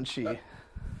 Yes, Munchie.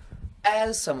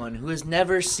 As someone who has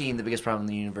never seen The Biggest Problem in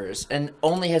the Universe and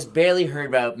only has barely heard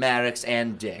about Maddox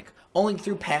and Dick, only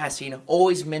through passing,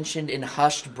 always mentioned in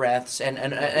hushed breaths and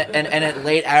at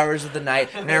late hours of the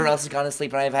night when everyone else has gone to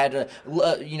sleep, and I've had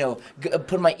to,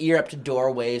 put my ear up to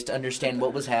doorways to understand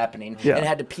what was happening, and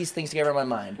had to piece things together in my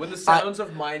mind. When the sounds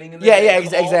of mining in the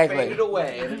exactly. all faded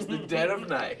away, and it's the dead of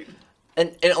night.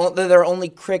 And there are only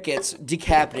crickets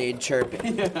decapitated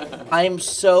chirping. I am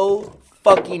so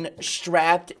fucking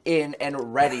strapped in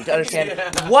and ready to understand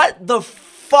what the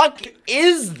fuck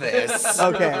is this?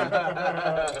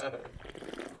 Okay.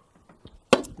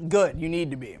 Good, you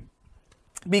need to be.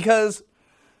 Because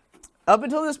up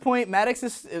until this point, Maddox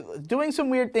is doing some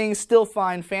weird things, still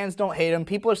fine. Fans don't hate him.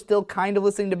 People are still kind of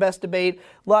listening to Best Debate.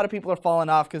 A lot of people are falling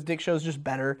off because Dick Show's just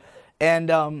better.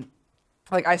 And,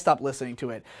 I stopped listening to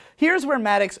it. Here's where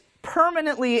Maddox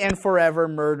permanently and forever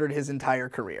murdered his entire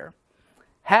career.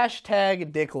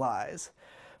 Hashtag Dick Lies.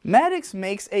 Maddox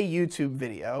makes a YouTube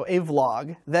video, a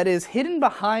vlog, that is hidden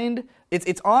behind,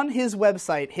 it's on his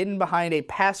website, hidden behind a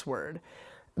password.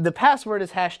 The password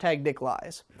is hashtag Dick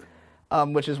Lies,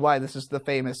 which is why this is the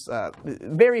famous,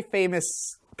 very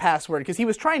famous password, because he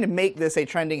was trying to make this a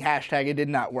trending hashtag. It did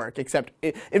not work, except,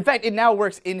 in fact, it now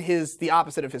works in the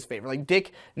opposite of his favor. Like,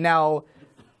 Dick now,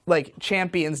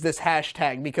 champions this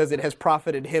hashtag because it has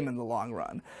profited him in the long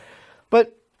run.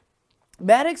 But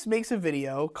Maddox makes a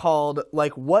video called,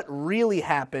 What Really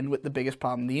Happened with the Biggest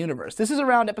Problem in the Universe. This is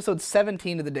around episode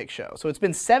 17 of The Dick Show. So it's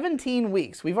been 17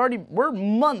 weeks. We're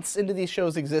months into these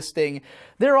shows existing.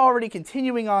 They're already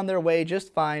continuing on their way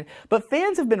just fine. But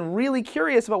fans have been really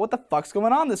curious about what the fuck's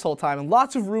going on this whole time. And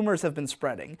lots of rumors have been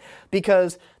spreading.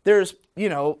 Because there's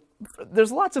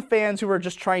lots of fans who are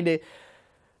just trying to...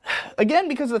 Again,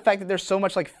 because of the fact that there's so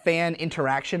much fan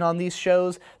interaction on these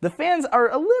shows, the fans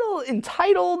are a little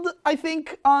entitled, I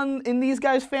think, in these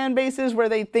guys' fan bases, where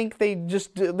they think they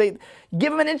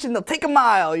give them an inch and they'll take a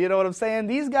mile, you know what I'm saying?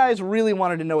 These guys really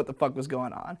wanted to know what the fuck was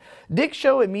going on. Dick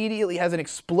Show immediately has an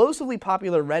explosively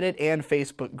popular Reddit and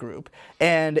Facebook group,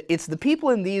 and it's the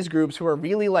people in these groups who are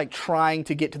really trying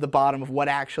to get to the bottom of what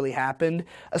actually happened,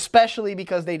 especially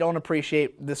because they don't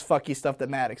appreciate this fucky stuff that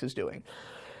Maddox is doing.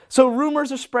 So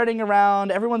rumors are spreading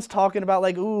around, everyone's talking about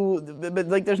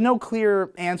but there's no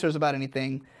clear answers about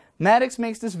anything. Maddox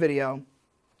makes this video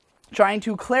trying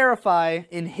to clarify,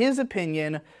 in his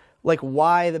opinion,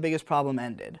 why the biggest problem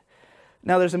ended.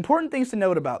 Now there's important things to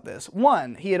note about this.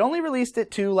 One, he had only released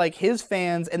it to his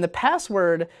fans, and the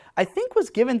password, I think, was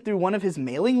given through one of his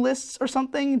mailing lists or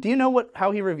something. Do you know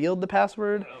how he revealed the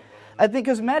password? I think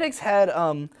because Maddox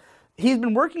had... He's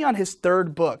been working on his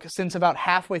third book since about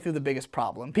halfway through The Biggest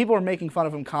Problem. People were making fun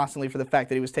of him constantly for the fact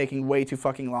that he was taking way too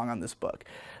fucking long on this book.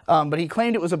 But he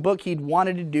claimed it was a book he'd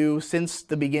wanted to do since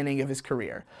the beginning of his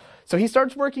career. So he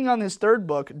starts working on his third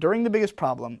book during The Biggest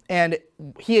Problem, and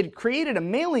he had created a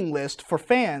mailing list for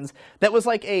fans that was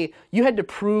you had to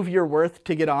prove your worth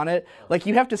to get on it.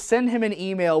 You have to send him an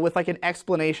email with an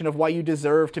explanation of why you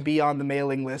deserve to be on the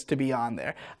mailing list to be on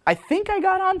there. I think I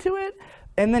got onto it,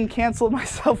 and then canceled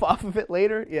myself off of it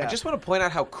later. Yeah. I just want to point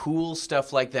out how cool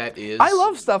stuff like that is. I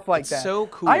love stuff like that. It's so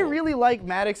cool. I really like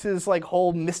Maddox's like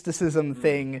whole mysticism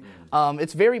thing.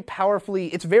 It's very powerfully,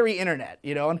 it's very internet,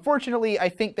 you know. Unfortunately, I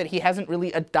think that he hasn't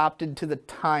really adopted to the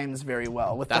times very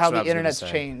well with how the internet's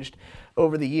changed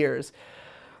over the years.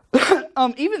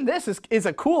 Even this is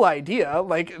a cool idea,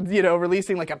 like, you know,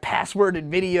 releasing like a passworded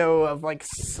video of like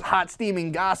hot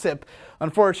steaming gossip.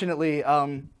 Unfortunately,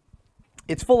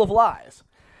 it's full of lies.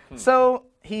 So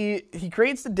he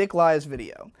creates the Dick Lies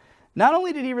video. Not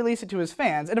only did he release it to his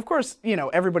fans, and of course, you know,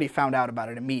 everybody found out about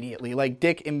it immediately. Like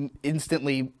Dick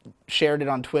instantly shared it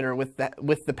on Twitter with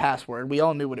the password. We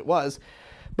all knew what it was.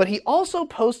 But he also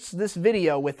posts this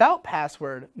video without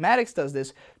password. Maddox does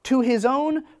this to his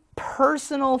own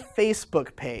personal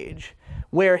Facebook page,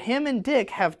 where him and Dick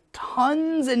have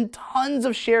tons and tons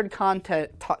of shared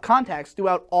contacts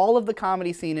throughout all of the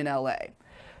comedy scene in LA.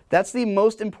 That's the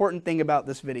most important thing about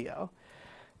this video.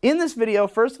 In this video,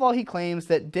 first of all, he claims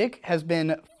that Dick has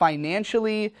been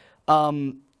financially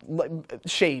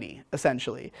shady,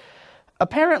 essentially.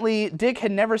 Apparently, Dick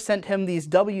had never sent him these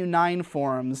W-9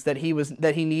 forms that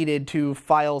he needed to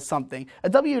file something. A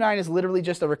W-9 is literally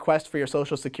just a request for your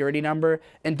social security number,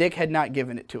 and Dick had not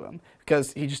given it to him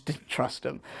because he just didn't trust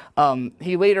him.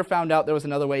 He later found out there was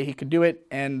another way he could do it,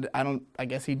 and I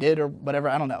guess he did or whatever,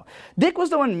 I don't know. Dick was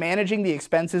the one managing the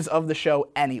expenses of the show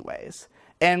anyways.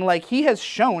 And, like, he has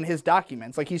shown his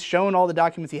documents. Like, he's shown all the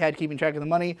documents he had keeping track of the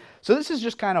money. So this is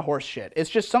just kind of horse shit.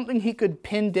 It's just something he could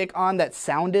pin Dick on that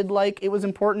sounded like it was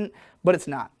important, but it's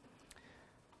not.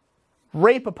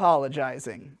 Rape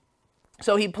apologizing.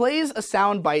 So he plays a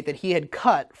soundbite that he had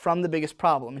cut from The Biggest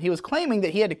Problem. He was claiming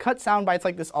that he had to cut sound bites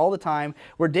like this all the time,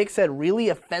 where Dick said really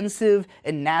offensive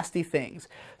and nasty things.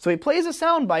 So he plays a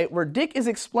soundbite where Dick is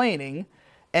explaining,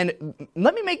 and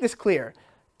let me make this clear.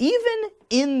 Even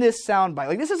in this soundbite,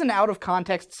 like this is an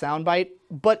out-of-context soundbite,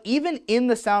 but even in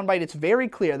the soundbite, it's very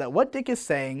clear that what Dick is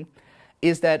saying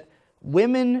is that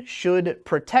women should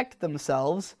protect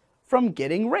themselves from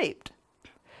getting raped.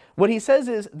 What he says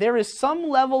is there is some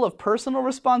level of personal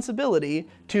responsibility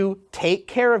to take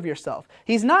care of yourself.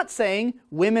 He's not saying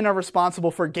women are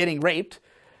responsible for getting raped.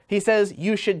 He says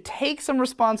you should take some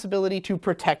responsibility to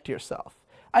protect yourself.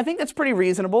 I think that's pretty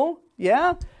reasonable,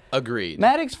 yeah? Agreed.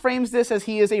 Maddox frames this as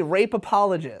he is a rape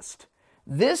apologist.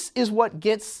 This is what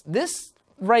gets, this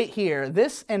right here,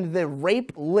 this and the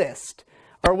rape list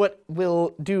are what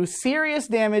will do serious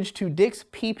damage to Dick's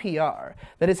PPR.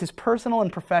 That is his personal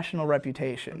and professional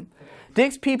reputation.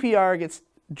 Dick's PPR gets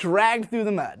dragged through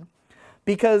the mud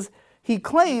because he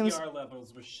claims... PPR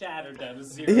levels were shattered down to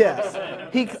 0%.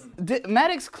 Yes.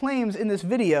 Maddox claims in this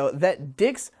video that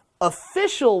Dick's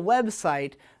official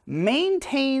website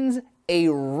maintains a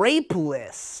rape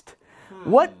list.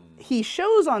 What he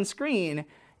shows on screen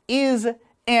is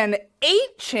an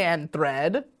 8chan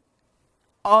thread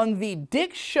on the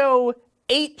Dick Show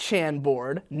 8chan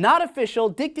board, not official,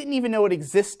 Dick didn't even know it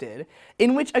existed,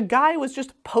 in which a guy was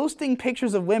just posting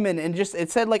pictures of women and just,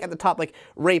 it said like at the top like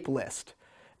rape list.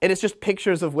 And it's just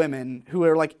pictures of women who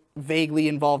are like vaguely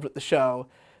involved with the show.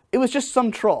 It was just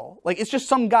some troll. Like it's just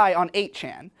some guy on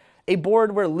 8chan. A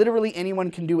board where literally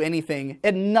anyone can do anything. It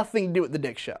had nothing to do with the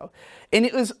Dick Show. And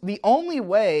it was the only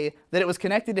way that it was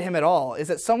connected to him at all is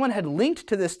that someone had linked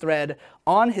to this thread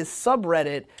on his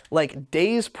subreddit like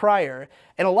days prior.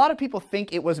 And a lot of people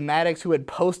think it was Maddox who had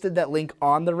posted that link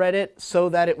on the Reddit so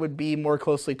that it would be more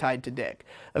closely tied to Dick.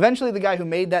 Eventually the guy who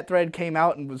made that thread came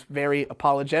out and was very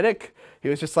apologetic. He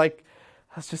was just like,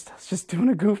 I was just doing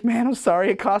a goof, man. I'm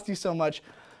sorry it cost you so much.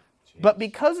 But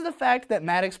because of the fact that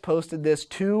Maddox posted this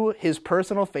to his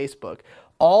personal Facebook,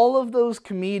 all of those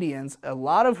comedians, a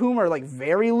lot of whom are like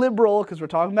very liberal, because we're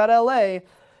talking about LA,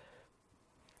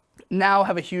 now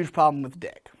have a huge problem with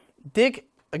Dick. Dick,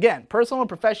 again, personal and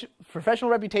professional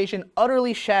reputation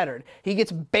utterly shattered. He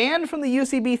gets banned from the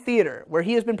UCB theater, where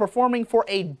he has been performing for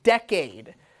a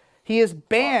decade. He is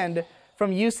banned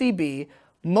from UCB.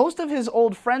 Most of his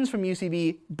old friends from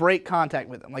UCB break contact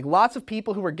with him. Like lots of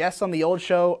people who were guests on the old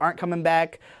show aren't coming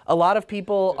back. A lot of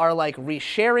people are like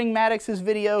resharing Maddox's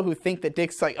video who think that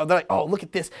Dick's like, oh, they're like, oh, look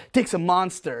at this, Dick's a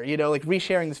monster, you know, like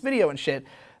resharing this video and shit.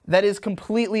 That is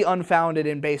completely unfounded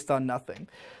and based on nothing.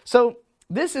 So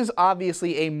this is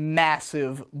obviously a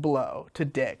massive blow to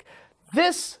Dick.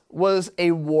 This was a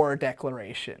war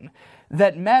declaration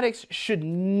that Maddox should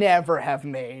never have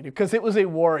made because it was a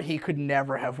war he could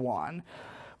never have won.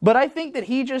 But I think that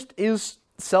he just is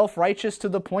self-righteous to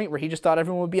the point where he just thought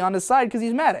everyone would be on his side because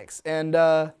he's Maddox. And,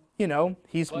 you know,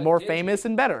 he's more famous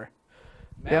and better.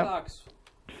 Maddox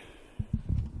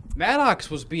Maddox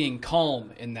was being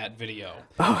calm in that video.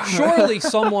 Surely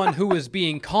someone who is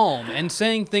being calm and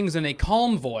saying things in a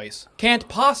calm voice can't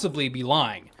possibly be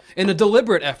lying in a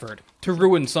deliberate effort to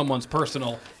ruin someone's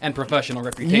personal and professional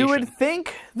reputation. You would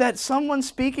think that someone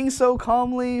speaking so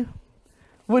calmly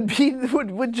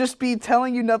would just be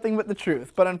telling you nothing but the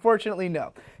truth, but unfortunately,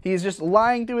 no. He's just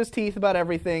lying through his teeth about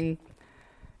everything.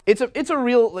 It's a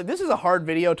real, like, this is a hard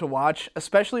video to watch,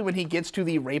 especially when he gets to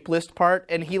the rape list part,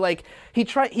 and he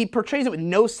portrays it with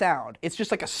no sound. It's just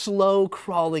like a slow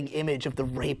crawling image of the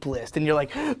rape list, and you're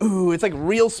like, ooh, it's like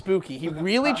real spooky. He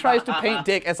really tries to paint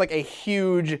Dick as like a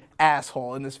huge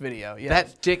asshole in this video. Yes.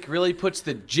 That Dick really puts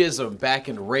the jism back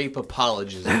in rape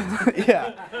apologism.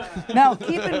 Yeah. Now,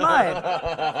 keep in mind.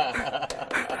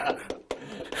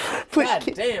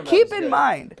 Keep in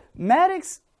mind,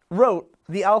 Maddox wrote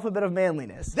The Alphabet of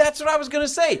Manliness. That's what I was going to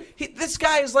say. This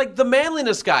guy is like the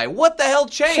manliness guy. What the hell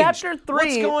changed? Chapter 3.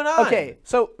 What's going on? Okay,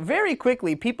 so very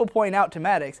quickly, people point out to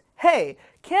Maddox, hey,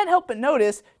 can't help but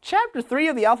notice, Chapter 3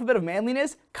 of The Alphabet of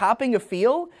Manliness, Copping a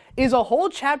Feel, is a whole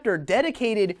chapter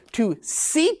dedicated to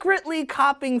secretly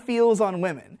copping feels on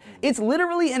women. It's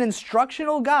literally an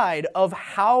instructional guide of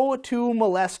how to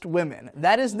molest women.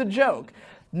 That is the joke.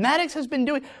 Maddox has been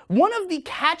doing, one of the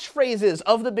catchphrases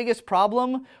of The Biggest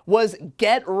Problem was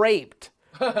get raped.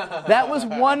 That was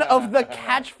one of the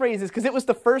catchphrases, because it was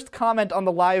the first comment on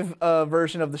the live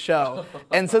version of the show.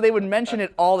 And so they would mention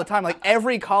it all the time. Like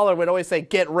every caller would always say,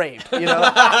 get raped, you know?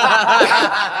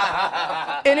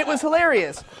 And it was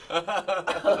hilarious.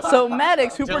 So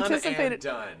Maddox, who participated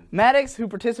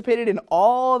in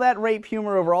all that rape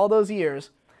humor over all those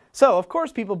years. So of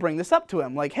course people bring this up to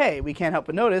him, like, hey, we can't help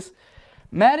but notice,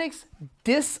 Maddox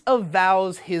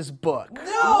disavows his book.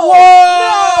 No!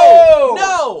 Whoa!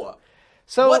 No!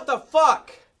 So what the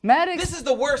fuck? Maddox, this is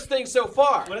the worst thing so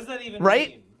far. What does that even right?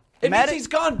 mean? It means he's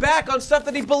gone back on stuff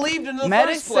that he believed in the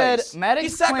Maddox first place.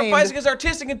 He's sacrificing his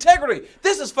artistic integrity.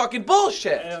 This is fucking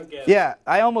bullshit. I don't get it. Yeah,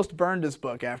 I almost burned his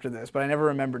book after this, but I never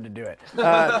remembered to do it. He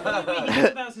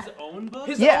disavows his own book?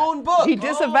 His own book. He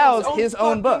disavows his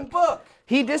own fucking book.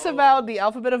 He disavowed The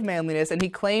Alphabet of Manliness, and he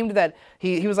claimed that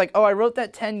he was like, oh, I wrote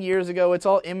that 10 years ago. It's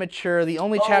all immature. The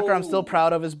only chapter I'm still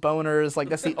proud of is boners. Like,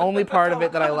 that's the only part of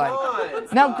it that I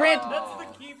like. Now, Grant,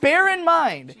 bear in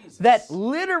mind that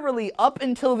literally up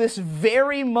until this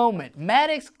very moment,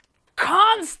 Maddox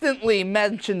constantly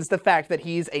mentions the fact that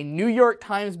he's a New York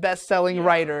Times best-selling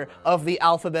writer of The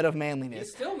Alphabet of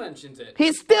Manliness. He still mentions it.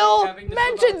 He still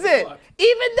mentions it,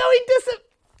 even though he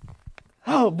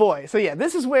Oh boy, so yeah,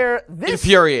 this is where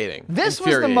Infuriating. This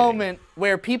was the moment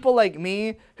where people like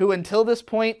me, who until this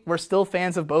point were still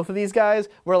fans of both of these guys,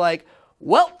 were like,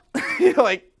 well,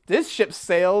 like, this ship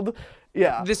sailed.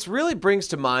 Yeah. This really brings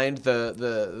to mind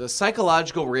the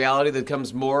psychological reality that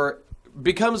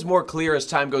becomes more clear as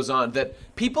time goes on, that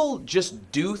people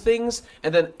just do things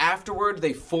and then afterward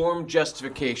they form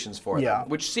justifications for them,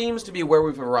 which seems to be where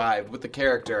we've arrived with the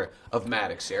character of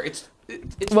Maddox here. It's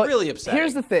really upsetting.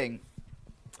 Here's the thing.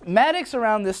 Maddox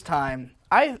around this time,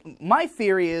 my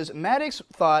theory is Maddox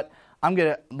thought,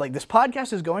 this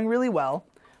podcast is going really well,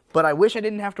 but I wish I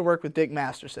didn't have to work with Dick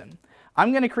Masterson. I'm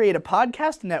going to create a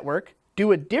podcast network,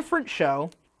 do a different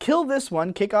show, kill this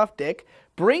one, kick off Dick,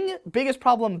 bring Biggest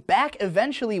Problem back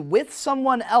eventually with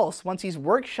someone else once he's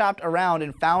workshopped around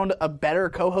and found a better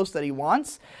co-host that he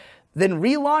wants, then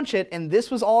relaunch it, and this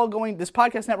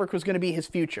podcast network was going to be his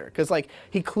future, because like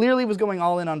he clearly was going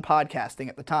all in on podcasting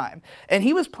at the time, and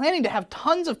he was planning to have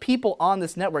tons of people on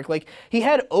this network. Like he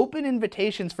had open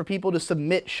invitations for people to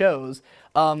submit shows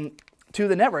to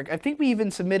the network. I think we even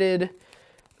submitted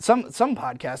some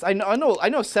podcasts. I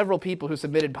know several people who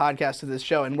submitted podcasts to this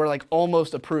show and were like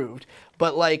almost approved,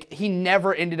 but like he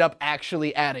never ended up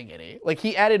actually adding any. Like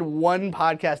he added one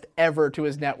podcast ever to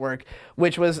his network,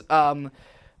 which was another,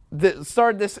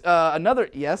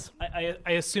 yes? I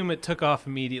assume it took off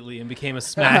immediately and became a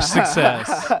smash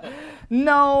success.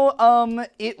 No,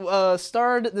 it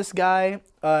starred this guy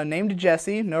named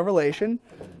Jesse, no relation,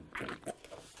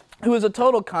 who was a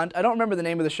total cunt. I don't remember the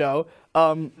name of the show.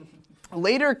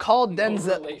 Later called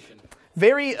Denzel,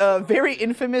 very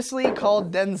infamously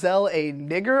called Denzel a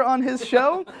nigger on his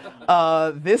show.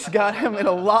 This got him in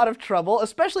a lot of trouble,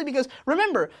 especially because,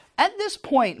 remember, at this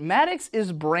point, Maddox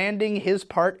is branding his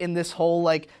part in this whole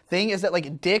like thing is that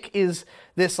like Dick is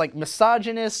this like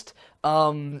misogynist.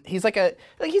 He's a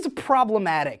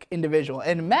problematic individual,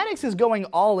 and Maddox is going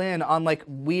all in on like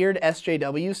weird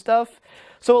SJW stuff.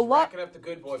 So racking up the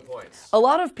good boy points. A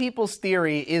lot of people's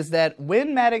theory is that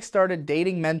when Maddox started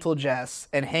dating Mental Jess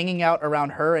and hanging out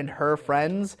around her and her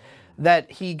friends,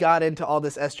 that he got into all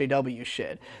this SJW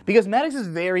shit. Because Maddox is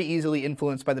very easily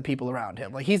influenced by the people around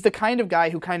him. Like, he's the kind of guy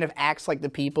who kind of acts like the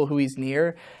people who he's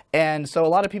near. And so a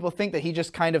lot of people think that he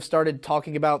just kind of started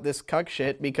talking about this cuck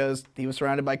shit because he was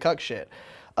surrounded by cuck shit.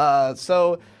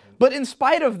 But in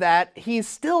spite of that, he's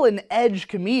still an edge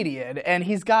comedian, and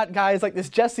he's got guys like this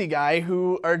Jesse guy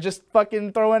who are just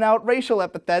fucking throwing out racial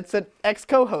epithets at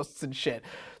ex-co-hosts and shit.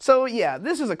 So yeah,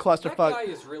 this is a clusterfuck. That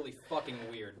guy is really fucking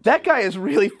weird. That guy is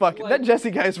really fucking... Like, that Jesse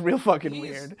guy is real fucking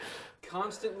weird.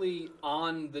 Constantly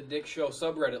on the Dick Show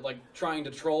subreddit, like, trying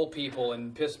to troll people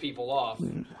and piss people off.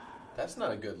 That's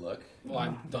not a good look. Well,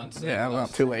 I'm done saying Yeah, well,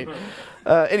 that. too late.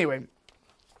 Anyway.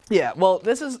 Yeah, well,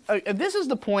 this is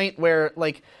the point where,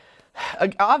 like...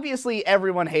 Obviously,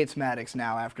 everyone hates Maddox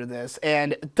now after this,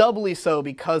 and doubly so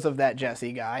because of that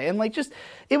Jesse guy. And like, just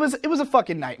it was a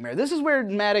fucking nightmare. This is where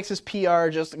Maddox's PR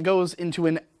just goes into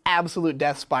an absolute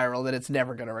death spiral that it's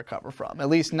never gonna recover from. At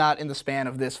least not in the span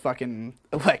of this fucking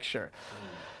lecture.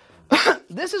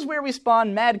 This is where we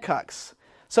spawn Mad Cucks.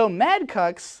 So Mad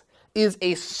Cucks is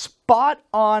a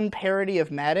spot-on parody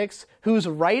of Maddox, whose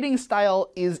writing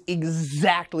style is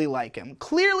exactly like him.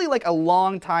 Clearly, like, a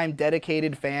long-time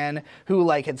dedicated fan who,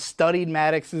 like, had studied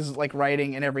Maddox's, like,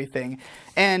 writing and everything.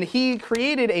 And he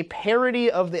created a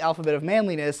parody of the Alphabet of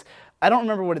Manliness. I don't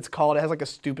remember what it's called. It has, like, a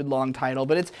stupid long title,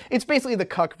 but it's basically the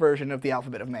cuck version of the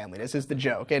Alphabet of Manliness is the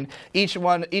joke. And each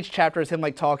chapter is him,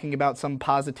 like, talking about some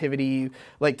positivity,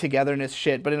 like, togetherness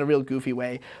shit, but in a real goofy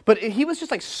way. But he was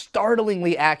just, like,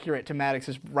 startlingly accurate to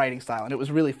Maddox's writing style, and it was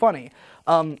really funny.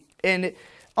 And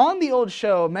on the old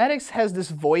show, Maddox has this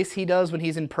voice he does when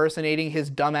he's impersonating his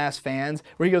dumbass fans,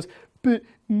 where he goes, "But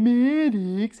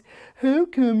Maddox, how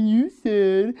come you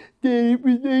said that it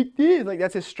was like this?" Like,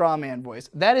 that's his straw man voice.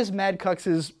 That is Mad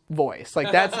Cux's voice.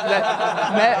 Like, that's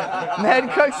Mad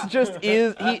Cux just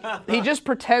is, he just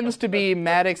pretends to be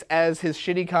Maddox as his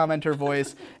shitty commenter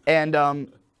voice, and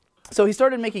so he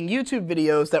started making YouTube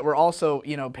videos that were also,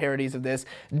 you know, parodies of this.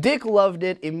 Dick loved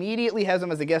it, immediately has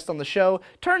him as a guest on the show.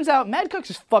 Turns out, Mad Cux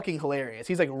is fucking hilarious.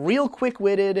 He's, like, real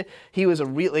quick-witted. He was a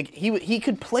real, like, he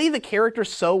could play the character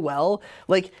so well.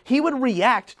 Like, he would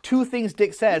react to things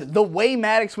Dick said the way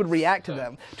Maddox would react to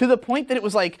them, to the point that it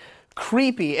was, like,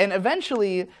 creepy. And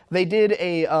eventually, they did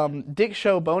a Dick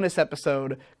Show bonus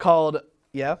episode called,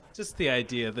 yeah? Just the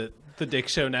idea that the Dick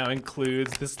Show now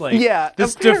includes this, like,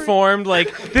 this apparently deformed,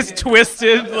 like, this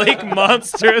twisted, like,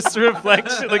 monstrous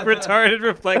reflection, like, retarded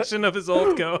reflection of his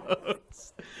old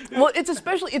co-host. Well,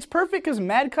 it's perfect because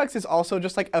Mad Cux is also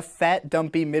just, like, a fat,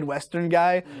 dumpy Midwestern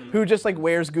guy who just, like,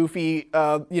 wears goofy,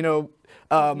 you know...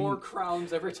 more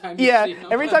crowns every time you see him.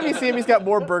 Every time you see him, he's got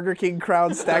more Burger King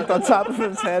crowns stacked on top of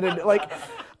his head, and, like,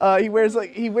 he wears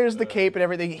the cape and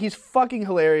everything. He's fucking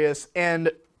hilarious, and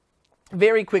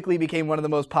very quickly became one of the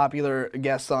most popular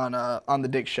guests on the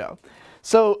Dick Show.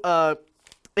 So,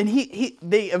 and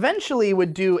they eventually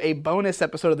would do a bonus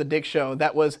episode of the Dick Show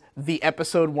that was the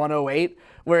episode 108,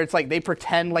 where it's like they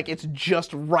pretend like it's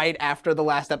just right after the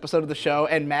last episode of the show,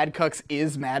 and Mad Cux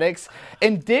is Maddox.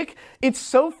 And Dick, it's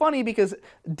so funny because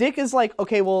Dick is like,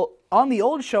 okay, well, on the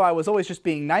old show, I was always just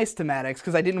being nice to Maddox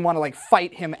because I didn't want to, like,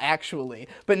 fight him actually.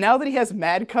 But now that he has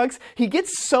Mad Cux, he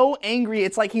gets so angry,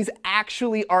 it's like he's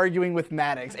actually arguing with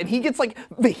Maddox. And he gets, like,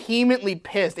 vehemently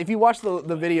pissed. If you watch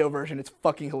the video version, it's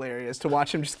fucking hilarious to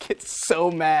watch him just get so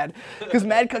mad. Because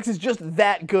Mad Cux is just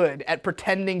that good at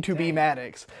pretending to be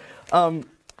Maddox.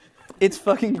 It's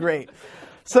fucking great.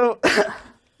 So...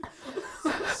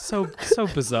 so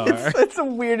bizarre. It's the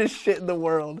weirdest shit in the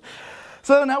world.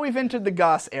 So now we've entered the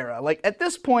Goss era. Like, at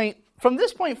this point, from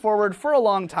this point forward, for a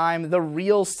long time, the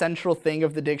real central thing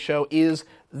of the Dick Show is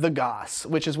the Goss,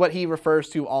 which is what he refers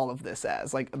to all of this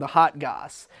as, like the hot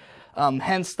Goss.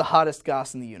 Hence the hottest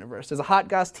Goss in the universe. There's a hot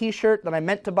Goss t-shirt that I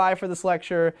meant to buy for this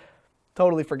lecture,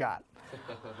 totally forgot.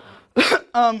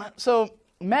 So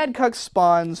Mad Cux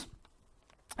spawns.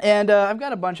 And I've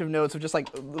got a bunch of notes of just, like,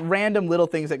 random little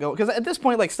things that go... Because at this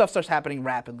point, like, stuff starts happening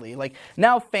rapidly. Like,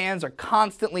 now fans are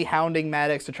constantly hounding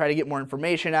Maddox to try to get more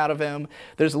information out of him.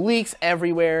 There's leaks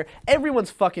everywhere. Everyone's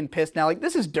fucking pissed now. Like,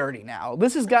 this is dirty now.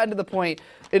 This has gotten to the point...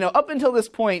 You know, up until this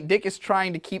point, Dick is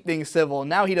trying to keep things civil.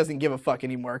 Now he doesn't give a fuck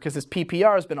anymore because his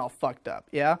PPR has been all fucked up.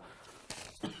 Yeah?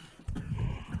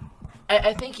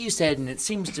 I think you said, and it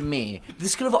seems to me,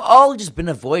 this could have all just been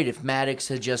avoided if Maddox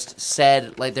had just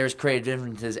said, like, there's creative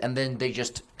differences, and then they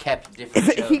just kept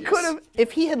different shows. He could have,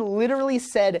 if he had literally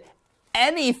said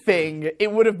anything,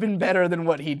 it would have been better than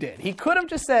what he did. He could have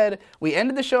just said, we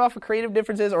ended the show off of creative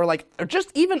differences, or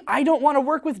just even, I don't want to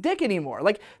work with Dick anymore.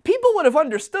 Like, people would have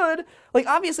understood. Like,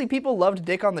 obviously people loved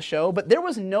Dick on the show, but there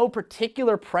was no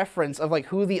particular preference of like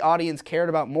who the audience cared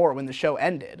about more when the show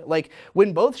ended. Like,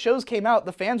 when both shows came out,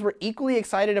 the fans were equally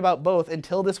excited about both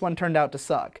until this one turned out to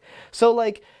suck. So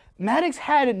like, Maddox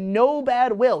had no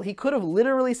bad will. He could have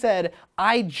literally said,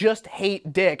 I just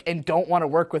hate Dick and don't want to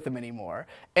work with him anymore.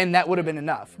 And that would have been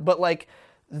enough. But like,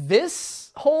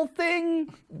 this whole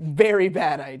thing, very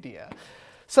bad idea.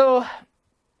 So,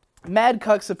 Mad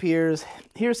Cucks appears.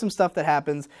 Here's some stuff that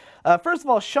happens. First of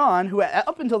all, Sean, who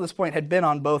up until this point had been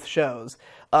on both shows,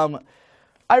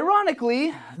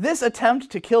 ironically, this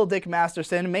attempt to kill Dick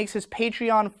Masterson makes his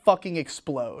Patreon fucking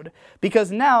explode.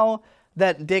 Because now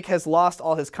that Dick has lost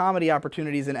all his comedy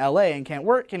opportunities in LA and can't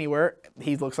work anywhere,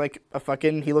 he looks like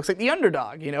the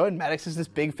underdog, you know, and Maddox is this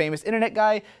big famous internet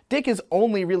guy. Dick is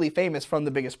only really famous from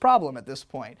The Biggest Problem at this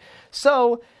point.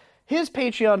 So his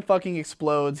Patreon fucking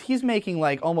explodes. He's making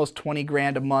like almost 20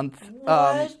 grand a month.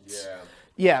 What?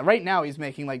 Yeah, right now he's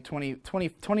making like 20 to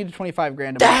 25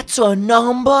 grand a month. That's a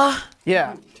number?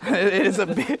 Yeah,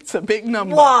 it's a big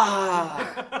number. Wow.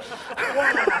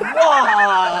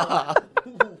 Wow.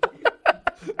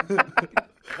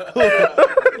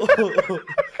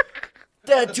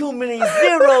 There are too many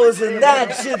zeros in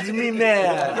that shit to me,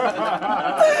 man.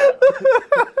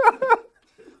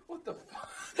 What the fuck?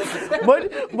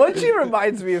 Munchie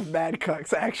reminds me of Mad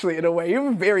Cucks, actually, in a way. You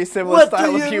have a very similar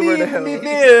style of humor to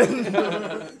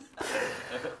him.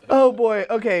 Oh boy,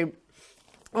 okay.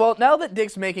 Well, now that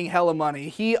Dick's making hella money,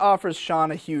 he offers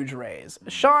Sean a huge raise.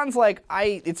 Sean's like,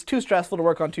 it's too stressful to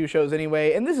work on 2 shows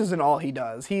anyway, and this isn't all he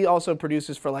does. He also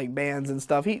produces for like bands and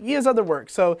stuff. He has other work.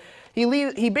 So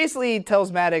he basically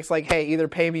tells Maddox like, hey, either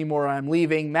pay me more or I'm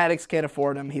leaving. Maddox can't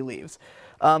afford him, he leaves.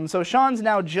 So Sean's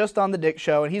now just on the Dick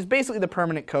show, and he's basically the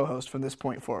permanent co-host from this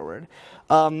point forward.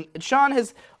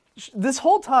 This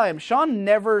whole time, Sean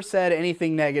never said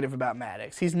anything negative about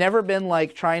Maddox. He's never been,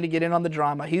 like, trying to get in on the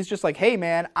drama. He's just like, hey,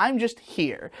 man, I'm just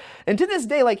here. And to this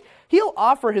day, like, he'll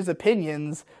offer his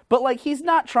opinions, but, like, he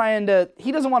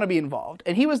doesn't want to be involved.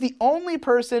 And he was the only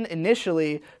person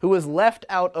initially who was left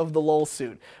out of the LOL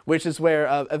suit, which is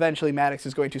where eventually Maddox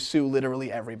is going to sue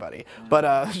literally everybody. But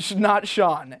not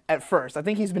Sean at first. I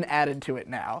think he's been added to it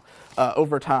now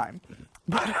over time.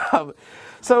 But,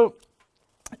 so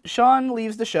Sean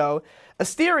leaves the show.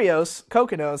 Asterios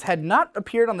Kokonos had not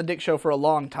appeared on the Dick show for a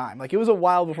long time. Like, it was a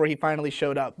while before he finally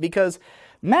showed up, because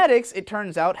Maddox, it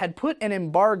turns out, had put an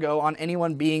embargo on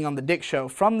anyone being on the Dick show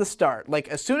from the start. Like,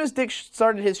 as soon as Dick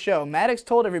started his show, Maddox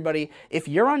told everybody, if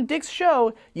you're on Dick's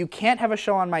show, you can't have a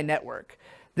show on my network.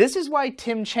 This is why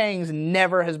Tim Chang's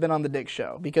never has been on the Dick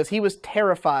show, because he was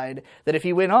terrified that if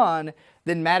he went on,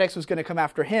 then Maddox was going to come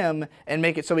after him and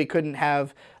make it so he couldn't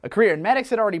have a career. And Maddox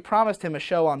had already promised him a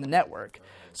show on the network.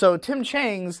 So Tim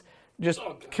Chang's just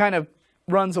kind of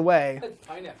runs away. That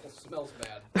pineapple smells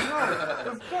bad.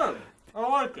 No, it's good. I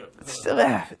like it.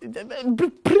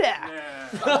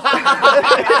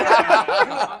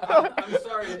 I'm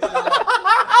sorry.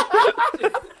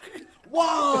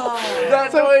 Whoa!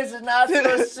 That noise is not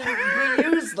supposed to be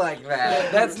used like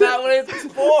that. That's not what it's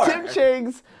for.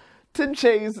 Tim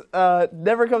Chang's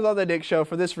never comes on the Dick show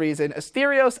for this reason.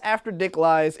 Asterios, after Dick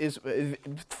lies, is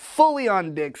fully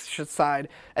on Dick's side.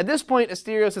 At this point,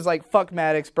 Asterios is like, fuck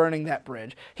Maddox, burning that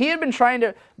bridge. He had been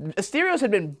Asterios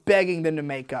had been begging them to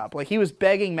make up. Like, he was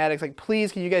begging Maddox, like,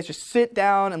 please, can you guys just sit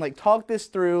down and, like, talk this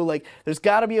through? Like, there's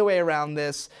gotta be a way around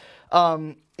this.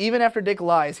 Even after Dick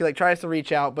lies, he, like, tries to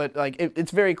reach out, but, like,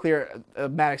 it's very clear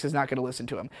Maddox is not going to listen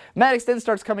to him. Maddox then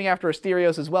starts coming after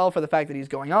Asterios as well for the fact that he's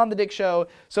going on the Dick show,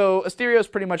 so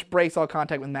Asterios pretty much breaks all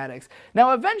contact with Maddox.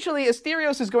 Now, eventually,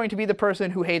 Asterios is going to be the person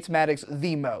who hates Maddox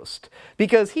the most,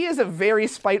 because he is a very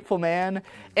spiteful man,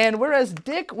 and whereas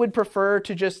Dick would prefer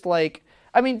to just, like,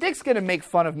 I mean, Dick's going to make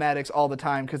fun of Maddox all the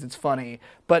time because it's funny,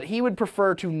 but he would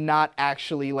prefer to not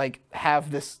actually, like,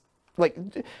 have this, like,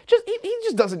 he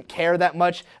just doesn't care that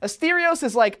much. Asterios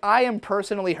is like, I am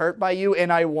personally hurt by you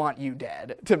and I want you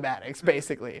dead, to Maddox,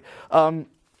 basically. So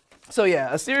yeah,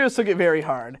 Asterios took it very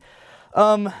hard.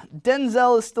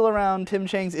 Denzel is still around, Tim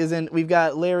Chang's isn't. We've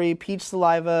got Larry, Peach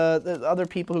Saliva, the other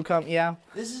people who come, yeah.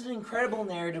 This is an incredible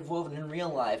narrative woven in real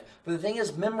life, but the thing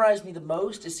that's memorized me the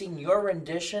most is seeing your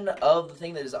rendition of the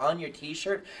thing that is on your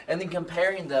t-shirt and then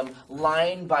comparing them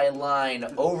line by line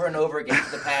over and over again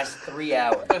for the past 3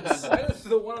 hours. Why does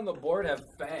the one on the board have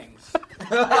fangs?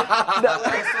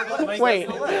 Wait,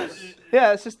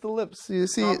 yeah, it's just the lips. You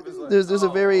see, there's a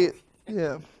very,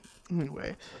 yeah,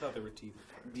 anyway. I thought they were teeth.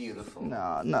 Beautiful.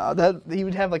 No, that he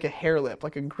would have like a hair lip,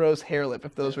 like a gross hair lip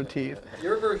if those were teeth.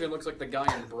 Your version looks like the guy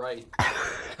in Bright.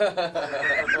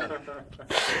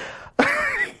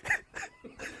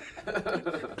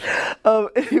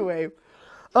 Anyway,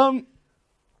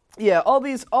 yeah, all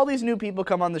these new people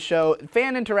come on the show.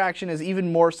 Fan interaction is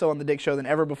even more so on the Dick Show than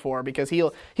ever before because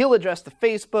he'll address the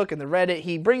Facebook and the Reddit.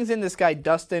 He brings in this guy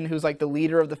Dustin, who's like the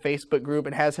leader of the Facebook group,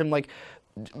 and has him like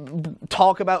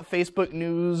talk about Facebook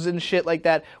news and shit like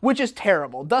that, which is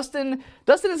terrible. Dustin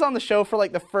is on the show for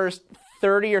like the first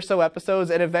 30 or so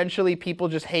episodes, and eventually people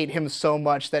just hate him so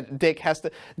much that Dick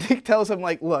tells him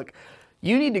like, look,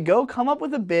 you need to go come up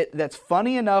with a bit that's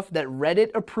funny enough that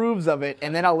Reddit approves of it,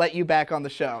 and then I'll let you back on the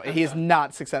show. And he has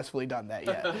not successfully done that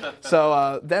yet.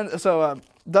 So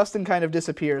Dustin kind of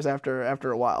disappears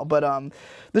after a while. But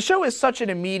the show is such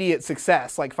an immediate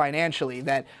success, like financially,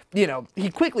 that he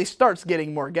quickly starts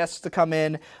getting more guests to come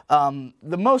in.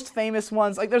 The most famous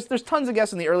ones, like there's tons of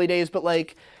guests in the early days, but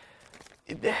like,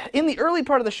 in the early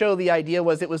part of the show, the idea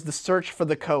was it was the search for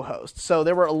the co-host. So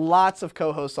there were lots of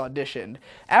co-hosts auditioned.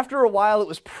 After a while, it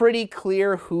was pretty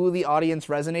clear who the audience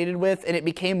resonated with, and it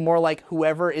became more like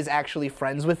whoever is actually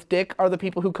friends with Dick are the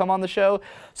people who come on the show.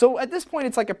 So at this point,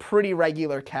 it's like a pretty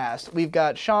regular cast. We've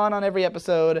got Sean on every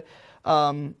episode.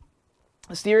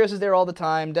 Asterios is there all the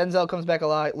time. Denzel comes back a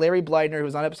lot. Larry Bleidner,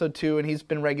 who's on episode 2, and he's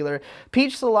been regular.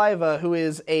 Peach Saliva, who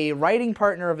is a writing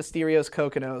partner of Asterios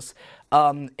Kokonos.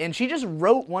 And she just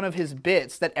wrote one of his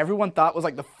bits that everyone thought was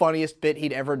like the funniest bit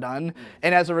he'd ever done.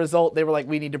 And as a result, they were like,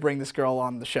 we need to bring this girl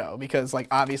on the show because like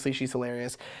obviously she's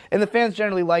hilarious. And the fans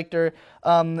generally liked her.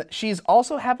 She's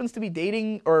also happens to be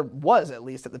dating, or was at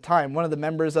least at the time, one of the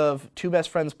members of Two Best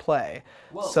Friends Play.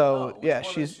 Whoa, so yeah,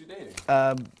 she's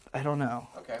dating? I don't know.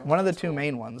 Okay. One of the two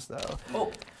main ones though.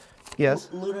 Oh. Yes?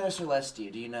 Luna or Celestia,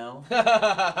 do you know?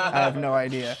 I have no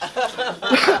idea.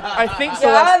 I think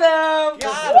Got him!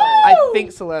 I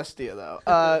think Celestia though.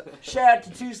 Shout out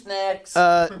to Two Snacks.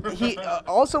 He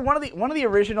also one of the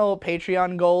original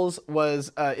Patreon goals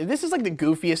was this is like the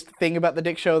goofiest thing about the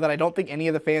Dick Show that I don't think any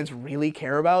of the fans really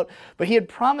care about, but he had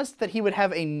promised that he would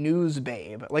have a news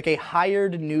babe, like a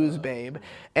hired news babe,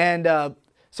 and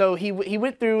so he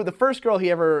went through the first girl he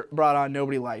ever brought on.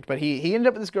 Nobody liked, but he ended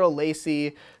up with this girl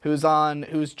Lacey,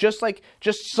 who's just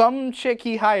some chick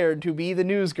he hired to be the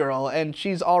news girl, and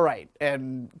she's all right,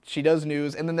 and she does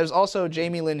news. And then there's also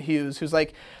Jamie Lynn Hughes, who's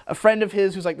like a friend of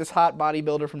his, who's like this hot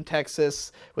bodybuilder from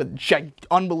Texas with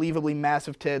unbelievably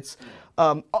massive tits.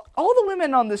 All the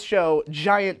women on this show,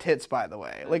 giant tits, by the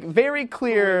way. Like, very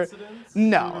clear.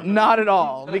 No, not at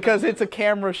all, because it's a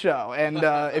camera show, and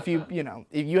if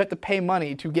you have to pay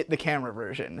money to get the camera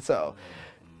version, so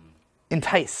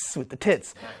entice with the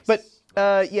tits. But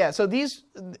yeah, so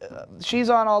she's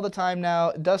on all the time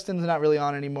now. Dustin's not really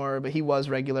on anymore, but he was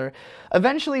regular.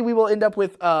 Eventually, we will end up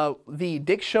with the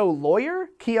Dick Show lawyer,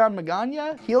 Keon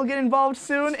Magana. He'll get involved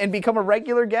soon and become a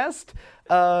regular guest.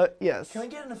 Yes. Can we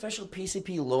get an official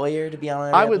PCP lawyer to be on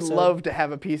our I would episode? love to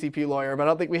have a PCP lawyer, but I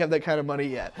don't think we have that kind of money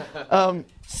yet.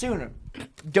 Sooner.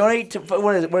 Donate to,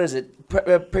 what is it?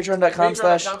 Patreon.com/.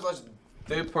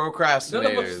 The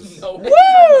procrastinators. No.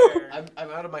 Woo!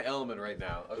 I'm out of my element right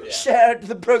now. Okay. Shout out to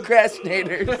the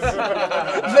procrastinators.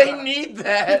 They need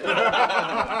that.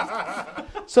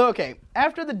 So, okay,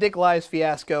 after the Dick Lies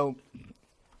fiasco,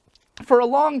 for a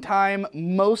long time,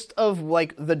 most of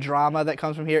like the drama that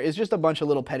comes from here is just a bunch of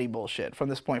little petty bullshit from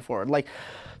this point forward. Like,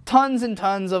 tons and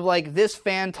tons of like, this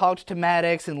fan talked to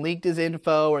Maddox and leaked his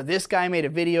info, or this guy made a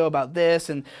video about this,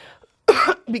 and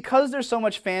because there's so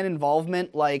much fan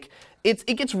involvement, like, it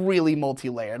gets really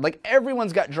multi-layered. Like,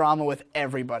 everyone's got drama with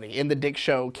everybody in the Dick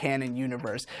Show canon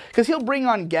universe. Because he'll bring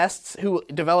on guests who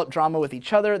develop drama with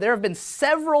each other. There have been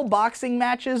several boxing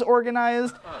matches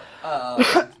organized.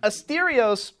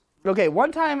 Asterios, okay,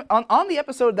 one time, on the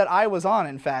episode that I was on,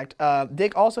 in fact,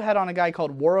 Dick also had on a guy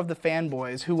called War of the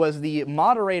Fanboys, who was the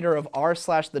moderator of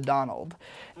r/the Donald.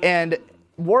 And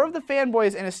War of the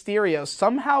Fanboys and Asterios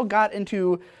somehow got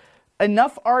into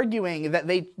enough arguing that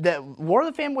War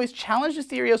of the Fanboys challenged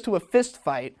Asterios to a fist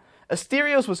fight.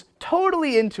 Asterios was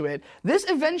totally into it. This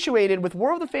eventuated with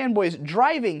War of the Fanboys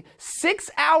driving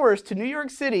 6 hours to New York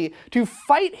City to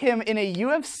fight him in a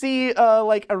UFC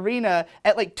like arena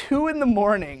at like 2 in the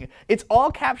morning. It's all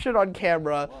captured on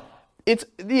camera. It's,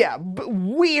 yeah,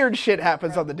 weird shit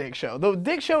happens on the Dick Show. The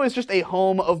Dick Show is just a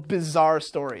home of bizarre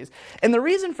stories. And the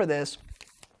reason for this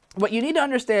what you need to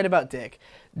understand about Dick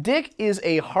is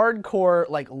a hardcore,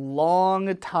 like,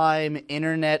 long-time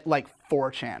internet, like,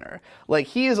 4chaner. Like,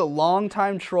 he is a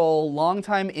long-time troll,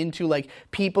 long-time into, like,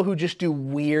 people who just do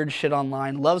weird shit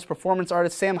online. Loves performance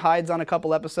artists. Sam Hyde's on a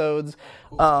couple episodes.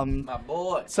 My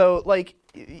boy. So, like,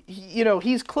 you know,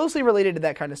 he's closely related to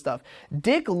that kind of stuff.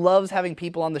 Dick loves having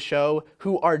people on the show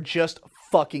who are just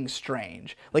fucking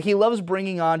strange. Like, he loves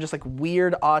bringing on just, like,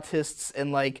 weird autists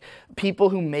and, like, people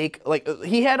who make, like,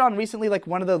 he had on recently, like,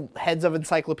 one of the heads of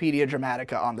Encyclopedia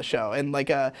Dramatica on the show. And,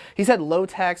 like, he's had Low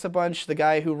Tax a bunch, the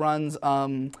guy who runs,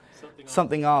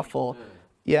 Something Awful.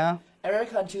 Yeah? At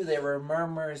Raycon, too, there were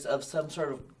murmurs of some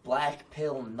sort of black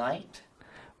pill night.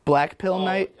 Black Pill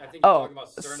Night? I think you're talking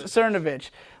about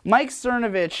Cernovich. Mike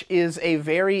Cernovich is a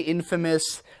very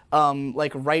infamous,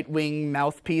 like, right-wing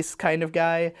mouthpiece kind of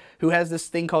guy who has this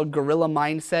thing called Gorilla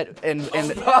Mindset, and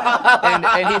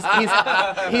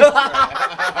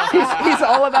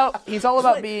he's all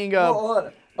about being. Hold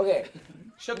on. Okay.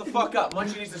 Shut the fuck up.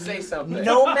 Munchie needs to say something.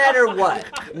 No matter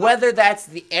what, whether that's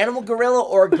the animal gorilla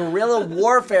or guerrilla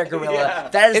warfare gorilla,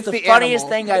 that is It's the the funniest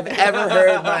animal. thing I've ever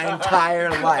heard my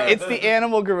entire life. It's the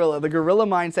animal gorilla, the gorilla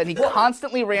mindset. He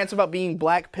constantly rants about being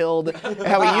black-pilled,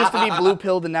 how he used to be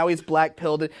blue-pilled and now he's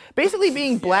black-pilled. Basically,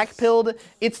 being black-pilled,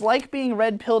 it's like being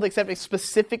red-pilled, except it's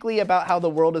specifically about how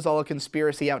the world is all a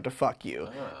conspiracy out to fuck you.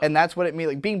 And that's what it means.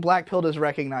 Like, being black-pilled is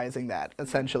recognizing that,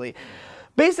 essentially.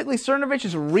 Basically, Cernovich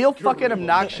is real fucking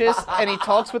obnoxious, and he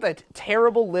talks with a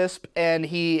terrible lisp, and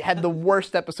he had the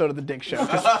worst episode of The Dick Show.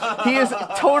 He is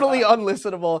totally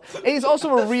unlistenable, and he's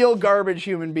also a real garbage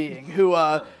human being who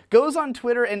goes on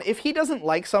Twitter, and if he doesn't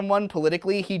like someone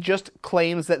politically, he just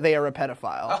claims that they are a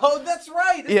pedophile. Oh, that's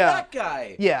right. It's that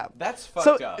guy. Yeah. That's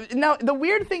fucked up. Now, the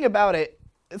weird thing about it,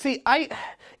 see,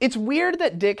 it's weird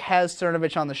that Dick has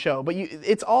Cernovich on the show, but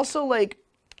it's also like,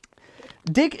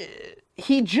 Dick...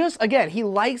 He just, again, he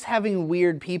likes having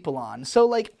weird people on. So,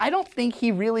 like, I don't think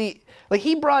he really, like,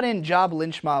 he brought in job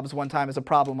lynch mobs one time as a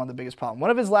problem on The Biggest Problem. One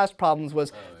of his last problems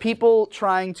was people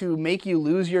trying to make you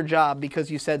lose your job because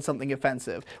you said something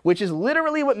offensive, which is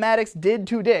literally what Maddox did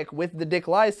to Dick with the Dick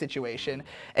Lies situation.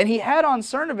 And he had on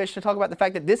Cernovich to talk about the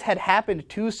fact that this had happened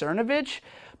to Cernovich,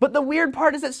 but the weird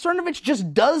part is that Cernovich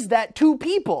just does that to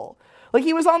people. Like,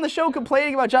 he was on the show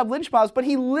complaining about job lynch mobs, but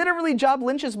he literally job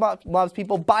lynches mobs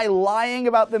people by lying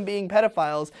about them being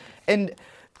pedophiles. And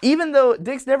even though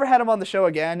Dick's never had him on the show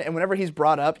again, and whenever he's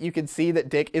brought up, you can see that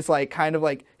Dick is, like, kind of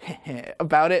like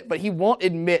about it, but he won't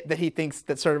admit that he thinks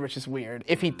that Cernovich is weird,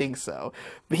 if he thinks so.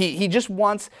 He just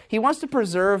wants to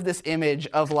preserve this image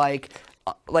of, like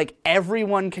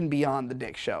everyone can be on the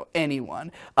Dick Show,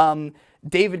 anyone.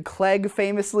 David Clegg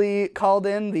famously called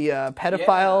in the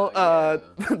pedophile,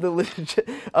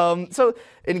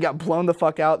 and he got blown the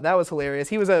fuck out. That was hilarious.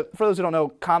 He was for those who don't know,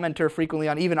 commenter frequently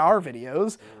on even our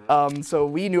videos. So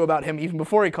we knew about him even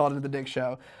before he called into the Dick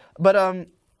Show. But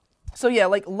so yeah,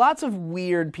 like, lots of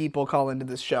weird people call into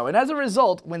this show. And as a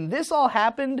result, when this all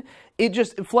happened,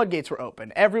 floodgates were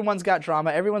open. Everyone's got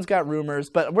drama, everyone's got rumors,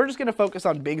 but we're just going to focus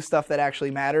on big stuff that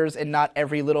actually matters and not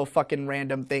every little fucking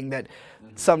random thing that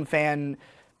some fan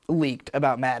leaked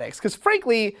about Maddox. Because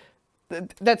frankly,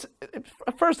 that's,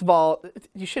 first of all,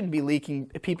 you shouldn't be leaking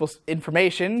people's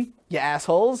information, you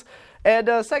assholes.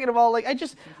 And second of all, like,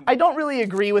 I don't really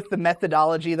agree with the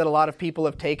methodology that a lot of people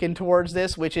have taken towards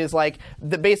this, which is, like,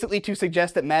 basically to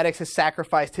suggest that Maddox has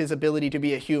sacrificed his ability to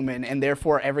be a human, and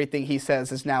therefore everything he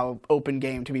says is now open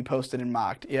game to be posted and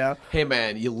mocked, yeah? Hey,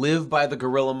 man, you live by the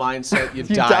gorilla mindset, you,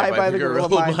 You die by the gorilla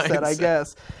mindset, I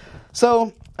guess.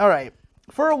 So, all right.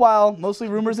 For a while, mostly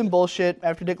rumors and bullshit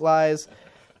after Dick Lies,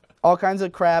 all kinds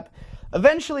of crap.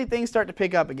 Eventually, things start to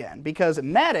pick up again, because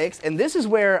Maddox, and this is,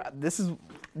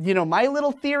 you know, my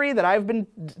little theory that I've been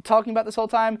talking about this whole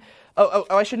time. Oh,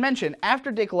 I should mention,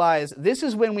 after Dick Lies, this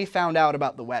is when we found out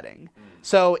about the wedding.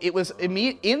 So it was in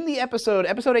the episode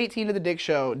 18 of the Dick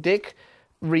Show, Dick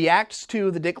reacts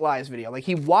to the Dick Lies video. Like,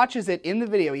 he watches it in the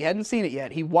video. He hadn't seen it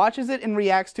yet. He watches it and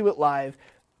reacts to it live,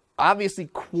 obviously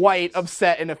quite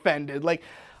upset and offended. Like,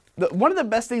 one of the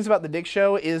best things about the Dick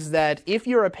Show is that if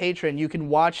you're a patron, you can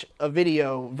watch a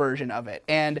video version of it.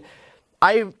 And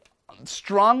I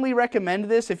strongly recommend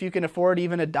this if you can afford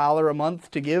even $1 a month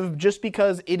to give, just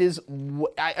because it is,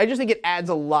 I just think it adds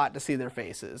a lot to see their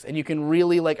faces, and you can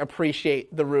really, like,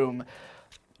 appreciate the room.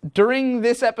 During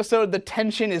this episode, the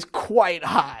tension is quite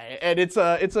high, and it's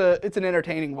an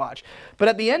entertaining watch. But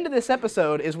at the end of this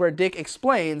episode is where Dick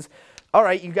explains all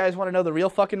right, you guys want to know the real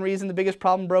fucking reason the biggest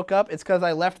problem broke up? It's because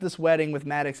I left this wedding with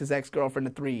Maddox's ex-girlfriend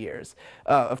of 3 years,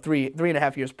 of three and a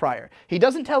half years prior. He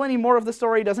doesn't tell any more of the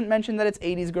story. He doesn't mention that it's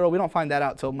 80s girl. We don't find that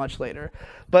out till much later.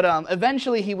 But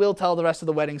eventually he will tell the rest of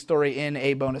the wedding story in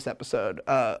a bonus episode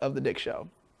of The Dick Show,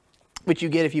 which you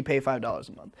get if you pay $5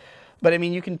 a month. But I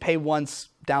mean, you can pay once,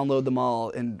 download them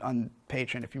all on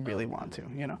Patreon if you really want to,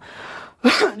 you know.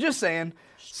 Just saying.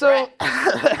 So,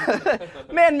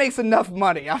 man makes enough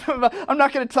money. I'm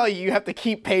not going to tell you have to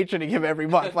keep patroning him every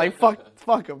month. Like,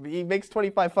 fuck him. He makes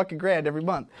 25 fucking grand every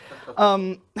month.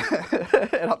 And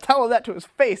I'll tell him that to his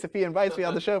face if he invites me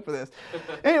on the show for this.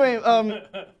 Anyway,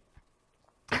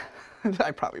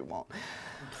 I probably won't.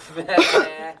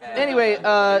 Anyway,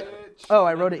 oh,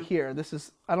 I wrote it here.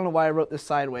 I don't know why I wrote this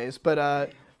sideways,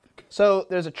 but, so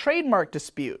there's a trademark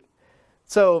dispute.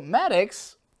 So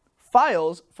Maddox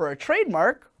files for a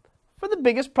trademark for the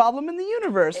biggest problem in the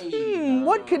universe.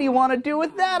 What could he want to do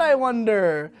with that, I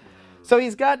wonder? So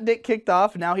he's got Dick kicked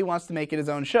off, and now he wants to make it his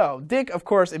own show. Dick, of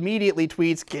course, immediately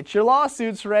tweets, "Get your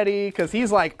lawsuits ready," because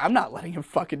he's like, I'm not letting him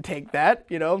fucking take that,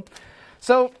 you know?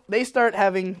 So they start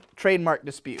having trademark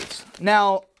disputes.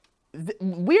 Now,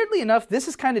 weirdly enough, this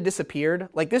has kind of disappeared.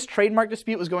 Like, this trademark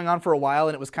dispute was going on for a while,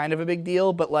 and it was kind of a big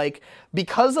deal, but like,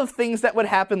 because of things that would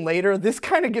happen later, this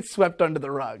kind of gets swept under the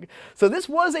rug. So this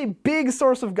was a big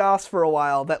source of goss for a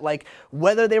while, that like,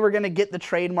 whether they were going to get the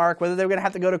trademark, whether they were going to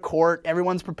have to go to court,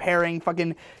 everyone's preparing,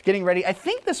 fucking getting ready. I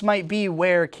think this might be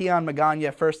where Keon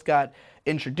Magana first got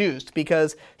introduced,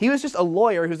 because he was just a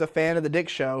lawyer who's a fan of The Dick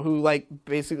Show, who like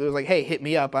basically was like, hey, hit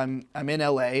me up, I'm in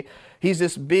LA. He's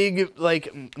this big,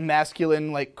 like,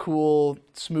 masculine, like, cool,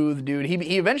 smooth dude.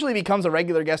 He eventually becomes a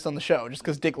regular guest on the show just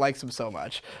because Dick likes him so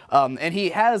much. And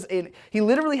he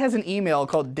literally has an email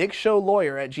called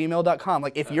dickshowlawyer@gmail.com.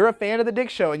 Like, if you're a fan of The Dick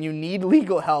Show and you need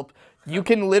legal help, you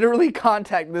can literally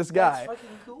contact this guy. That's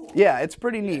fucking cool. Yeah, it's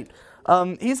pretty neat.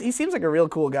 He seems like a real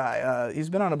cool guy. He's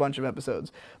been on a bunch of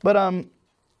episodes. But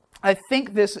I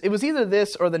think it was either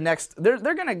this or the next.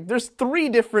 There's 3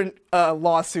 different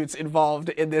lawsuits involved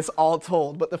in this, all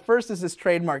told. But the first is this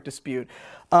trademark dispute.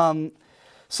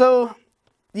 So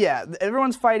yeah,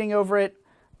 everyone's fighting over it.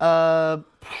 At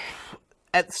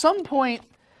some point,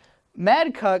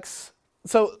 Maddox.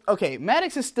 So okay,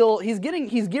 Maddox is still he's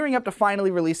gearing up to finally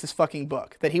release this fucking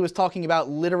book that he was talking about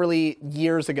literally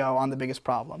years ago on The Biggest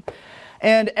Problem.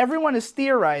 And everyone is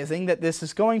theorizing that this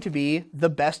is going to be the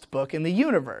best book in the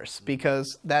universe,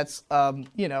 because that's,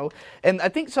 you know, and I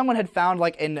think someone had found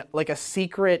like a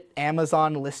secret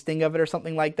Amazon listing of it or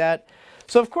something like that.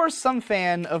 So of course some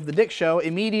fan of The Dick Show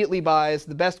immediately buys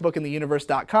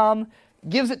thebestbookintheuniverse.com,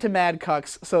 gives it to Mad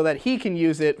Cucks so that he can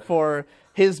use it for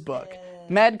his book.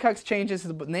 Mad Cucks changes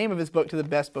the name of his book to The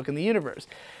Best Book in the Universe.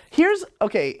 Here's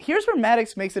where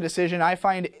Maddox makes a decision I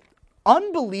find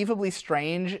unbelievably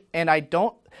strange, and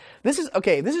this is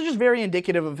just very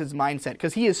indicative of his mindset,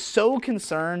 because he is so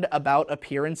concerned about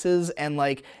appearances and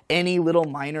like any little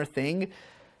minor thing.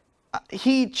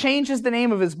 He changes the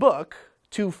name of his book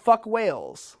to Fuck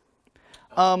Whales.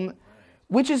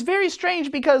 Which is very strange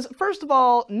because, first of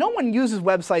all, no one uses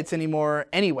websites anymore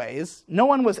anyways. No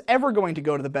one was ever going to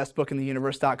go to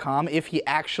thebestbookintheuniverse.com if he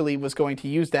actually was going to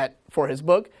use that for his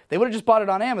book. They would have just bought it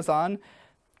on Amazon.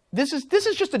 This is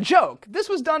just a joke. This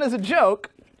was done as a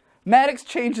joke. Maddox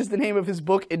changes the name of his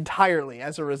book entirely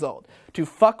as a result to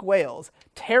Fuck Whales.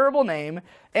 Terrible name.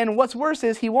 And what's worse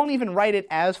is he won't even write it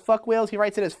as Fuck Whales. He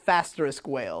writes it as Fasterisk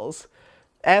Whales.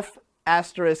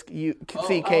 F***ck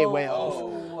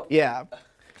Whales. Yeah.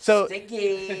 So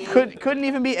couldn't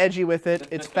even be edgy with it.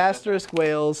 It's Fasterisk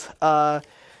Whales.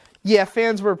 Yeah,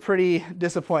 fans were pretty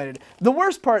disappointed. The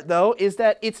worst part, though, is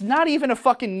that it's not even a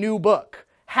fucking new book.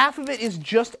 Half of it is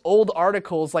just old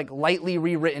articles, like, lightly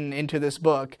rewritten into this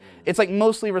book. It's, like,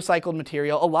 mostly recycled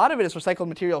material. A lot of it is recycled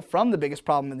material from The Biggest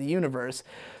Problem in the Universe.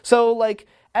 So, like,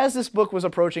 as this book was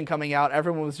approaching coming out,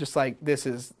 everyone was just like, this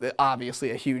is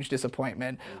obviously a huge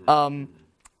disappointment.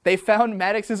 They found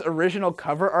Maddox's original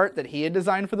cover art that he had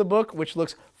designed for the book, which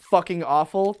looks fucking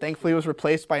awful. Thankfully, it was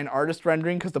replaced by an artist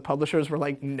rendering because the publishers were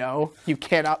like, no, you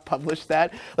cannot publish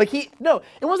that. Like, no,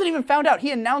 it wasn't even found out. He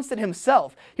announced it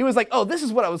himself. He was like, oh, this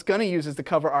is what I was going to use as the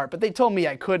cover art, but they told me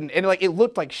I couldn't. And like, it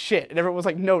looked like shit. And everyone was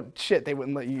like, no, shit, they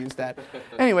wouldn't let you use that.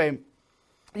 Anyway.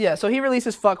 Yeah, so he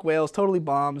releases Fuck Whales, totally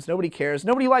bombs, nobody cares,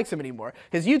 nobody likes him anymore.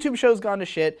 His YouTube show's gone to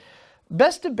shit.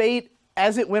 Best Debate,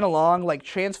 as it went along, like,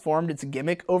 transformed its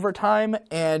gimmick over time,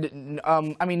 and,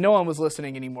 I mean, no one was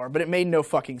listening anymore, but it made no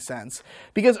fucking sense.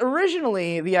 Because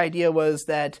originally, the idea was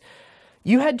that,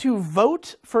 you had to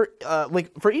vote for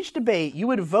for each debate. You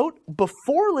would vote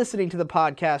before listening to the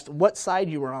podcast what side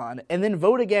you were on, and then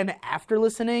vote again after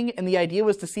listening. And the idea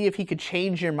was to see if he could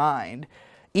change your mind,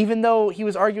 even though he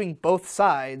was arguing both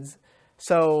sides.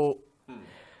 So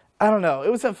I don't know. It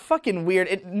was a fucking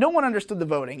weird. No one understood the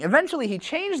voting. Eventually, he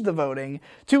changed the voting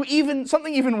to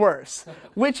something even worse,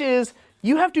 which is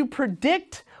you have to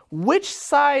predict which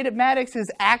side Maddox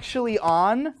is actually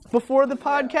on before the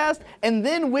podcast, and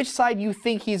then which side you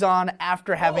think he's on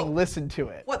after having listened to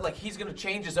it. What, like he's going to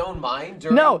change his own mind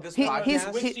during this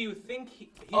podcast? Which do you think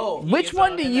which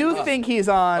one do you think he's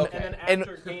on? Okay. And then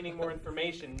after gaining more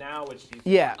information, now which do you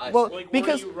think? Yeah, well, like,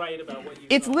 because were you right about what you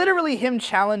it's thought? literally him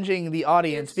challenging the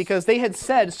audience because they had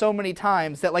said so many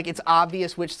times that like it's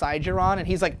obvious which side you're on, and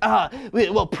he's like,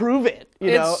 well, prove it.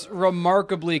 It's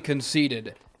remarkably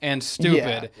conceited and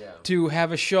stupid to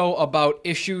have a show about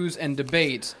issues and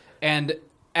debates and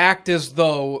act as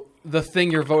though the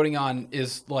thing you're voting on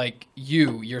is like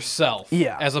yourself,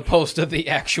 as opposed to the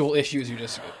actual issues you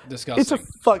just discussed. It's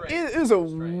it is a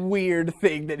weird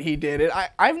thing that he did.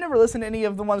 I've never listened to any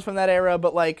of the ones from that era,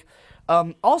 but like,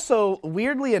 also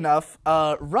weirdly enough,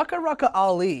 Rucka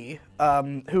Ali,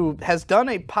 who has done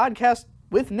a podcast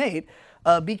with Nate,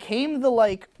 became the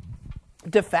like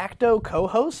de facto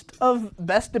co-host of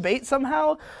Best Debate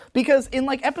somehow, because in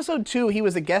like episode 2 he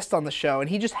was a guest on the show and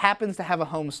he just happens to have a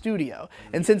home studio,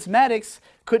 and since Maddox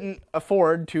couldn't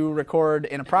afford to record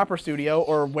in a proper studio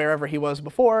or wherever he was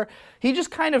before, he just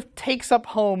kind of takes up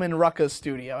home in Rucka's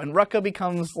studio, and Rucka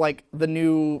becomes like the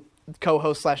new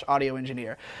co-host / audio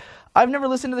engineer. I've never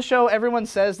listened to the show. Everyone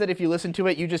says that if you listen to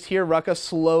it, you just hear Rucka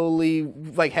slowly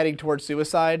like heading towards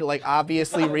suicide, like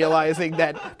obviously realizing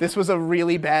that this was a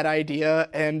really bad idea.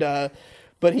 And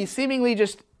but he seemingly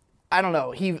just, I don't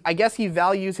know. I guess he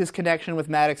values his connection with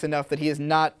Maddox enough that he's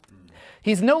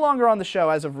no longer on the show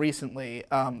as of recently.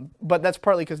 But that's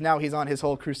partly because now he's on his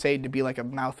whole crusade to be like a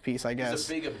mouthpiece, I guess.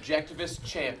 He's a big objectivist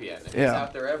champion. He's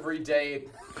out there every day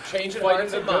changing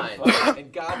hearts and minds,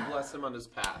 and God bless him on his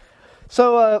path.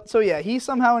 So yeah, he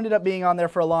somehow ended up being on there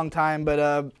for a long time,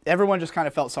 but everyone just kind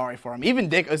of felt sorry for him. Even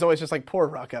Dick was always just like, poor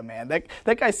Rucka, man. That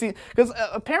guy because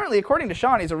apparently, according to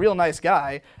Sean, he's a real nice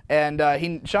guy, and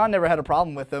Sean never had a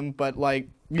problem with him, but like,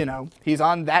 he's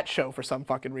on that show for some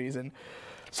fucking reason.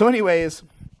 So anyways,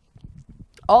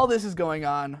 all this is going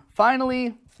on.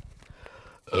 Finally,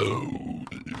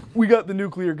 we got the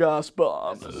nuclear Goss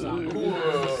bomb.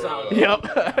 Yep.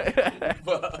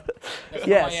 That's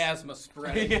yes. miasma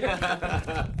spray.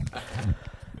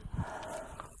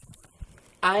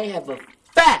 I have a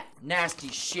fat, nasty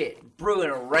shit brewing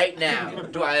right now.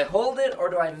 Do I hold it or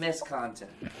do I miss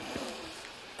content?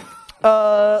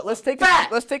 Let's take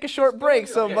a short break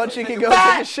so Munchie can go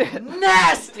take a shit.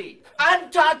 Nasty!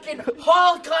 I'm talking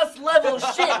Holocaust level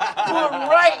shit brewing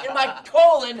right in my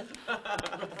colon.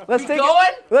 Let's take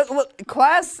it.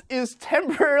 Class is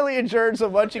temporarily adjourned so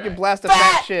Munchie can blast a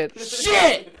fat shit.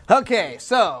 Shit! Okay,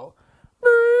 so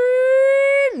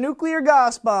nuclear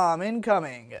Goss bomb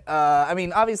incoming. I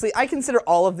mean, obviously, I consider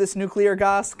all of this nuclear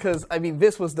Goss because, I mean,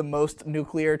 this was the most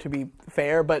nuclear, to be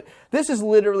fair, but this is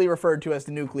literally referred to as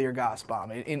the nuclear Goss bomb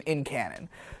in canon.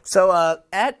 So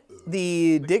at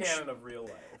the Dick canon of real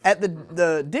life. At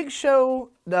the Dig Show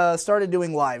started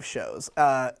doing live shows.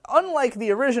 Unlike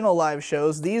the original live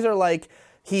shows, these are like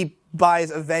he buys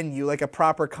a venue, like a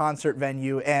proper concert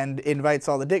venue, and invites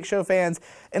all the Dig Show fans,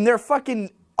 and they're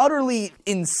fucking utterly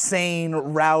insane,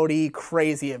 rowdy,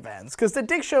 crazy events. Because the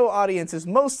Dig Show audience is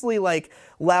mostly like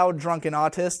loud, drunken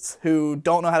autists who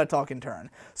don't know how to talk in turn.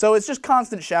 So it's just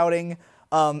constant shouting,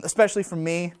 especially from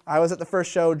me. I was at the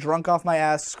first show, drunk off my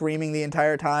ass, screaming the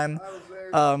entire time.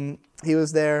 He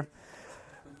was there.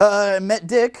 Met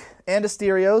Dick and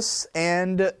Asterios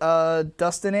and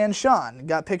Dustin and Sean.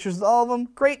 Got pictures with all of them.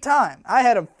 Great time. I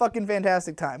had a fucking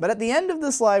fantastic time. But at the end of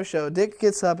this live show, Dick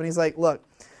gets up and he's like, look,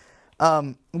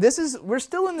 we're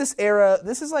still in this era.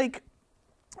 This is like,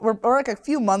 we're like a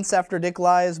few months after Dick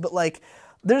Lies, but like,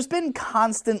 there's been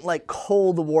constant like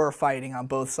Cold War fighting on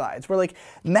both sides. Where like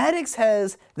Maddox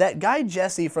has that guy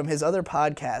Jesse from his other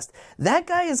podcast. That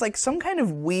guy is like some kind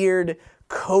of weird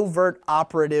covert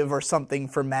operative or something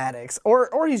for Maddox, or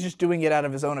he's just doing it out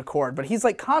of his own accord, but he's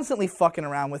like constantly fucking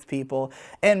around with people.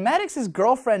 And Maddox's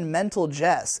girlfriend Mental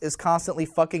Jess is constantly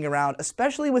fucking around,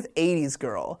 especially with 80s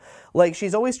Girl. Like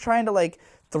she's always trying to like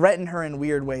threaten her in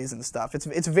weird ways and stuff.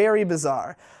 It's very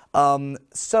bizarre.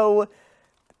 So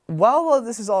while all of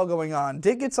this is all going on,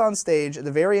 Dick gets on stage at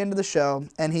the very end of the show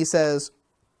and he says,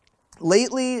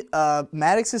 lately,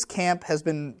 Maddox's camp has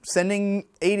been sending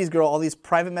 80s Girl all these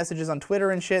private messages on Twitter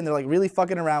and shit, and they're like really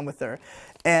fucking around with her.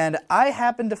 And I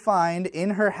happened to find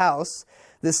in her house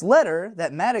this letter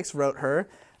that Maddox wrote her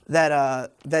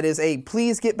that is a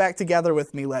please get back together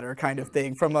with me letter kind of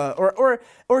thing from a,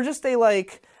 or just a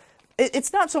like,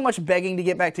 it's not so much begging to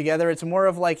get back together, it's more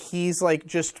of like he's like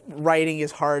just writing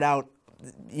his heart out.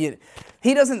 He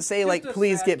doesn't say like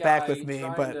please get back with me,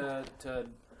 but to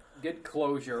get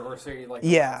closure or say like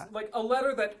like a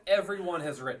letter that everyone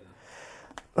has written.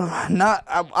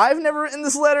 I've never written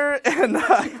this letter, and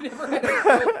You've never had a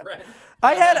girlfriend.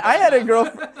 I had a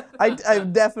girlfriend. I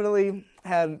definitely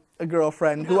had a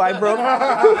girlfriend who I broke.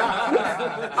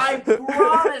 I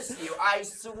promise you, I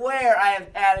swear, I have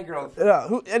had a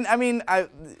girlfriend.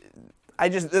 I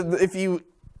just if you.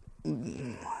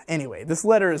 Anyway, this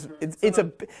letter is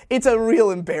it's a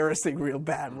real embarrassing, real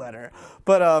bad letter.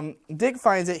 But Dick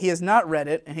finds it. He has not read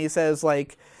it, and he says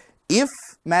like, if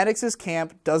Maddox's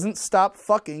camp doesn't stop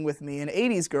fucking with me, an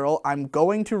 80s girl, I'm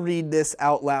going to read this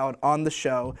out loud on the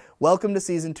show. Welcome to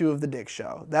season 2 of the Dick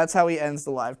Show. That's how he ends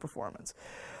the live performance.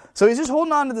 So he's just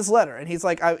holding on to this letter, and he's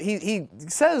like, he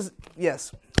says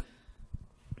yes.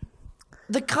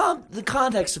 The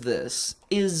context of this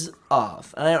is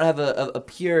off, and I don't have a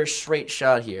pure straight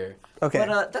shot here. Okay.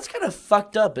 But that's kind of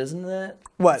fucked up, isn't it?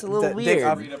 What? It's a little Dick,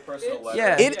 weird. Read a personal letter.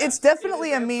 Yeah. It's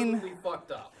definitely,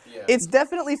 fucked up. Yeah. It's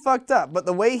definitely fucked up, but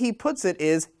the way he puts it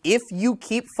is, if you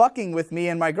keep fucking with me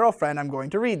and my girlfriend, I'm going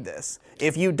to read this.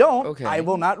 If you don't, I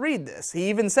will not read this. He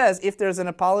even says, if there's an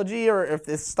apology or if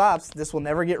this stops, this will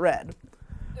never get read.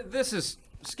 This is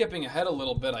skipping ahead a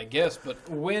little bit, I guess, but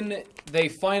when they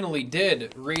finally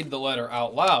did read the letter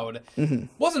out loud,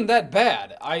 wasn't that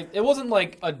bad. It wasn't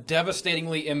like a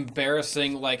devastatingly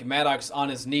embarrassing, like Maddox on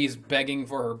his knees begging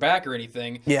for her back or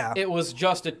anything. Yeah. It was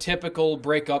just a typical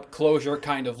breakup closure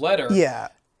kind of letter. Yeah.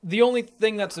 The only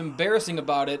thing that's embarrassing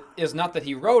about it is not that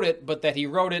he wrote it, but that he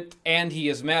wrote it and he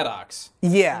is Maddox.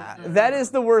 Yeah, that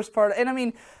is the worst part. And I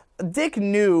mean, Dick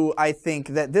knew, I think,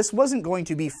 that this wasn't going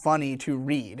to be funny to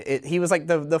read. He was like,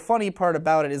 the funny part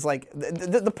about it is like,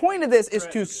 the point of this is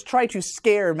to try to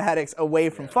scare Maddox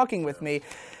away from fucking with me.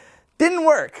 Didn't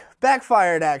work.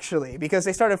 Backfired, actually, because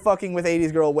they started fucking with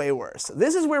 80s Girl way worse.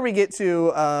 This is where we get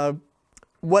to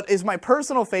what is my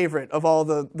personal favorite of all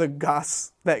the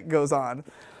goss that goes on,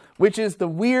 which is the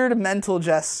weird mental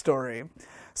Jess story.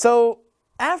 So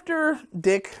after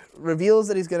Dick reveals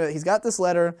that he's got this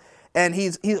letter, and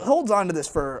he holds on to this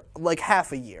for like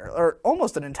half a year, or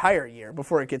almost an entire year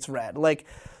before it gets read. Like,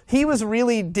 he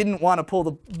didn't want to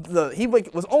pull he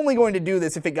was only going to do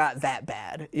this if it got that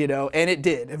bad, you know, and it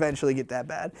did eventually get that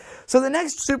bad. So the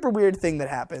next super weird thing that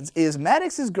happens is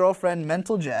Maddox's girlfriend,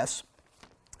 Mental Jess,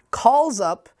 calls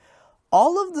up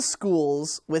all of the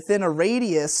schools within a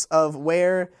radius of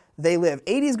where they live.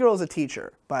 80s Girl is a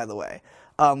teacher, by the way.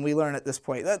 We learn at this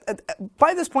point.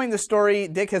 By this point in the story,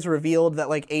 Dick has revealed that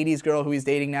like 80s Girl who he's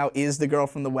dating now is the girl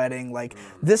from the wedding. Like,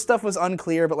 this stuff was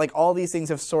unclear, but like all these things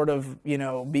have sort of, you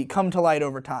know, come to light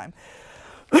over time.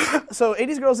 So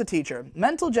 80s Girl's a teacher.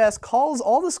 Mental Jess calls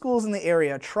all the schools in the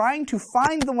area trying to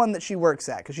find the one that she works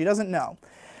at because she doesn't know.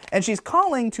 And she's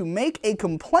calling to make a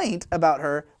complaint about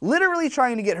her, literally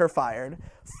trying to get her fired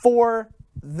for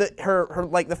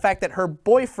the fact that her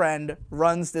boyfriend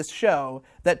runs this show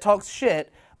that talks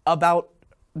shit about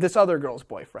this other girl's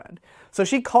boyfriend. So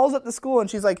she calls up the school and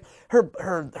she's like,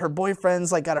 her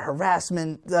boyfriend's like got a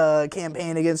harassment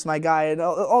campaign against my guy and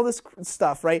all this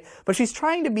stuff, right? But she's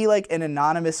trying to be like an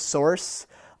anonymous source.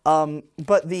 But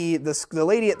the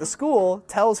lady at the school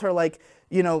tells her like,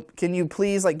 you know, can you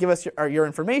please like give us your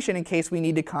information in case we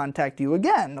need to contact you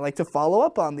again, like to follow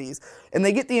up on these. And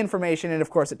they get the information, and of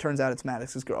course it turns out it's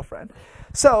Maddox's girlfriend.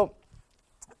 So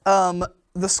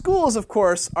the schools, of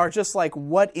course, are just like,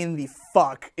 what in the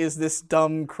fuck is this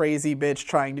dumb, crazy bitch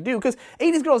trying to do? Because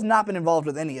 80s Girl's not been involved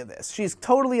with any of this. She's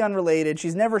totally unrelated.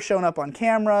 She's never shown up on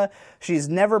camera. She's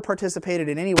never participated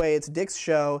in any way. It's Dick's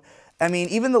show. I mean,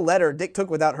 even the letter Dick took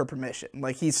without her permission.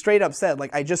 Like, he straight up said,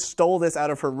 like, I just stole this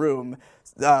out of her room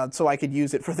so I could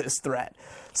use it for this threat.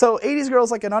 So 80s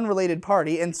Girl's like an unrelated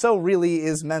party, and so really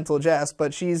is Mental Jess,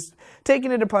 but she's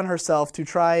taken it upon herself to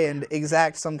try and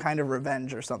exact some kind of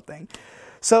revenge or something.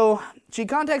 So she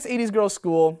contacts 80s Girl's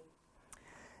school.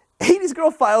 80s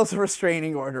Girl files a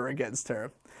restraining order against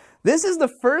her. This is the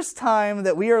first time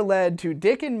that we are led to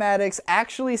Dick and Maddox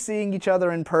actually seeing each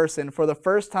other in person for the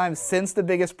first time since The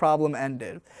Biggest Problem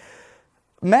ended.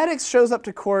 Maddox shows up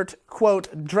to court,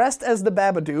 quote, dressed as the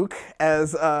Babadook,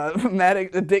 as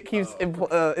Dick keeps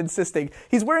insisting.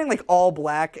 He's wearing like all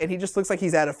black, and he just looks like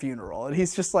he's at a funeral. And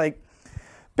he's just like,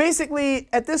 basically,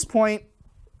 at this point,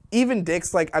 even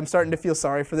Dick's like, I'm starting to feel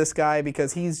sorry for this guy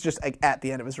because he's just like at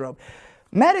the end of his rope.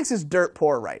 Maddox is dirt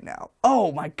poor right now.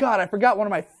 Oh my god, I forgot one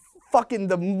of my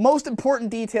the most important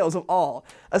details of all.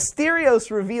 Asterios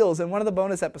reveals in one of the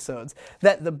bonus episodes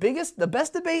that the best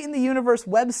debate in the universe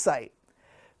website,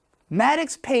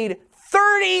 Maddox paid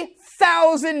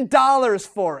 $30,000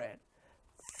 for it.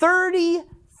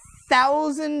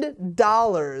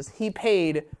 $30,000 he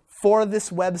paid for this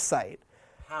website.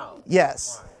 How?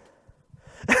 Yes.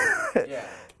 Yeah.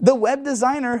 The web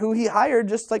designer who he hired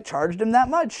just like charged him that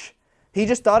much. He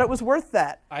just thought it was worth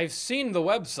that. I've seen the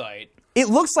website. It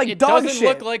looks like It dog doesn't shit.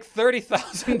 look like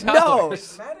 $30,000. No.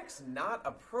 Is Maddox not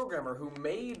a programmer who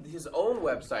made his own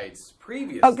websites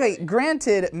previously? Okay,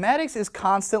 granted, Maddox is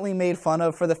constantly made fun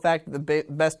of for the fact that the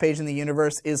best page in the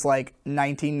universe is like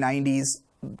 1990s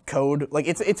code. Like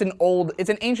it's an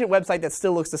ancient website that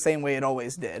still looks the same way it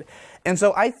always did. And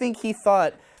so I think he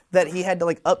thought that he had to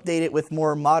like update it with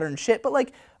more modern shit, but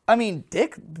like I mean,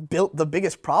 Dick built the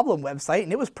biggest problem website,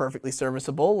 and it was perfectly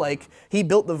serviceable. Like, he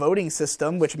built the voting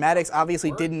system, which Maddox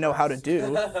obviously didn't know how to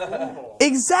do.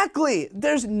 Exactly!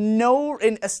 There's no...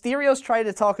 And Asterios tried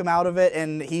to talk him out of it,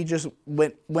 and he just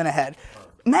went ahead.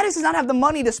 Maddox does not have the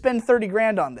money to spend 30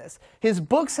 grand on this. His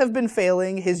books have been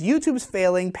failing, his YouTube's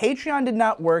failing, Patreon did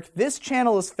not work, this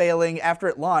channel is failing after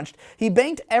it launched. He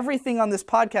banked everything on this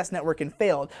podcast network and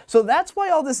failed. So that's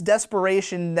why all this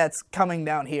desperation that's coming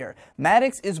down here.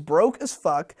 Maddox is broke as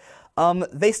fuck.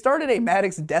 They started a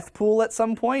Maddox death pool at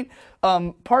some point.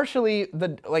 Partially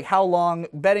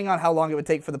betting on how long it would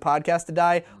take for the podcast to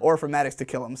die or for Maddox to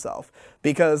kill himself.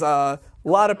 Because a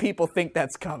lot of people think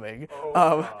that's coming.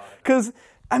 Because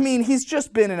I mean, he's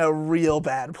just been in a real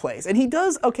bad place. And he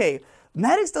does,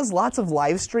 Maddox does lots of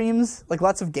live streams, like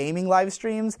lots of gaming live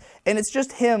streams, and it's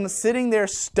just him sitting there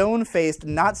stone-faced,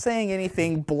 not saying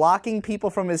anything, blocking people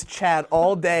from his chat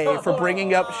all day for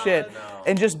bringing up shit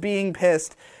and just being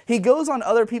pissed. He goes on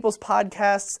other people's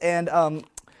podcasts, and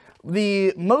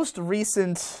the most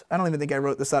recent, I don't even think I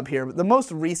wrote this up here, but the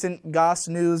most recent Goss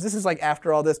news, this is like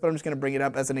after all this, but I'm just going to bring it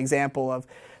up as an example of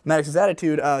Maddox's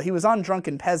attitude. He was on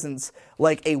Drunken Peasants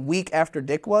like a week after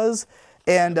Dick was,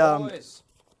 and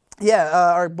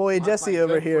our boy Jesse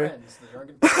over here,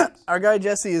 our guy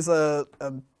Jesse is a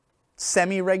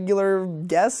semi-regular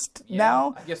guest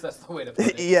now. I guess that's the way to put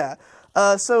it. Yeah.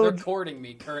 They're courting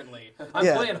me currently.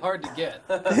 I'm playing hard to get.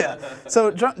 Yeah. So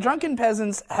Drunken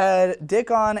Peasants had Dick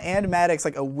on and Maddox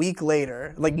like a week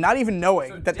later, like not even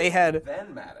knowing that they had.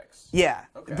 Then Maddox. Yeah.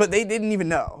 Okay. But they didn't even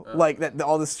know like that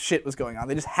all this shit was going on.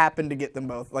 They just happened to get them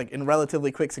both like in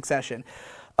relatively quick succession.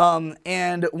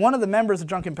 And one of the members of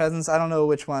Drunken Peasants, I don't know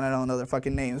which one, I don't know their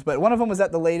fucking names, but one of them was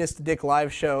at the latest Dick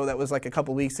live show that was like a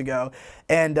couple weeks ago,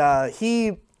 and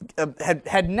he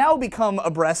had now become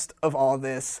abreast of all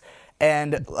this.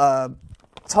 And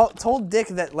told Dick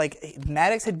that like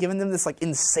Maddox had given them this like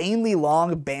insanely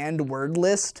long banned word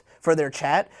list for their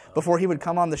chat before he would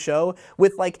come on the show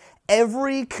with like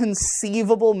every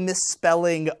conceivable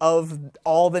misspelling of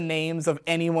all the names of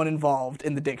anyone involved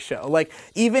in the Dick show. Like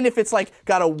even if it's like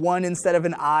got a 1 instead of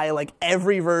an I, like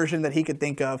every version that he could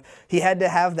think of, he had to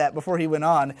have that before he went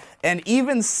on. And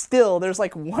even still, there's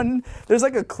like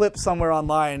a clip somewhere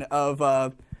online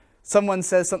of someone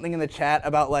says something in the chat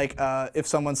about like if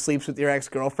someone sleeps with your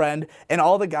ex-girlfriend, and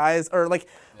all the guys are like,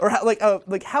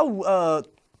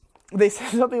 they say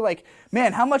something like,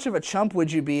 "Man, how much of a chump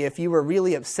would you be if you were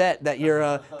really upset that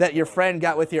your friend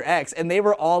got with your ex?" And they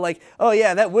were all like, "Oh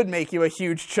yeah, that would make you a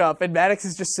huge chump." And Maddox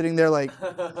is just sitting there like,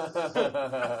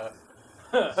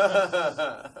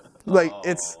 like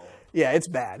it's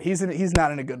bad. He's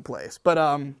not in a good place. But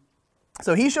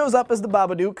so he shows up as the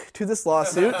Babadook to this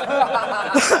lawsuit.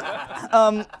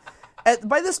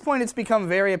 By this point, it's become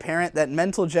very apparent that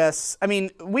Mental Jess, I mean,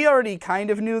 we already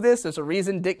kind of knew this. There's a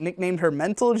reason Dick nicknamed her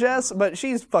Mental Jess, but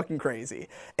she's fucking crazy.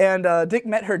 And Dick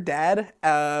met her dad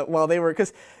while they were,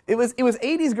 because it was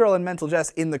 80s Girl and Mental Jess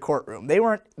in the courtroom. They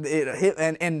weren't,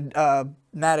 and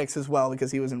Maddox as well,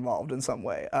 because he was involved in some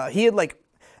way.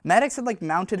 Maddox had like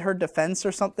mounted her defense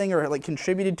or something, or like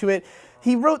contributed to it.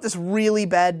 He wrote this really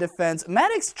bad defense.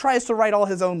 Maddox tries to write all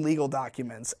his own legal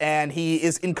documents, and he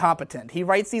is incompetent. He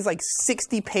writes these like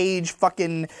 60-page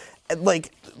fucking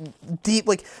like deep,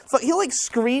 like he'll like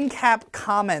screen cap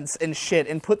comments and shit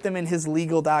and put them in his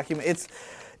legal document.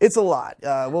 It's a lot.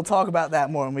 We'll talk about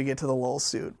that more when we get to the LOL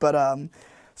suit. But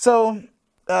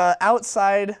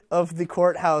outside of the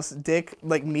courthouse, Dick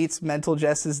like meets Mental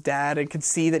Jess's dad and can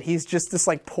see that he's just this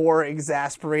like poor,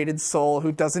 exasperated soul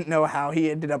who doesn't know how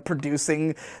he ended up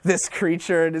producing this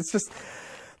creature. And it's just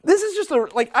This is just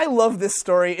I love this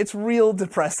story. It's real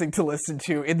depressing to listen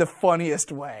to in the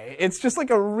funniest way. It's just like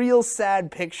a real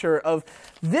sad picture of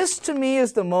this. To me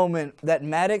is the moment that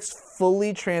Maddox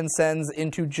fully transcends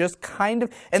into just kind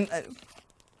of, and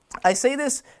I say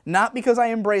this not because I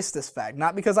embrace this fact,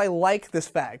 not because I like this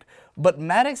fact, but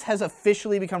Maddox has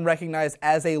officially become recognized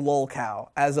as a lolcow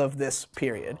as of this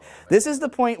period. This is the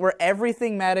point where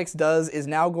everything Maddox does is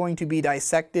now going to be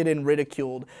dissected and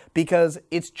ridiculed because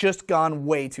it's just gone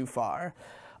way too far.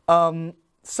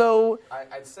 So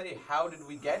I'd say, how did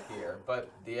we get here? But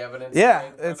the evidence. yeah, is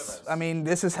right in front of us. I mean,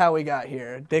 this is how we got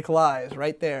here. Dick lies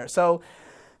right there. So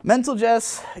Mental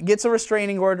Jess gets a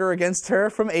restraining order against her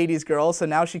from 80s Girl, so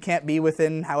now she can't be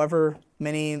within however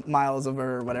many miles of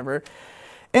her or whatever.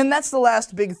 And that's the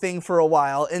last big thing for a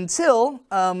while until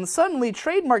suddenly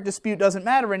trademark dispute doesn't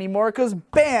matter anymore because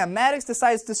bam, Maddox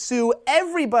decides to sue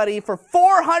everybody for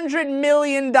 $400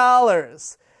 million.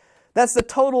 That's the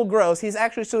total gross. He's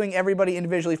actually suing everybody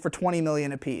individually for $20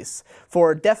 million apiece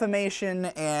for defamation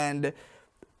and,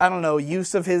 I don't know,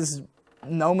 use of his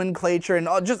nomenclature and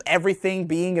just everything,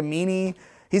 being a meanie.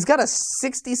 He's got a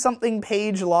 60-something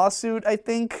page lawsuit, I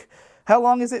think. How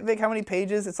long is it, Vic? How many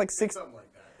pages? It's like six. Something like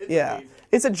that. Yeah. Amazing.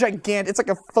 It's a gigantic, it's like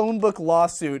a phone book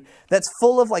lawsuit that's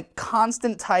full of like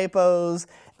constant typos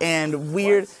and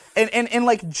weird, and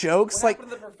like jokes. Like,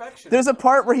 there's a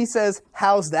part where he says,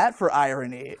 "How's that for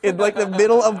irony?" in like the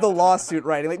middle of the lawsuit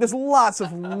writing. Like, there's lots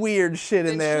of weird shit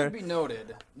in there. It should be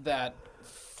noted that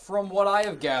from what I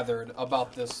have gathered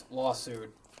about this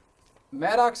lawsuit,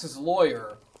 Maddox's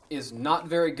lawyer is not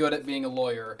very good at being a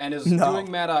lawyer and is doing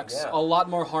Maddox a lot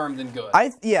more harm than good. I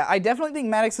definitely think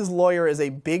Maddox's lawyer is a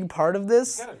big part of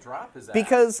this. He's gotta drop his ass.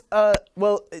 Because,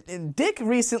 Dick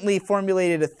recently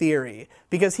formulated a theory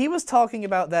because he was talking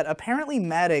about that apparently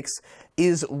Maddox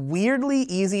is weirdly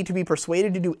easy to be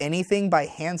persuaded to do anything by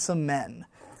handsome men.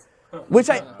 Which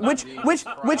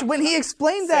when he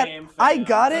explained that, I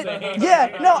got it.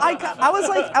 Yeah, no,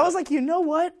 I was like, you know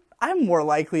what? I'm more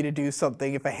likely to do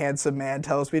something if a handsome man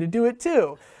tells me to do it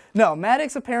too. No,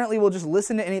 Maddox apparently will just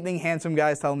listen to anything handsome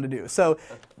guys tell him to do. So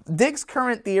Dick's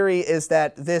current theory is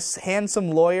that this handsome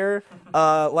lawyer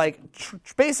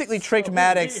basically tricked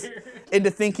Maddox into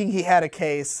thinking he had a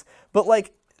case. But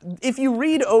like, if you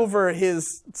read over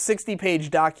his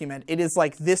 60-page document, it is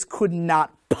like this could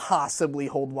not possibly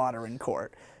hold water in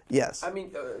court. Yes. I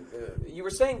mean, you were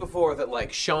saying before that,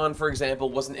 like, Sean, for example,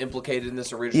 wasn't implicated in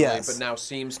this originally, but now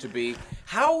seems to be.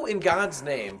 How, in God's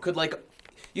name, could, like,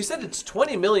 you said it's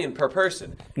 $20 million per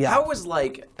person. Yeah. How is,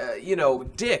 like,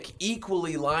 Dick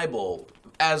equally liable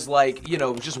as, like,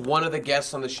 just one of the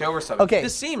guests on the show or something? Okay.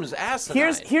 This seems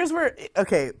asinine. Here's where,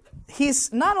 okay,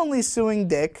 he's not only suing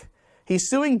Dick, he's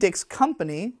suing Dick's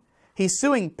company. He's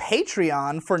suing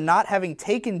Patreon for not having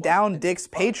taken down Dick's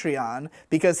Patreon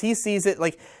because he sees it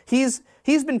like he's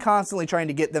been constantly trying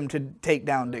to get them to take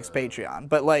down Dick's Patreon,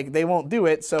 but like they won't do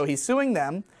it, so he's suing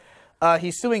them.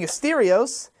 He's suing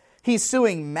Asterios. He's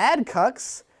suing Mad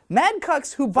Cucks. Mad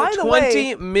Cucks, who by the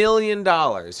way, $20 million.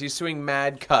 He's suing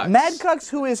Mad Cucks. Mad Cucks,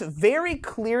 who is very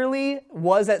clearly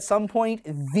was at some point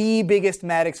the biggest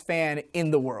Maddox fan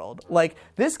in the world. Like,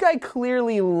 this guy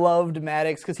clearly loved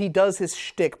Maddox because he does his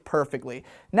shtick perfectly.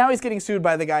 Now he's getting sued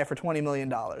by the guy for $20 million.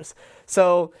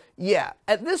 So yeah,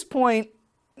 at this point,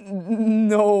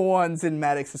 no one's in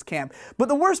Maddox's camp. But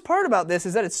the worst part about this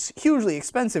is that it's hugely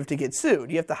expensive to get sued.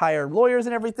 You have to hire lawyers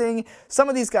and everything. Some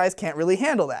of these guys can't really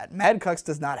handle that. Mad Cucks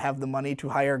does not have the money to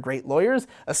hire great lawyers.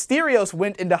 Asterios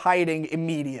went into hiding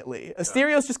immediately.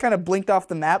 Asterios just kind of blinked off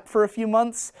the map for a few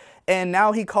months, and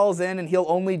now he calls in and he'll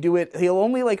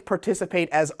only like participate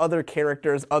as other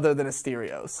characters other than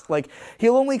Asterios. Like,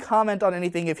 he'll only comment on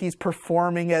anything if he's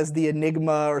performing as the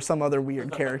Enigma or some other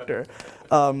weird character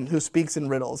who speaks in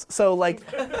riddles. So like,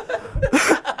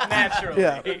 Naturally.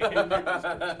 yeah.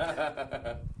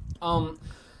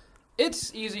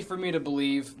 It's easy for me to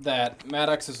believe that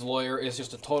Maddox's lawyer is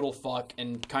just a total fuck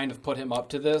and kind of put him up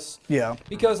to this. Yeah.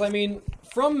 Because, I mean,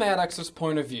 from Maddox's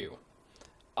point of view,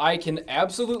 I can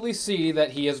absolutely see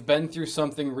that he has been through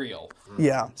something real.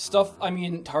 Yeah. Stuff, I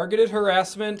mean, targeted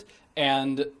harassment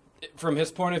and, from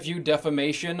his point of view,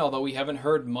 defamation, although we haven't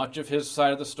heard much of his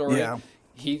side of the story. Yeah.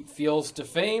 He feels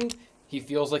defamed. He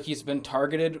feels like he's been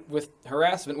targeted with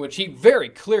harassment, which he very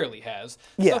clearly has.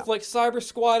 Yeah. Stuff like cyber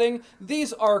squatting,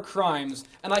 these are crimes,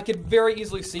 and I could very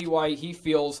easily see why he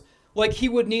feels like he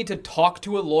would need to talk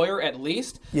to a lawyer at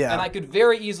least. Yeah. And I could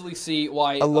very easily see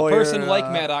why lawyer, a person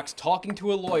like Maddox talking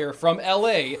to a lawyer from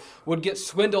LA would get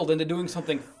swindled into doing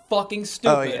something fucking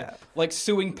stupid. Oh, yeah. Like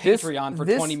suing Patreon for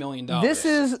 $20 million. This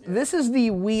is the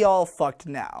we all fucked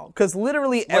now, because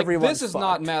literally everyone's This is fucked.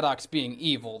 not Maddox being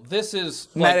evil. This is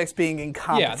Maddox being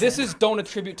incompetent. Yeah, this is don't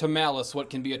attribute to malice what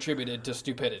can be attributed to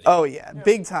stupidity. Oh yeah,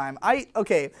 big time.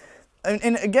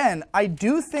 And again, I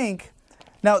do think.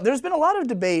 Now, there's been a lot of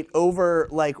debate over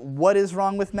like what is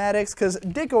wrong with Maddox, because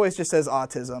Dick always just says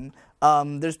autism.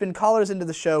 There's been callers into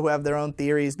the show who have their own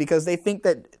theories because they think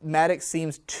that Maddox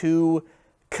seems too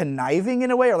conniving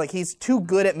in a way, or like he's too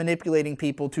good at manipulating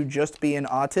people to just be an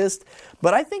autist.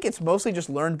 But I think it's mostly just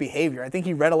learned behavior. I think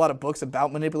he read a lot of books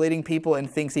about manipulating people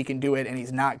and thinks he can do it, and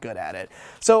he's not good at it.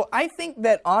 So I think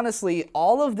that honestly,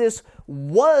 all of this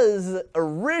was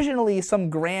originally some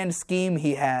grand scheme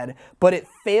he had, but it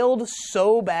failed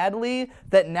so badly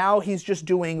that now he's just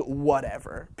doing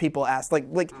whatever people ask.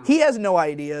 Like he has no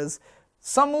ideas.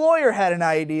 Some lawyer had an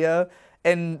idea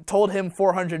and told him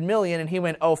 $400 million, and he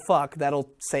went, oh fuck,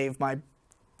 that'll save my,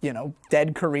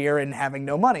 dead career and having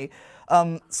no money.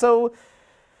 So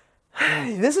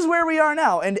this is where we are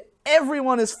now, and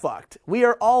everyone is fucked. We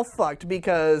are all fucked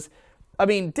because,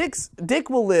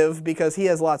 Dick will live because he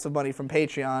has lots of money from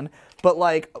Patreon, but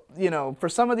like, for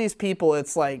some of these people,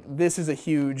 it's like, this is a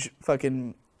huge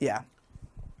fucking, yeah.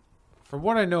 From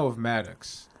what I know of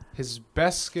Maddox, his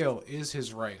best skill is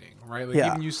his writing, right? Like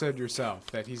even you said yourself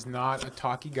that he's not a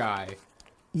talky guy.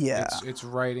 Yeah. It's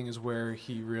writing is where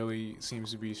he really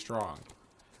seems to be strong.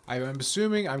 I'm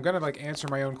assuming I'm gonna like answer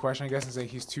my own question, I guess, and say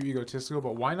he's too egotistical,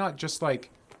 but why not just like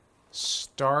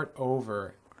start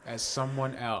over as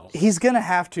someone else? He's gonna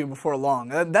have to before long.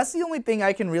 That's the only thing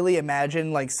I can really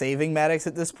imagine like saving Maddox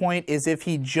at this point is if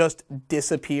he just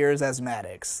disappears as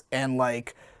Maddox and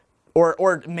like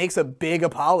or makes a big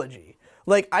apology.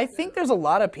 Like, I think there's a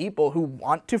lot of people who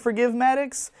want to forgive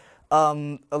Maddox.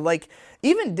 Like,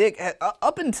 even Dick,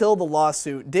 up until the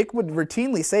lawsuit, Dick would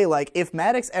routinely say, like, if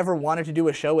Maddox ever wanted to do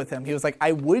a show with him, he was like,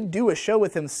 I would do a show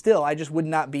with him still, I just would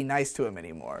not be nice to him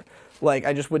anymore. Like,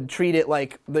 I just would treat it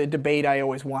like the debate I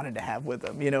always wanted to have with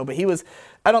him, But he was,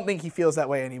 I don't think he feels that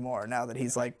way anymore now that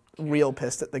he's, like, real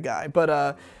pissed at the guy.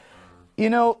 But,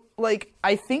 like,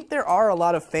 I think there are a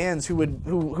lot of fans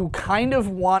who kind of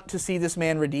want to see this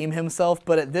man redeem himself,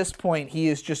 but at this point, he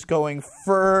is just going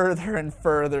further and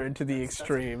further into the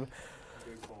extreme.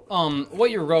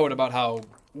 What you wrote about how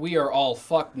we are all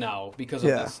fucked now because of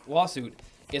this lawsuit,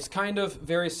 it's kind of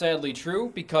very sadly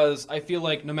true, because I feel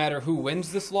like no matter who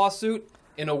wins this lawsuit,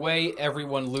 in a way,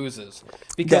 everyone loses.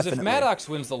 Because if Maddox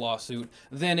wins the lawsuit,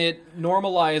 then it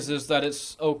normalizes that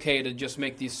it's okay to just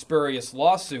make these spurious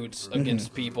lawsuits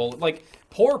against people, like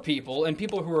poor people and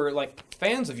people who are like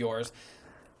fans of yours.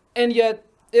 And yet,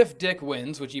 if Dick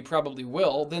wins, which he probably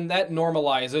will, then that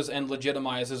normalizes and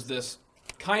legitimizes this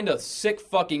kind of sick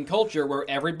fucking culture where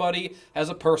everybody has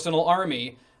a personal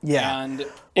army. Yeah. And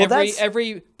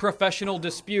every professional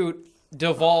dispute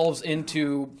devolves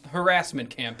into harassment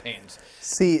campaigns.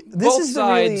 See, this Both is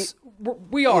sides, the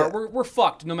really... We're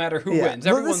fucked no matter who wins.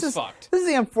 Everyone's fucked. This is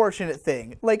the unfortunate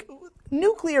thing. Like,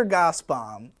 nuclear Goss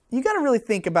bomb, you gotta really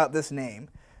think about this name.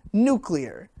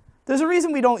 Nuclear. There's a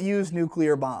reason we don't use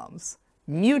nuclear bombs.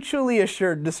 Mutually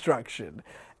assured destruction.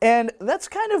 And that's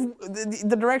kind of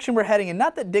the direction we're heading in.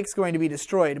 Not that Dick's going to be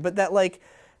destroyed, but that, like,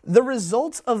 the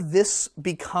results of this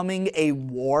becoming a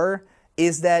war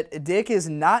is that Dick is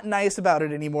not nice about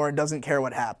it anymore and doesn't care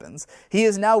what happens. He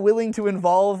is now willing to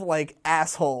involve, like,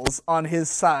 assholes on his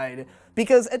side.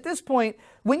 Because at this point,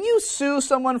 when you sue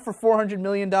someone for $400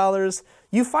 million,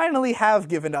 you finally have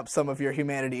given up some of your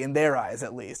humanity, in their eyes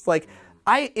at least. Like,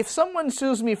 if someone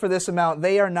sues me for this amount,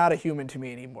 they are not a human to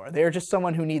me anymore. They are just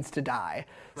someone who needs to die.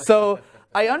 So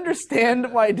I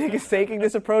understand why Dick is taking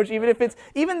this approach,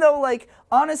 even though, like,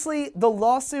 honestly, the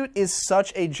lawsuit is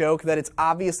such a joke that it's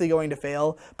obviously going to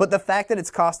fail, but the fact that it's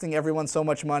costing everyone so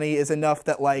much money is enough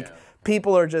that, like,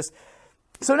 people are just...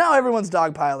 So now everyone's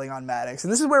dogpiling on Maddox,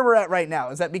 and this is where we're at right now,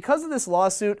 is that because of this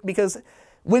lawsuit, because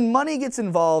when money gets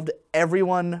involved,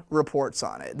 everyone reports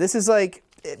on it. This is like...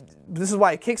 This is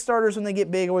why Kickstarters, when they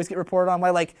get big, always get reported on. Why,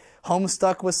 like,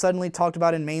 Homestuck was suddenly talked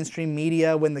about in mainstream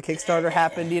media when the Kickstarter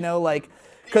happened, like...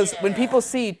 Because when people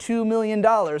see $2 million,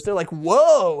 they're like,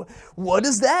 whoa, what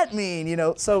does that mean?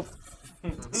 So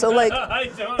like...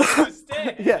 I don't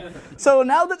understand. Yeah. So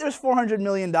now that there's $400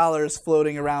 million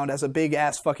floating around as a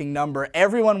big-ass fucking number,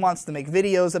 everyone wants to make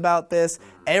videos about this.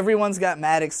 Everyone's got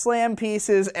Maddox slam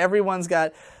pieces. Everyone's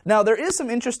got... Now, there is some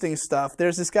interesting stuff.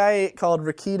 There's this guy called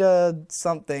Rakita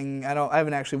something. I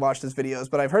haven't actually watched his videos,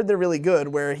 but I've heard they're really good,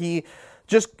 where he's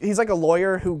like a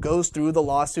lawyer who goes through the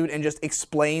lawsuit and just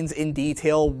explains in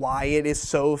detail why it is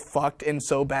so fucked and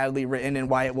so badly written and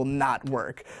why it will not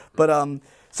work. But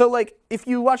So, like, if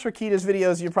you watch Rakita's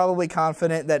videos, you're probably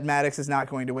confident that Maddox is not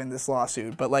going to win this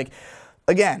lawsuit. But, like,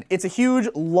 again, it's a huge,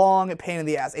 long pain in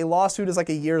the ass. A lawsuit is like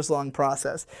a years-long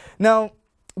process. Now,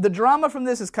 the drama from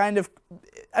this is kind of,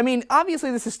 I mean,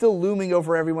 obviously this is still looming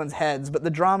over everyone's heads, but the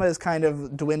drama has kind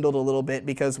of dwindled a little bit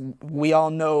because we all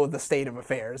know the state of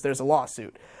affairs. There's a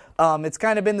lawsuit. It's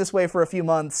kind of been this way for a few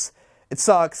months. It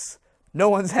sucks. No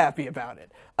one's happy about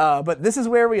it. But this is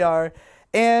where we are.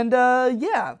 And,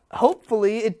 yeah,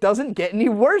 hopefully it doesn't get any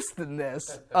worse than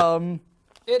this.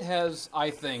 It has, I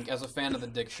think, as a fan of the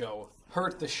Dick Show,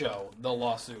 hurt the show, the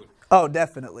lawsuit. Oh,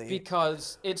 definitely.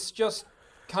 Because it's just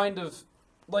kind of,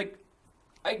 like,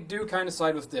 I do kind of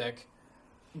side with Dick,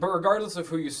 but regardless of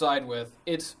who you side with,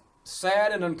 it's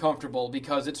sad and uncomfortable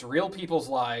because it's real people's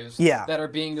lives that are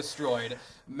being destroyed.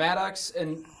 Maddox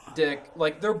and Dick,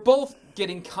 like, they're both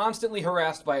getting constantly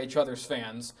harassed by each other's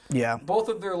fans. Yeah. Both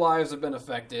of their lives have been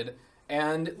affected.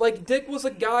 And, like, Dick was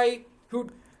a guy who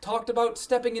talked about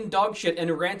stepping in dog shit and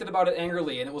ranted about it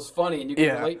angrily, and it was funny, and you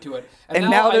could relate to it. And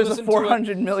now there's a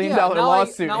 $400 million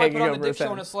lawsuit hanging over his head.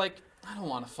 And it's like, I don't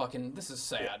want to fucking, this is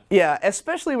sad. Yeah,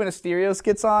 especially when Asterios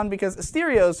gets on, because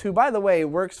Asterios, who, by the way,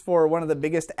 works for one of the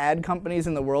biggest ad companies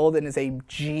in the world and is a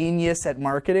genius at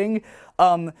marketing,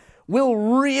 will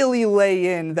really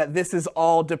lay in that this is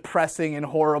all depressing and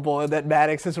horrible and that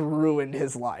Maddox has ruined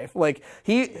his life. Like,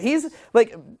 he's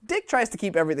like, Dick tries to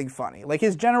keep everything funny. Like,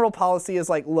 his general policy is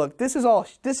like, look, this all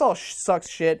sucks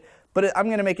shit, but I'm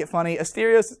gonna make it funny.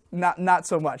 Asterios, not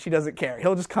so much. He doesn't care.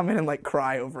 He'll just come in and like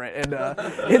cry over it, and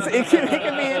it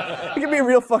can be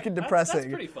real fucking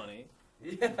depressing. That's pretty funny.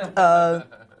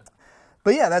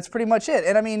 But yeah, that's pretty much it.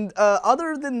 And I mean,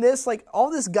 other than this, like,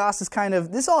 all this goss is kind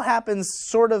of, this all happens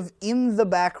sort of in the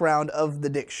background of the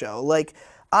Dick Show. Like,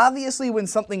 obviously when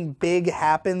something big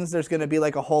happens, there's going to be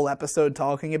like a whole episode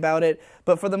talking about it.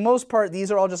 But for the most part,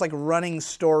 these are all just like running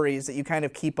stories that you kind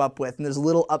of keep up with. And there's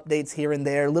little updates here and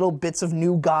there, little bits of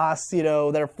new goss, you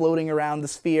know, that are floating around the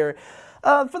sphere.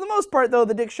 For the most part, though,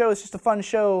 the Dick Show is just a fun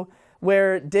show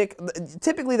where Dick,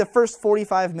 typically the first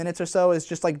 45 minutes or so is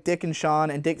just like Dick and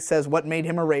Sean, and Dick says what made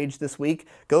him a rage this week,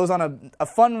 goes on a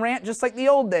fun rant just like the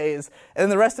old days, and then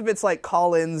the rest of it's like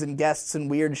call-ins and guests and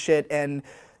weird shit, and,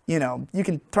 you know, you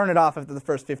can turn it off after the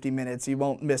first 50 minutes, you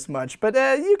won't miss much, but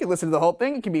you can listen to the whole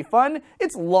thing, it can be fun,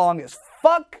 it's long as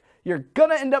fuck, you're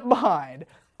gonna end up behind.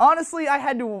 Honestly, I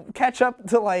had to catch up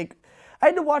to like, I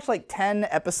had to watch like 10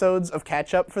 episodes of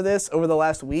catch up for this over the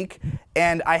last week,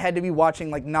 and I had to be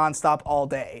watching like nonstop all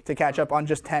day to catch up on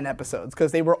just 10 episodes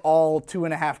because they were all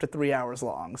 2.5 to 3 hours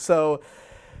long. So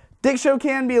Dick Show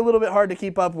can be a little bit hard to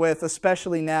keep up with,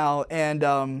 especially now, and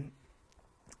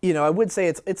you know, I would say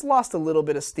it's lost a little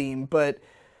bit of steam, but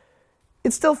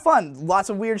it's still fun.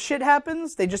 Lots of weird shit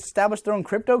happens. They just established their own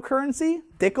cryptocurrency,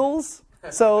 Dickles.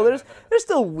 So there's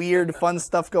still weird, fun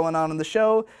stuff going on in the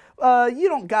show. You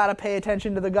don't gotta pay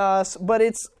attention to the goss, but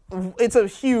it's a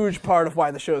huge part of why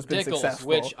the show's been successful.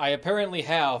 Which I apparently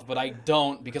have, but I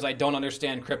don't because I don't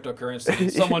understand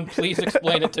cryptocurrency. Someone please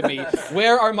explain it to me.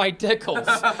 Where are my Dickles?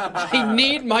 I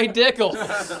need my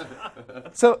Dickles.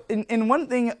 So in one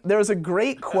thing, there's a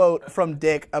great quote from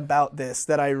Dick about this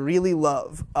that I really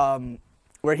love.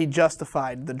 Where he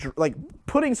justified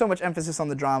putting so much emphasis on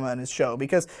the drama in his show,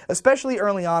 because especially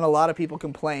early on, a lot of people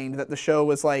complained that the show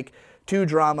was like too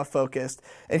drama focused,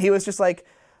 and he was just like,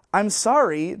 I'm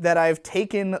sorry that I've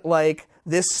taken like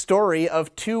this story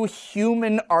of two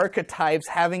human archetypes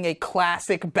having a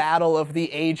classic battle of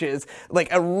the ages,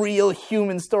 like a real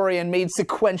human story, and made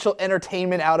sequential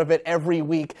entertainment out of it every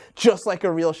week, just like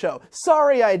a real show.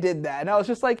 Sorry I did that. And I was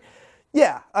just like,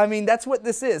 yeah, I mean, that's what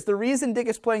this is. The reason Dick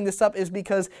is playing this up is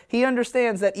because he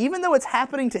understands that even though it's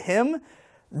happening to him,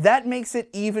 that makes it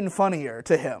even funnier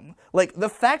to him. Like, the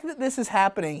fact that this is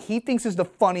happening, he thinks is the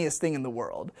funniest thing in the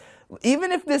world.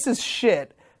 Even if this is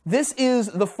shit, this is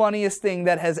the funniest thing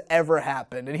that has ever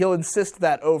happened, and he'll insist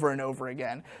that over and over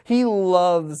again. He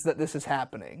loves that this is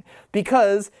happening,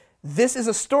 because this is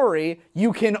a story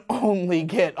you can only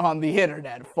get on the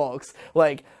internet, folks.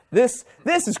 Like, this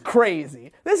is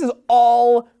crazy. This is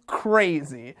all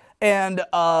crazy. And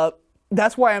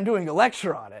that's why I'm doing a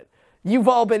lecture on it. You've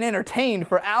all been entertained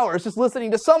for hours just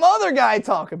listening to some other guy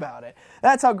talk about it.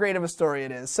 That's how great of a story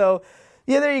it is. So,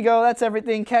 yeah, there you go. That's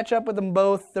everything. Catch up with them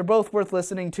both. They're both worth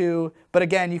listening to. But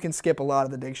again, you can skip a lot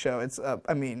of the Dick Show. It's,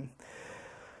 I mean,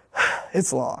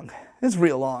 it's long. It's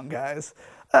real long, guys.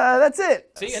 That's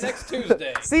it. See you next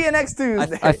Tuesday. See you next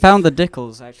Tuesday. I found the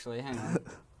Dickles, actually. Hang on.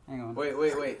 Hang on.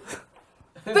 Wait.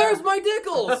 There's my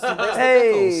Dickles! There's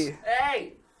Hey.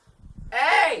 Hey!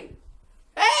 Hey!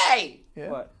 Hey! Yeah.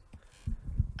 What?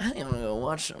 I think I'm gonna go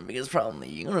watch some Biggest Problem in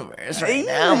the Universe right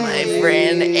now, my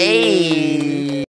friend. Hey.